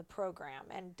partners on the program.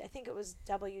 And I think it was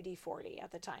WD-40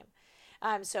 at the time.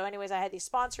 So anyways, I had these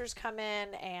sponsors come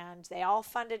in, and they all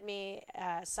funded me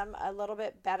some a little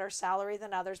bit better salary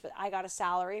than others, but I got a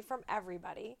salary from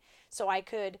everybody. So I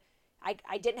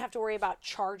didn't have to worry about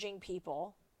charging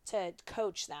people to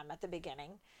coach them at the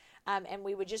beginning. And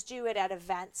we would just do it at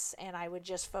events, and I would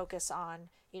just focus on,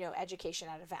 education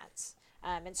at events.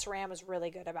 And SRAM was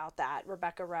really good about that.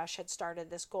 Rebecca Rush had started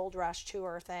this Gold Rush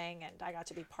tour thing, and I got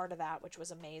to be part of that, which was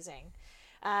amazing.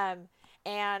 For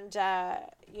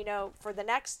the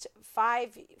next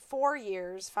 4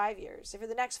 years, for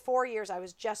the next 4 years, I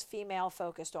was just female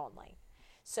focused only.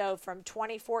 So from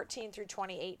 2014 through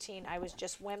 2018, I was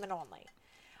just women only.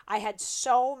 I had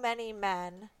so many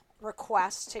men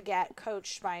requests to get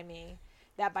coached by me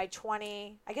that by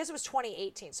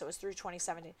 2018, so it was through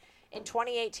 2017. In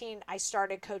 2018, I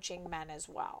started coaching men as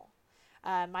well.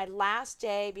 My last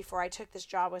day before I took this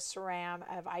job with SRAM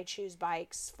of I Choose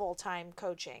Bikes full-time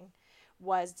coaching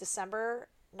was December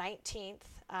 19th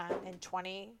in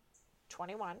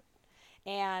 2021.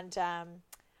 And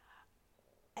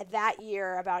that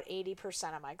year, about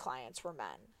 80% of my clients were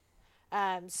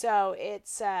men. So it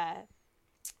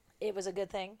was a good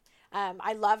thing.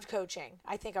 I loved coaching.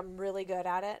 I think I'm really good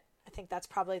at it. I think that's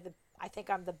probably I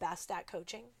think I'm the best at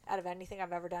coaching out of anything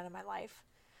I've ever done in my life.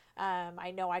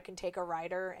 I know I can take a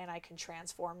rider and I can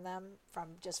transform them from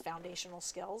just foundational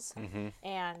skills. Mm-hmm.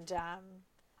 And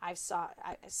I saw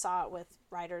it with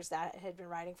riders that had been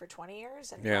riding for 20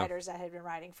 years and riders that had been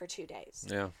riding for 2 days.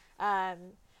 Yeah.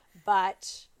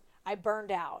 But I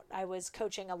burned out. I was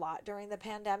coaching a lot during the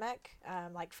pandemic,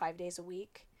 like 5 days a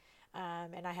week.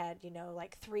 And I had,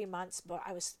 like 3 months, but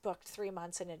I was booked 3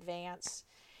 months in advance.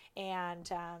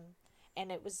 And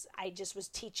I just was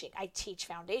teaching. I teach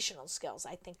foundational skills.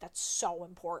 I think that's so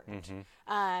important.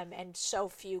 Mm-hmm. And so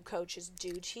few coaches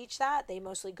do teach that. They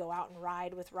mostly go out and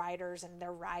ride with riders and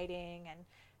they're riding, and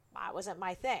that wasn't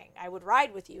my thing. I would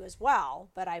ride with you as well,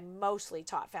 but I mostly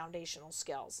taught foundational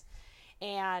skills.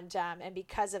 And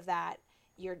because of that,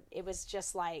 it was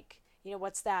just like,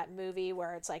 what's that movie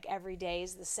where it's like every day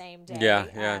is the same day?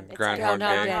 Yeah,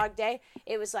 Groundhog Day.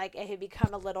 It was like it had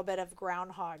become a little bit of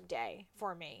Groundhog Day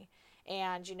for me.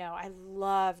 And, I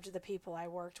loved the people I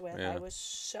worked with. Yeah.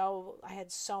 I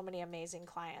had so many amazing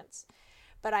clients.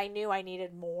 But I knew I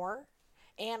needed more.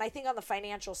 And I think on the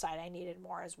financial side, I needed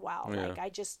more as well. Yeah. Like I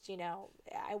just,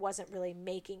 I wasn't really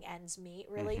making ends meet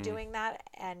really doing that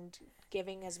and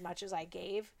giving as much as I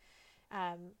gave.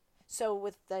 So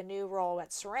with the new role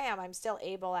at SRAM, I'm still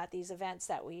able at these events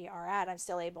that we are at, I'm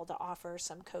still able to offer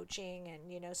some coaching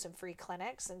and, some free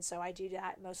clinics. And so I do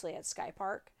that mostly at Sky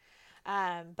Park.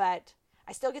 But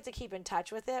I still get to keep in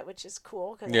touch with it, which is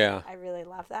cool because I really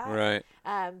love that. Right.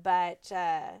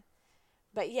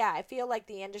 But yeah, I feel like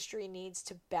the industry needs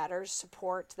to better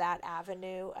support that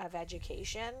avenue of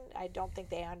education. I don't think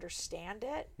they understand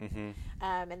it. Mm-hmm.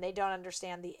 And they don't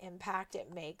understand the impact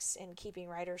it makes in keeping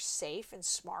riders safe and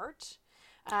smart,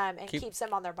 and keeps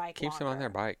them on their bike Keeps longer. them on their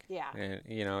bike. Yeah. And,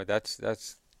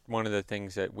 that's one of the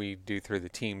things that we do through the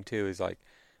team, too, is like,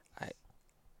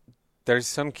 there's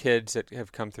some kids that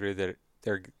have come through that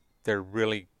they're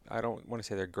really, I don't want to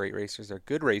say they're great racers. They're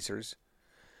good racers,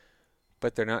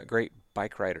 but they're not great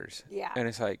bike riders. Yeah. And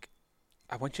it's like,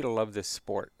 I want you to love this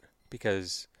sport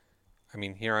because,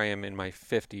 here I am in my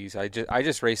 50s. I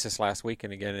just raced this last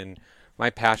weekend again, and my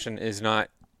passion is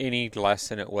not any less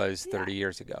than it was 30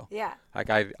 years ago. Yeah. Like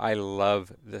I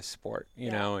love this sport, you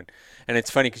know, and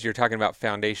it's funny because you're talking about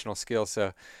foundational skills.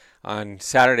 So on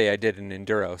Saturday I did an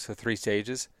enduro, so 3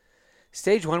 stages.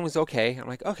 Stage 1 was okay. I'm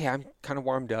like, okay, I'm kind of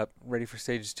warmed up, ready for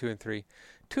stages 2 and 3.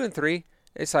 2 and 3,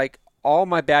 it's like all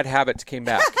my bad habits came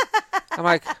back. I'm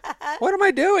like, what am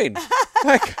I doing?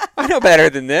 Like, I know better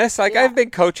than this. Like, I've been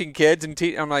coaching kids and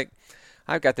I'm like,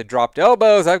 I've got the dropped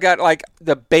elbows. I've got like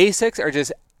the basics are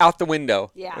just out the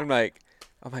window. Yeah. I'm like,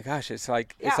 oh my gosh, it's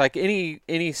like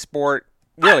any sport,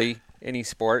 really any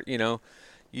sport. You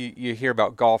hear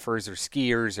about golfers or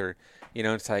skiers or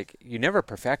it's like you never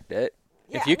perfect it.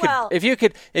 Yeah, if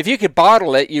you could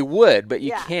bottle it, you would, but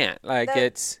you can't. Like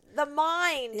it's the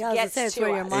mind gets to us.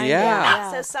 Your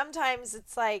mind So sometimes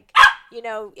it's like,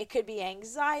 it could be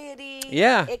anxiety.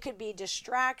 Yeah. It could be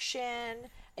distraction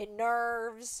and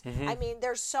nerves. Mm-hmm.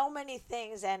 There's so many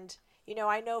things. And,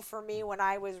 I know for me when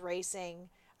I was racing,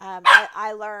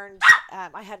 I learned,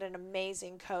 I had an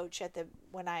amazing coach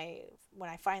when I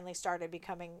finally started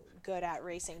becoming good at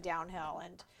racing downhill,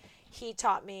 and he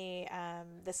taught me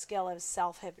the skill of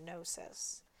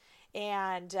self-hypnosis.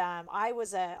 And I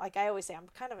was like I always say, I'm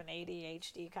kind of an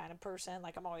ADHD kind of person.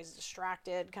 Like I'm always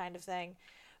distracted kind of thing.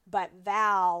 But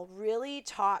Val really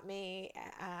taught me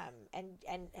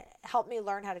and helped me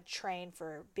learn how to train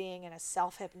for being in a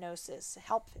self-hypnotic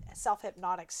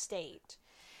state.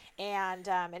 And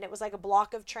it was like a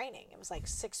block of training. It was like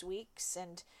 6 weeks.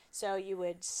 And so you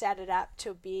would set it up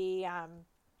to be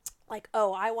like,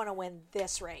 oh, I want to win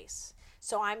this race.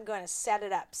 So I'm going to set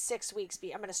it up 6 weeks.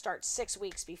 I'm going to start 6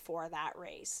 weeks before that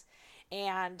race.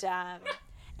 And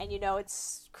you know,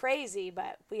 it's crazy,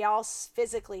 but we all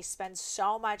physically spend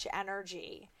so much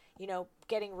energy, you know,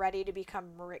 getting ready to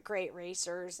become great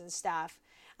racers and stuff.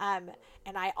 And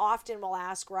I often will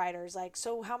ask riders, like,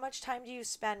 so how much time do you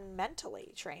spend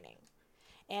mentally training?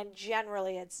 And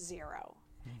generally it's 0.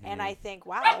 Mm-hmm. And I think,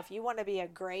 wow, if you want to be a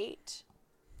great,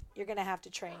 you're going to have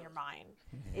to train your mind.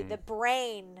 Mm-hmm. The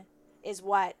brain is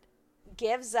what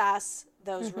gives us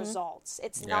those results.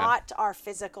 It's not our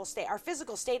physical state. Our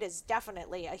physical state is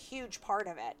definitely a huge part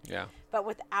of it. Yeah. But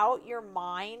without your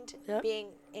mind being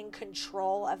in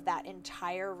control of that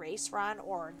entire race run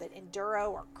or the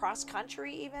enduro or cross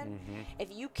country even,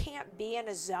 if you can't be in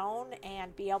a zone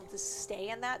and be able to stay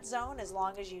in that zone as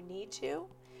long as you need to,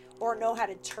 or know how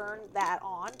to turn that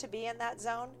on to be in that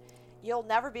zone, you'll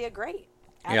never be a great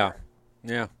ever.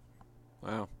 Yeah.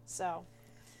 Wow. So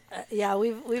yeah,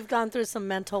 we've gone through some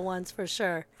mental ones for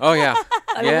sure. Oh yeah.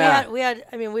 I mean, we had.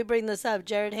 I mean, we bring this up.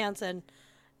 Jared Hansen,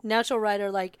 natural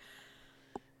rider. Like,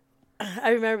 I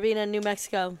remember being in New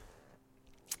Mexico,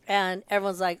 and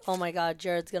everyone's like, "Oh my God,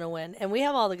 Jared's gonna win!" And we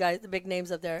have all the guys, the big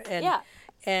names up there,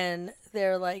 and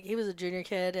they're like, he was a junior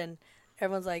kid, and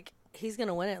everyone's like, he's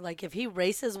gonna win it. Like, if he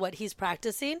races what he's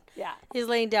practicing, he's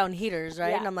laying down heaters,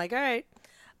 right? And I'm like, all right,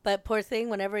 but poor thing,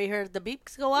 whenever he heard the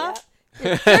beeps go off.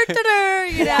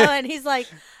 You know, and he's like,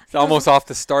 it's almost off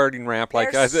the starting ramp.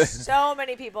 Like there's so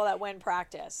many people that win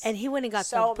practice, and he went and got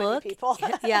so the book. Many people.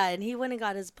 And he went and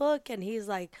got his book, and he's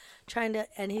like trying to,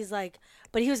 and he's like,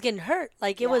 but he was getting hurt,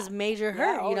 like it was major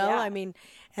hurt, you know. I mean,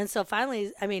 and so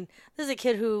finally, I mean, this is a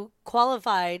kid who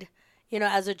qualified, you know,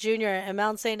 as a junior at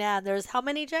Mount St. Anne. There's how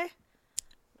many, Jay?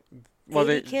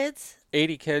 Well, 80 kids.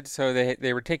 80 kids. So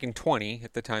they were taking 20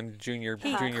 at the time. Junior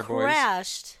boys. He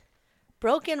crashed.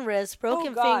 Broken wrist,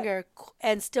 broken finger,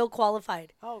 and still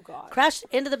qualified. Oh, God. Crashed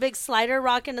into the big slider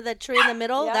rock into that tree in the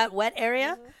middle, that wet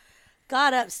area.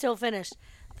 Got up, still finished.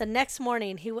 The next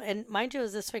morning, and mind you, it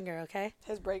was this finger, okay?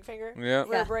 His brake finger? Yeah.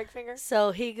 Rear brake finger? So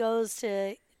he goes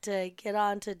to get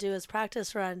on to do his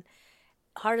practice run.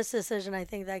 Hardest decision I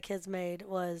think that kid's made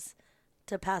was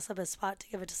to pass up his spot to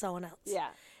give it to someone else. Yeah.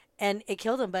 And it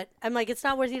killed him, but I'm like, it's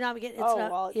not worth you not getting.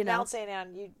 Mount St.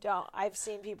 Anne, you don't. I've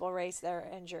seen people race there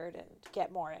injured and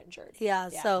get more injured. Yeah.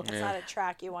 So it's not a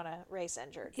track you want to race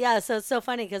injured. Yeah. So it's so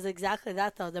funny because exactly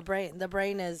that though. The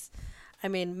brain is, I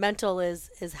mean, mental is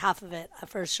half of it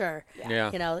for sure.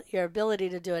 Yeah. You know, your ability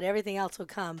to do it, everything else will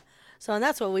come. So, and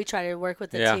that's what we try to work with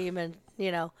the team, and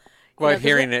you know. Well,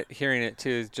 hearing it too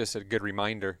is just a good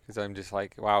reminder because I'm just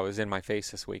like, wow, it was in my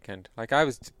face this weekend. Like I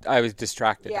was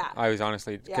distracted. Yeah. I was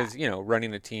honestly because you know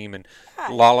running a team and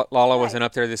Lala wasn't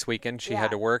up there this weekend. She had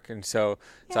to work, and so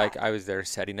it's like I was there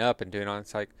setting up and doing all.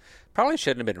 It's like probably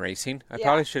shouldn't have been racing. I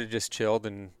probably should have just chilled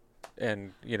and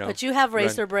you know. But you have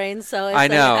racer brains, so it's I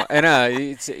know,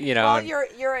 it's you know. Well,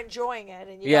 you're enjoying it,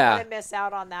 and you don't want to miss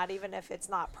out on that, even if it's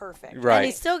not perfect. Right. And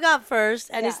he still got first,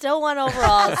 and he still won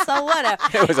overall. So whatever.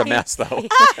 It was a mess, though.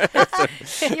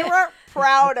 You weren't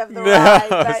proud of the ride,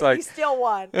 but he still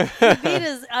won. He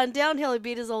beat on downhill. He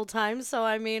beat his old time. So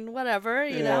I mean, whatever,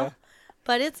 you know.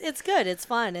 But it's good. It's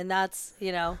fun, and that's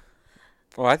you know.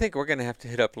 Well, I think we're gonna have to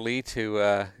hit up Lee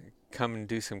to come and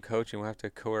do some coaching. We'll have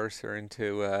to coerce her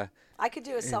into. I could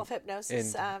do a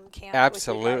self-hypnosis camp.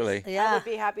 Absolutely. With you guys. I would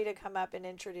be happy to come up and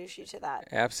introduce you to that.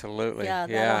 Absolutely. Yeah,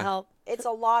 that'll help. It's a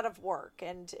lot of work,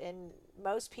 and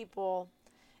most people,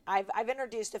 I've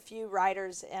introduced a few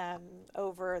riders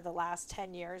over the last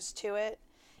 10 years to it,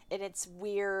 and it's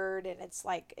weird, and it's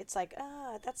like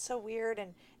that's so weird,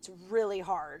 and it's really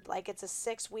hard. Like it's a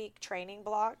 6-week training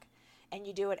block, and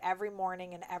you do it every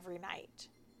morning and every night.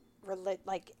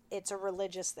 Like it's a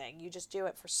religious thing. You just do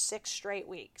it for 6 straight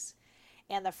weeks.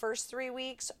 And the first 3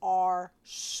 weeks are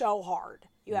so hard.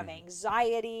 You have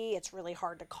anxiety. It's really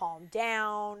hard to calm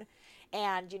down.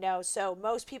 And, you know, so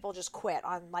most people just quit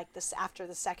on like this after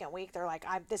the second week. They're like,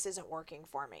 this isn't working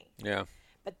for me. Yeah.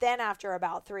 But then after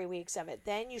about 3 weeks of it,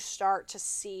 then you start to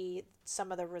see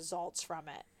some of the results from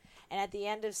it. And at the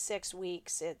end of 6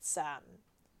 weeks, it's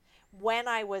when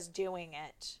I was doing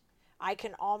it, I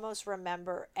can almost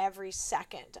remember every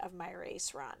second of my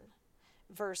race run.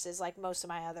 Versus like most of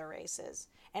my other races.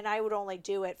 And I would only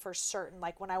do it for certain,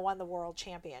 like when I won the world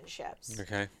championships.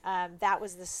 Okay. That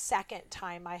was the second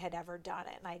time I had ever done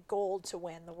it. And I gold to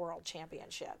win the world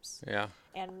championships. Yeah.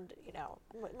 And, you know,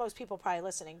 most people probably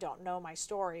listening don't know my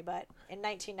story, but in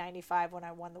 1995 when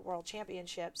I won the world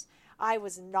championships, I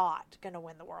was not going to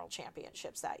win the world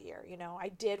championships that year. You know, I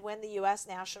did win the U.S.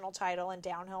 national title in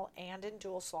downhill and in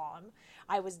dual slalom.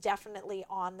 I was definitely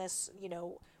on this, you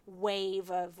know,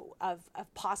 wave of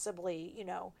possibly, you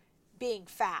know, being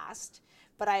fast,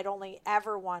 but I'd only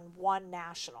ever won one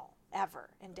national ever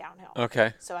in downhill.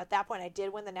 Okay. So at that point I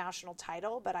did win the national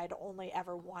title, but I'd only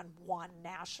ever won one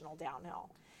national downhill.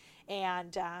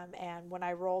 And when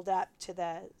I rolled up to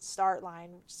the start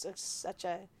line, such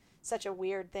a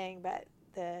weird thing, but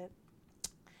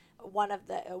one of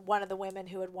the women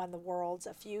who had won the worlds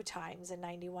a few times in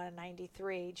 91 and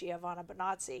 93, Giovanna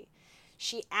Bonazzi,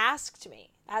 she asked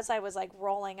me as I was like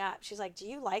rolling up, she's like, "Do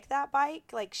you like that bike?"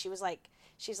 Like she's like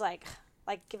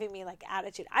giving me like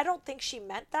attitude. I don't think she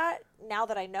meant that now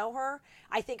that I know her.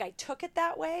 I think I took it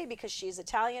that way because she's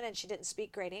Italian and she didn't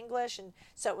speak great English. And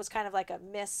so it was kind of like a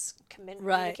miscommunication.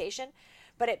 Right.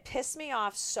 But it pissed me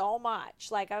off so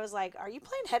much. Like I was like, "Are you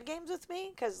playing head games with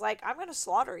me? Because like I'm going to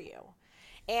slaughter you."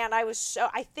 And I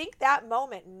think that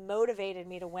moment motivated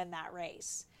me to win that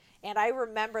race. And I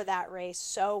remember that race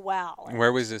so well.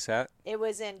 Where was this at? It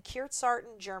was in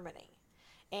Kirzarten, Germany.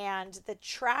 And the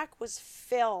track was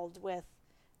filled with,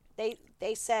 they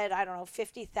said, I don't know,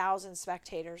 50,000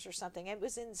 spectators or something. It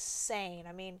was insane.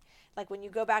 I mean, like when you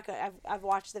go back, I've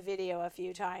watched the video a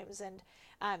few times, and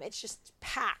it's just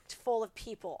packed full of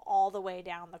people all the way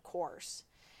down the course.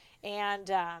 And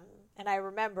I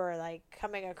remember like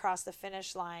coming across the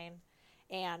finish line,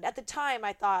 and at the time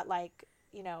I thought like,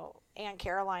 you know,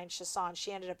 Anne-Caroline Chasson,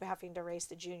 she ended up having to race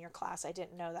the junior class. I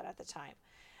didn't know that at the time.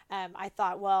 I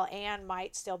thought, well, Anne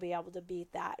might still be able to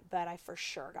beat that, but I for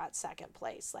sure got second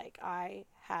place. Like I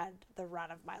had the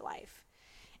run of my life.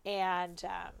 And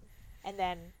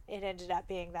then it ended up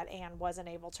being that Anne wasn't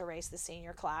able to race the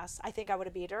senior class. I think I would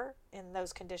have beat her in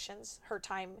those conditions. Her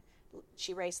time,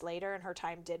 she raced later and her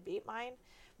time did beat mine.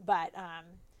 But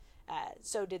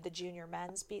so did the junior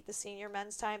men's beat the senior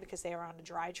men's time because they were on a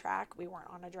dry track. We weren't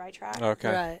on a dry track.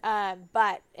 Okay. Right.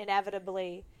 But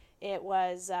inevitably it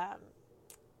was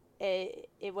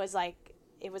it was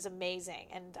amazing.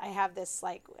 And I have this,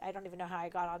 like, I don't even know how I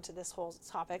got onto this whole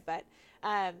topic, but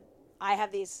I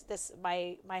have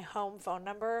my home phone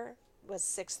number was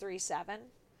 637,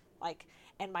 like,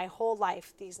 and my whole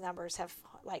life these numbers have,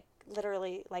 like,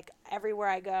 literally, like, everywhere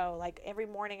I go, like, every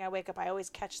morning I wake up, I always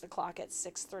catch the clock at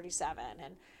 6:37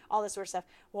 and all this sort of stuff.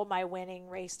 Well, my winning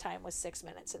race time was 6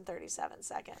 minutes and 37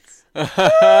 seconds.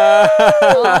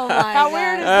 Oh my How God.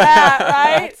 weird is that,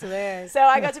 right? That's weird. So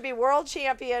I got to be world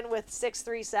champion with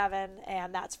 6:37,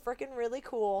 and that's freaking really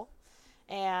cool.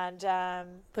 And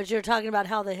But you're talking about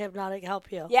how the hypnotic help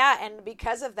you. yeah, and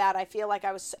because of that, I feel like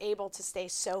I was able to stay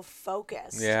so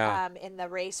focused Yeah. in the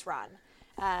race run.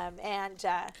 And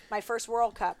my first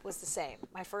World Cup was the same.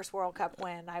 My first World Cup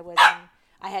win, I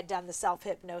had done the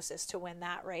self-hypnosis to win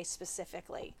that race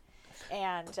specifically.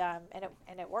 And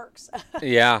it works.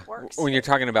 Yeah. Works. When you're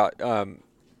talking about,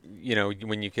 you know,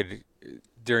 when you could,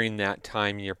 during that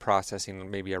time you're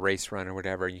processing maybe a race run or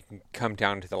whatever, you can come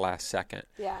down to the last second.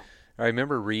 Yeah. I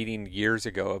remember reading years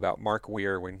ago about Mark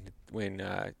Weir when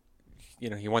you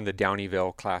know, he won the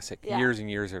Downeyville Classic years and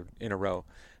years in a row.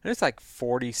 And it's like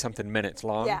 40-something minutes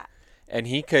long. Yeah. And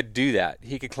he could do that.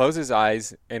 He could close his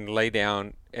eyes and lay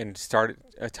down and start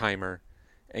a timer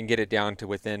and get it down to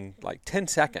within like 10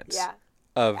 seconds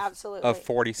of absolutely. a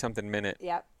 40-something minute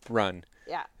run.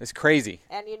 Yeah. It's crazy.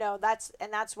 And you know, that's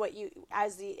what you,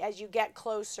 as you get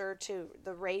closer to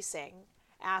the racing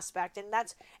aspect, and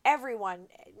that's everyone,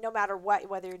 no matter what,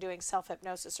 whether you're doing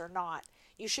self-hypnosis or not,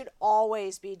 you should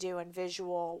always be doing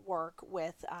visual work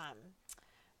with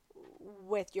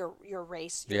your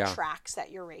race, your tracks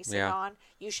that you're racing on.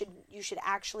 You should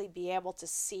actually be able to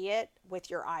see it with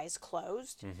your eyes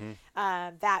closed. Mm-hmm.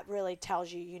 That really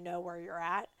tells you know where you're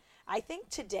at. I think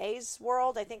today's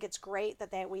world, I think it's great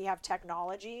that we have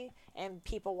technology and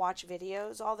people watch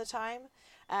videos all the time.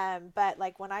 But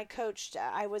like when I coached,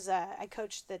 I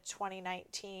coached the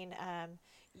 2019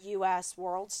 U.S.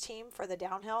 Worlds team for the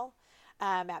downhill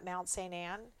at Mount St.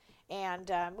 Anne.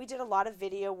 And we did a lot of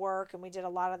video work and we did a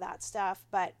lot of that stuff.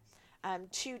 But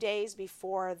 2 days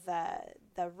before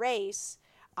the race,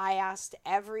 I asked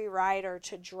every rider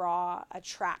to draw a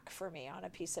track for me on a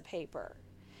piece of paper.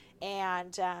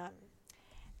 And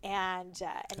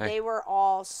they were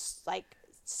all like,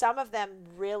 some of them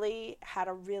really had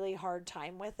a really hard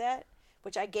time with it,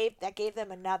 which gave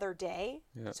them another day.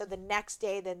 Yep. So the next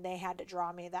day, then they had to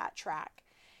draw me that track.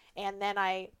 And then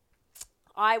I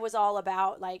was all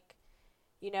about, like,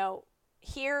 you know,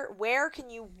 where can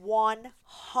you 100%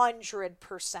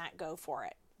 go for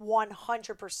it?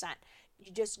 100%.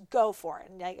 You just go for it.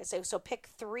 And like I say, so pick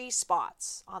 3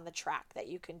 spots on the track that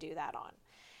you can do that on.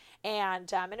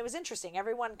 And it was interesting.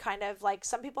 Everyone kind of, like,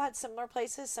 some people had similar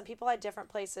places, some people had different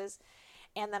places.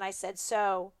 And then I said,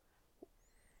 so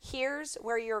here's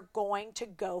where you're going to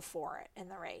go for it in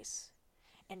the race.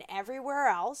 And everywhere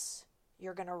else,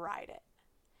 you're going to ride it.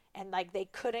 And like, they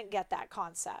couldn't get that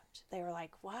concept. They were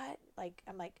like, what? Like,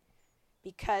 I'm like,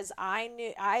 because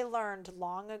I learned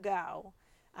long ago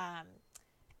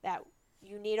that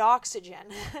you need oxygen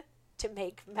to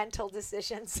make mental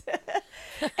decisions.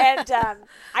 And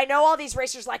I know all these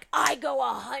racers like, I go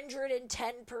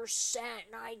 110%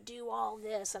 and I do all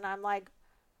this. And I'm like,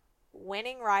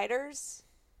 winning riders,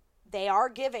 they are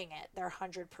giving it their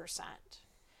 100%.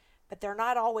 But they're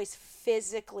not always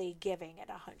physically giving it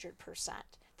 100%.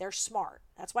 They're smart.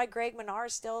 That's why Greg Minnaar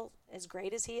is still as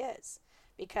great as he is.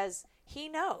 Because he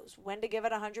knows when to give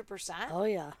it 100%. Oh,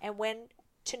 yeah. And when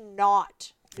to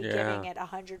not be giving it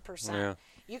 100%. Yeah.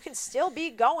 You can still be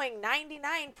going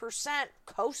 99%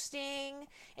 coasting,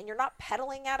 and you're not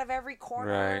pedaling out of every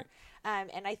corner. Right.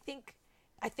 And I think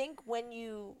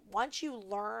once you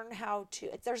learn how to,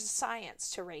 there's a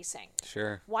science to racing.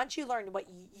 Sure. Once you learn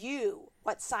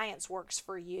what science works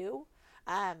for you,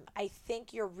 I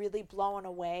think you're really blown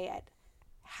away at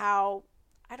how,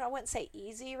 I wouldn't say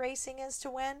easy racing is to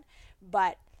win,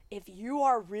 but if you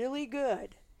are really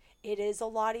good, it is a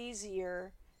lot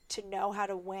easier to know how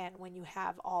to win when you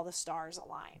have all the stars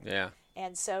aligned. Yeah.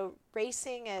 And so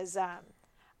racing is,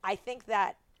 I think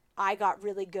that I got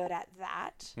really good at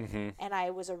that. Mm-hmm. And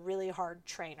I was a really hard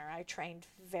trainer. I trained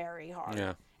very hard.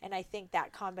 Yeah. And I think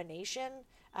that combination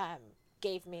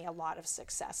gave me a lot of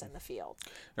success in the field.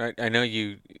 Right. I know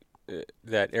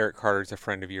that Eric Carter's a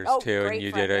friend of yours too, and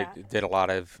you did a lot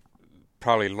of,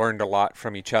 probably learned a lot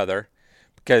from each other,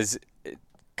 because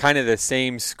kind of the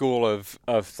same school of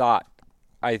thought.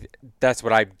 That's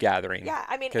what I'm gathering. Yeah,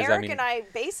 I mean, Eric and I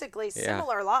basically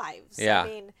similar lives. Yeah.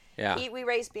 I mean, we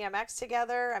raced BMX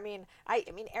together. I mean,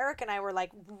 Eric and I were like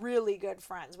really good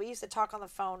friends. We used to talk on the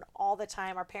phone all the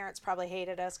time. Our parents probably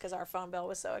hated us because our phone bill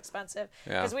was so expensive.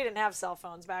 Because we didn't have cell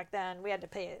phones back then. We had to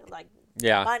pay like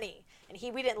money. And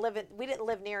we didn't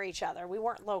live near each other. We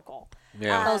weren't local.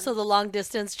 Yeah. Also the long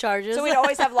distance charges. So we'd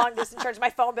always have long distance charges. My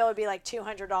phone bill would be like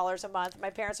 $200 a month. My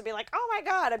parents would be like, "Oh my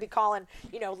God!" I'd be calling,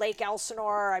 Lake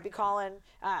Elsinore. I'd be calling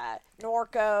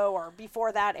Norco, or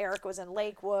before that, Eric was in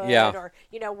Lakewood, or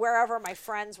wherever my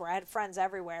friends were. I had friends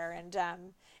everywhere,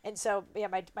 and so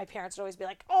my parents would always be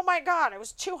like, "Oh my God, it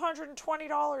was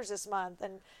 $220 this month,"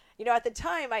 and at the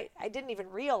time, I didn't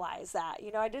even realize that.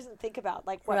 I didn't think about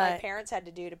like what my parents had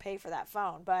to do to pay for that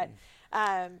phone. But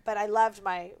I loved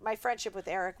my friendship with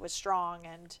Eric was strong,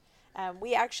 and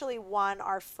we actually won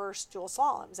our first dual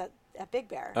slaloms at Big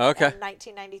Bear in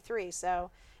 1993.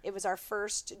 So it was our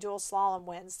first dual slalom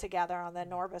wins together on the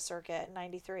Norba circuit in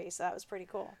 '93. So that was pretty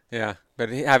cool. Yeah, but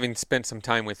having spent some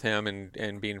time with him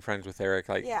and being friends with Eric,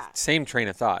 like same train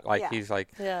of thought. Like he's like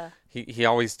he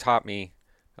always taught me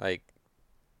like,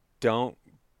 don't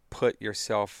put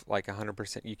yourself like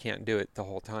 100%. You can't do it the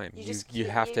whole time. You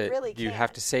have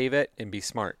to save it and be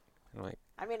smart. Like,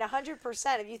 I mean,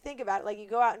 100%. If you think about it, like you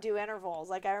go out and do intervals.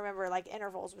 Like I remember, like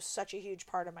intervals was such a huge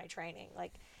part of my training.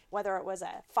 Like whether it was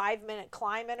a 5-minute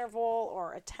climb interval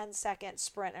or a 10-second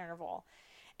sprint interval,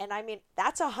 and I mean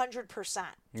that's 100%.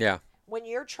 Yeah. When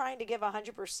you're trying to give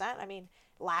 100%, I mean,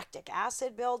 lactic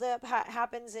acid buildup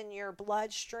happens in your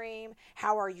bloodstream.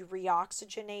 How are you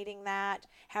reoxygenating that?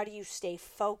 How do you stay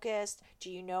focused?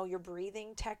 Do you know your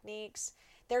breathing techniques?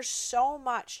 There's so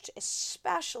much,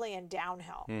 especially in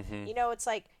downhill. Mm-hmm. It's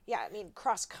like,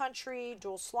 cross country,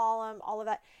 dual slalom, all of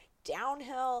that.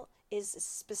 Downhill is a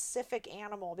specific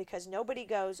animal because nobody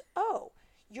goes, oh,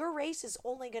 your race is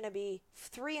only going to be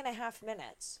 3.5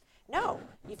 minutes. No,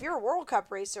 if you're a World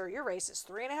Cup racer, your race is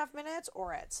 3.5 minutes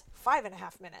or it's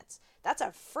 5.5 minutes. That's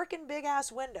a freaking big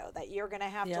ass window that you're going to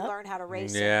have to learn how to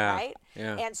race in, right?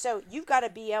 Yeah. And so you've got to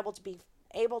be able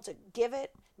to give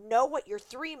it, know what your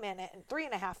 3-minute and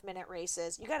 3.5 minute race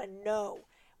is. You got to know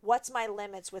what's my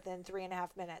limits within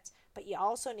 3.5 minutes. But you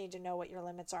also need to know what your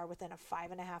limits are within a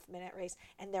 5.5 minute race,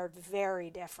 and they're very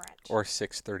different. Or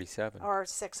 6:37. Or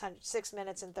 6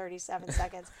 minutes and 37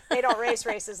 seconds. They don't race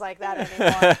races like that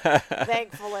anymore,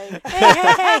 thankfully.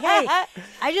 Hey!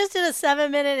 I just did a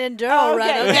 7-minute enduro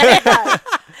run. Okay.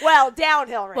 Well,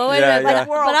 downhill race. Well, wait a minute.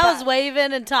 But I was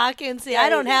waving and talking. See, I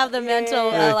don't have the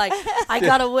mental like I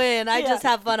gotta win. I just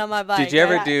have fun on my bike. Did you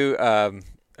ever do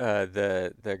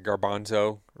the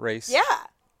Garbanzo race? Yeah.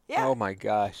 Oh my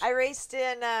gosh! I raced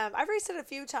I've raced it a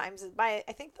few times. I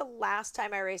think the last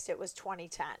time I raced it was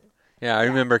 2010. Yeah, I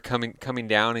remember coming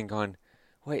down and going,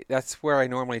 wait, that's where I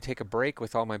normally take a break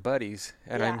with all my buddies,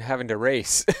 and I'm Yeah. having to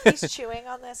race. He's chewing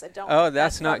on this. I don't. Oh, think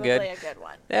that's not good. probably a good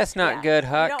one. That's not Yeah. good, You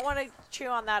Huck. don't want to chew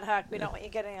on that, Huck. We don't want you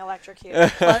getting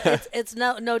electrocuted. Well, it's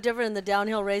no different in the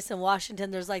downhill race in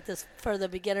Washington. There's like this for the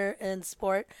beginner in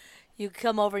sport. You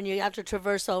come over and you have to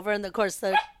traverse over, and of course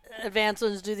the advanced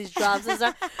ones do these drops and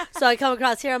stuff. So I come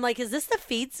across here. I'm like, is this the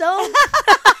feed zone?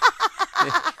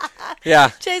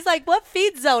 Yeah. Jay's like, what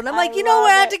feed zone? I'm like, I you know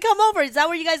where I love had to come over. Is that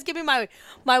where you guys give me my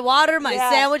water, my Yeah,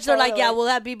 sandwich? They're like, yeah, totally. we'll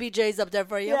have BBJ's up there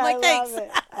for you. Yeah, I'm like, I thanks. love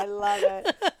it. I love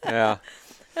it. Yeah.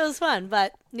 It was fun,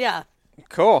 but yeah.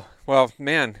 Cool. Well,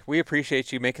 man, we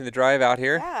appreciate you making the drive out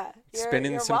here. Yeah.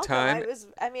 Spending you're some welcome. time.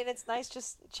 I mean, it's nice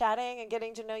just chatting and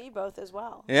getting to know you both as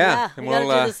well. Yeah. we and got to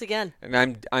we'll, do this again.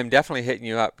 And I'm definitely hitting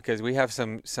you up because we have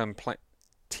some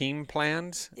team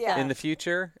plans Yeah. in the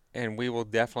future, and we will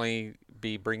definitely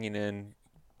be bringing in.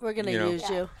 We're going to you know, use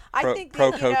you. I Pro- think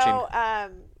pro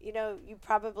that, you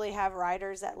probably have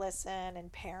riders that listen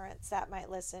and parents that might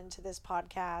listen to this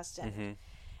podcast, and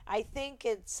I think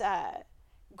it's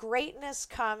greatness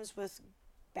comes with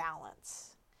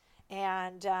balance,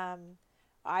 and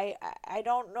I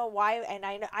don't know why, and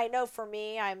I know for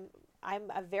me, I'm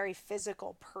a very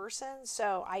physical person,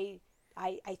 so I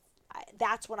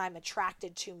that's what I'm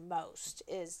attracted to most,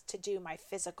 is to do my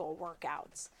physical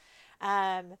workouts.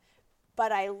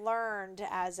 But I learned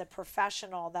as a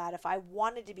professional that if I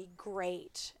wanted to be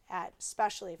great at,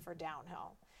 especially for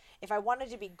downhill, if I wanted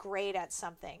to be great at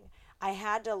something, I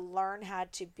had to learn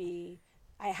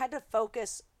I had to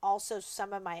focus also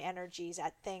some of my energies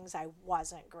at things I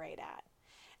wasn't great at.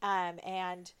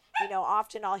 And,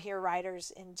 often I'll hear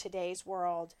riders in today's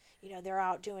world, they're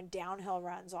out doing downhill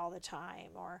runs all the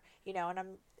time, or,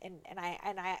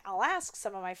 I'll ask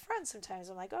some of my friends sometimes,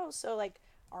 I'm like, oh, so like,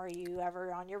 are you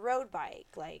ever on your road bike?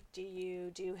 Like, do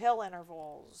you do hill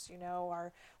intervals,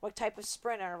 or what type of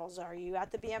sprint intervals? Are you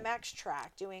at the BMX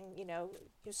track doing,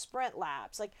 sprint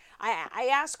laps? Like, I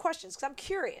ask questions because I'm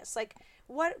curious, like,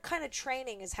 what kind of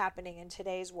training is happening in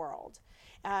today's world?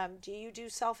 Do you do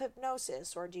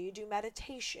self-hypnosis, or do you do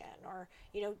meditation, or,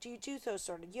 do you do those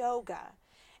sort of yoga?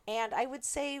 And I would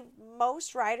say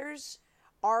most riders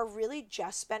are really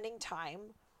just spending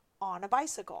time on a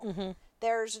bicycle. Mm-hmm.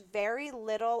 There's very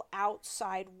little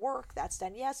outside work that's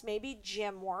done. Yes, maybe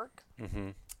gym work.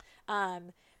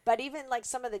 But even like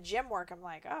some of the gym work, I'm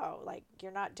like, oh, like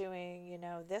you're not doing,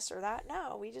 this or that.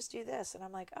 No, we just do this. And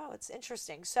I'm like, oh, it's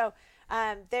interesting. So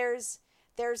there's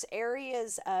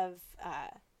areas of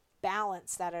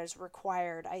balance that is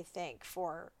required, I think,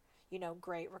 for,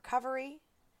 great recovery,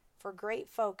 for great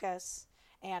focus,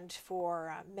 and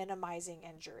for minimizing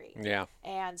injury. Yeah.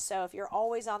 And so if you're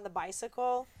always on the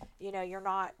bicycle, you're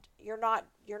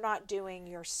not doing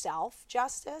yourself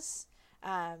justice,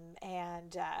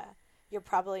 and you're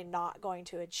probably not going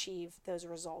to achieve those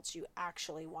results you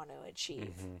actually want to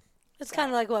achieve. It's kind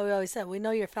of like what we always said. We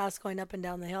know you're fast going up and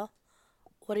down the hill.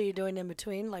 What are you doing in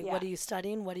between? Like, what are you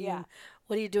studying? What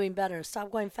are you doing better?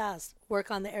 Stop going fast. Work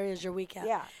on the areas you're weak at.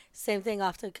 Yeah. Same thing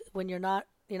when you're not,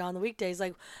 on the weekdays,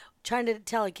 like trying to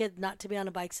tell a kid not to be on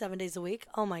a bike 7 days a week.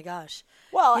 Oh my gosh.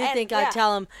 Well, I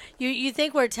tell them, you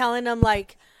think we're telling them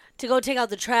like to go take out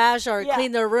the trash or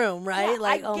clean their room, right? Yeah,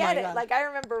 like, I get it. Like, I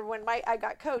remember when I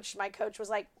got coached, my coach was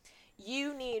like,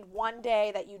 you need one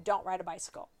day that you don't ride a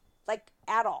bicycle, like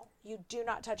at all. You do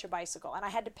not touch a bicycle. And I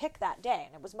had to pick that day,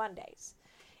 and it was Mondays.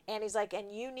 And he's like,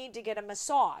 and you need to get a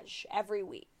massage every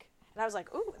week. And I was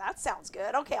like, ooh, that sounds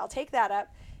good. Okay, I'll take that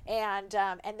up. And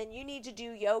then you need to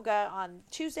do yoga on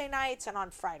Tuesday nights and on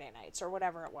Friday nights, or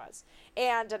whatever it was.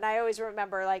 And I always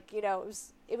remember, like,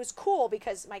 it was cool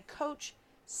because my coach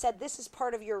said, this is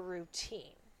part of your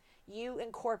routine. You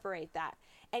incorporate that.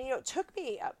 And, it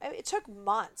took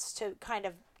months to kind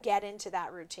of get into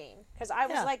that routine, because I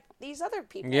was like these other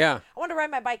people. Yeah. I wanted to ride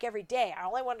my bike every day. I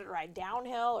only wanted to ride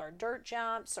downhill or dirt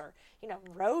jumps or,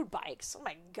 road bikes. Oh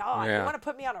my God. Yeah. You want to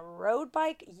put me on a road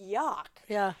bike? Yuck.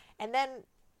 Yeah. And then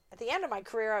at the end of my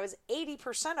career, I was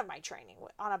 80% of my training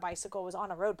on a bicycle was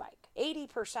on a road bike.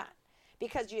 80%.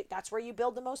 Because that's where you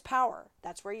build the most power.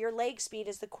 That's where your leg speed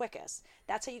is the quickest.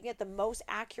 That's how you get the most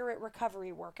accurate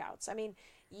recovery workouts. I mean,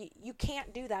 you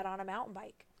can't do that on a mountain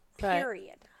bike,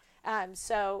 period. Right.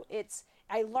 So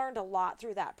I learned a lot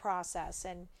through that process.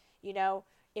 And,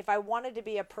 if I wanted to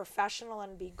be a professional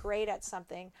and be great at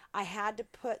something, I had to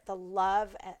put the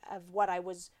love of what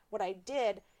I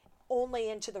did only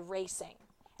into the racing.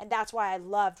 And that's why I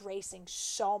loved racing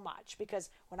so much, because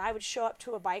when I would show up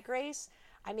to a bike race,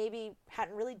 I maybe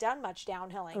hadn't really done much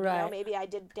downhilling. Right. You know, maybe I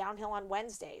did downhill on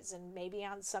Wednesdays and maybe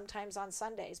sometimes on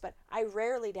Sundays, but I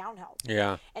rarely downhilled.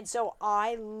 Yeah. And so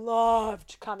I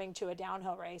loved coming to a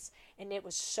downhill race, and it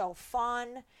was so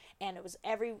fun, and it was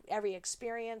every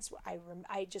experience. I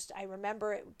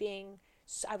remember it being,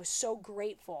 I was so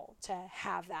grateful to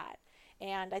have that.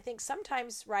 And I think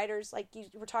sometimes riders, like you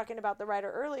were talking about the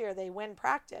rider earlier, they win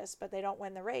practice, but they don't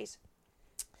win the race.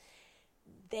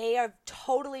 They have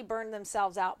totally burned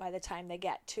themselves out by the time they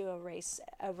get to a race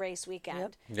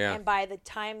weekend. Yep. Yeah. And by the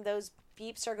time those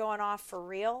beeps are going off for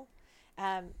real,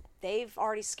 they've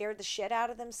already scared the shit out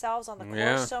of themselves on the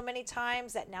course so many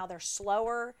times that now they're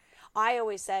slower. I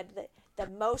always said that the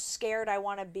most scared I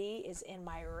want to be is in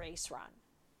my race run.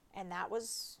 And that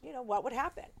was, what would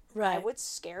happen. Right. I would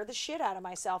scare the shit out of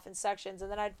myself in sections, and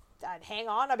then I'd hang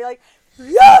on. I'd be like,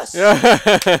 yes!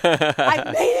 I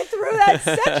made it through that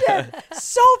section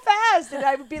so fast. And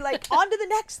I would be like, on to the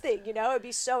next thing, It'd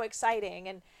be so exciting.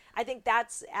 And I think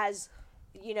that's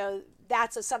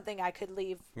something I could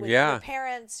leave with your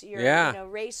parents, your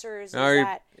racers.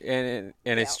 And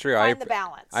it's true. Find the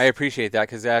balance. I appreciate that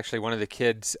because actually one of the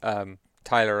kids,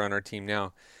 Tyler on our team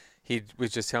now, he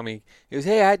was just telling me, he goes,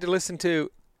 hey, I had to listen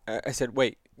to, I said,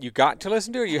 wait, you got to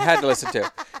listen to or you had to listen to?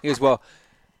 He goes, well,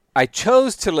 I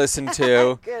chose to listen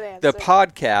to the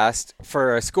podcast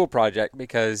for a school project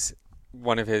because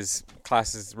one of his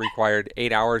classes required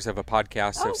 8 hours of a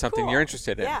podcast of something you're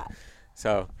interested in. Yeah.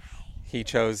 So he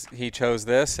chose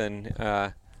this,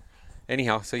 and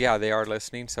anyhow, so yeah, they are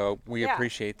listening. So we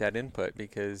appreciate that input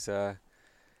because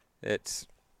it's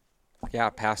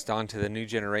passed on to the new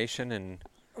generation. And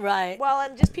Right. Well,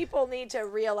 and just people need to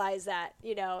realize that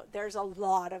there's a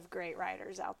lot of great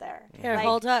riders out there. Here,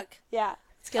 hold Huck. Yeah.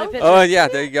 Let's get a picture. Oh yeah,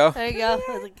 there you go. There you go.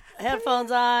 With the headphones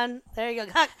on. There you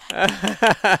go. Huck.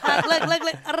 Huck, look.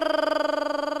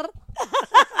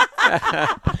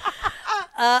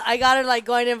 I got her like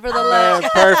going in for the look.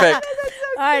 Perfect.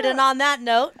 All right, and on that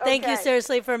note, thank you Okay.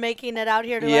 seriously for making it out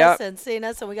here to Yep. us and seeing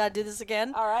us, and we got to do this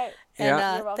again. All right. And You're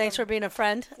welcome. thanks for being a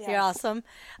friend. Yes. You're awesome.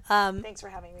 Thanks for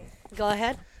having me. Go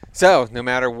ahead. So no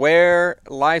matter where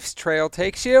life's trail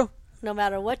takes you, No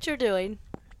matter what you're doing,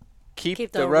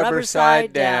 keep the rubber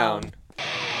side down.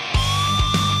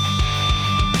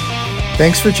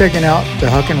 Thanks for checking out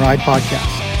the Huck and Ride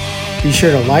podcast. Be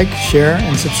sure to like, share,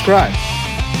 and subscribe.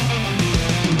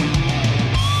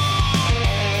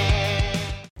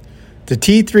 The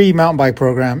T3 mountain bike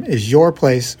program is your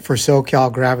place for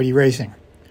SoCal gravity racing.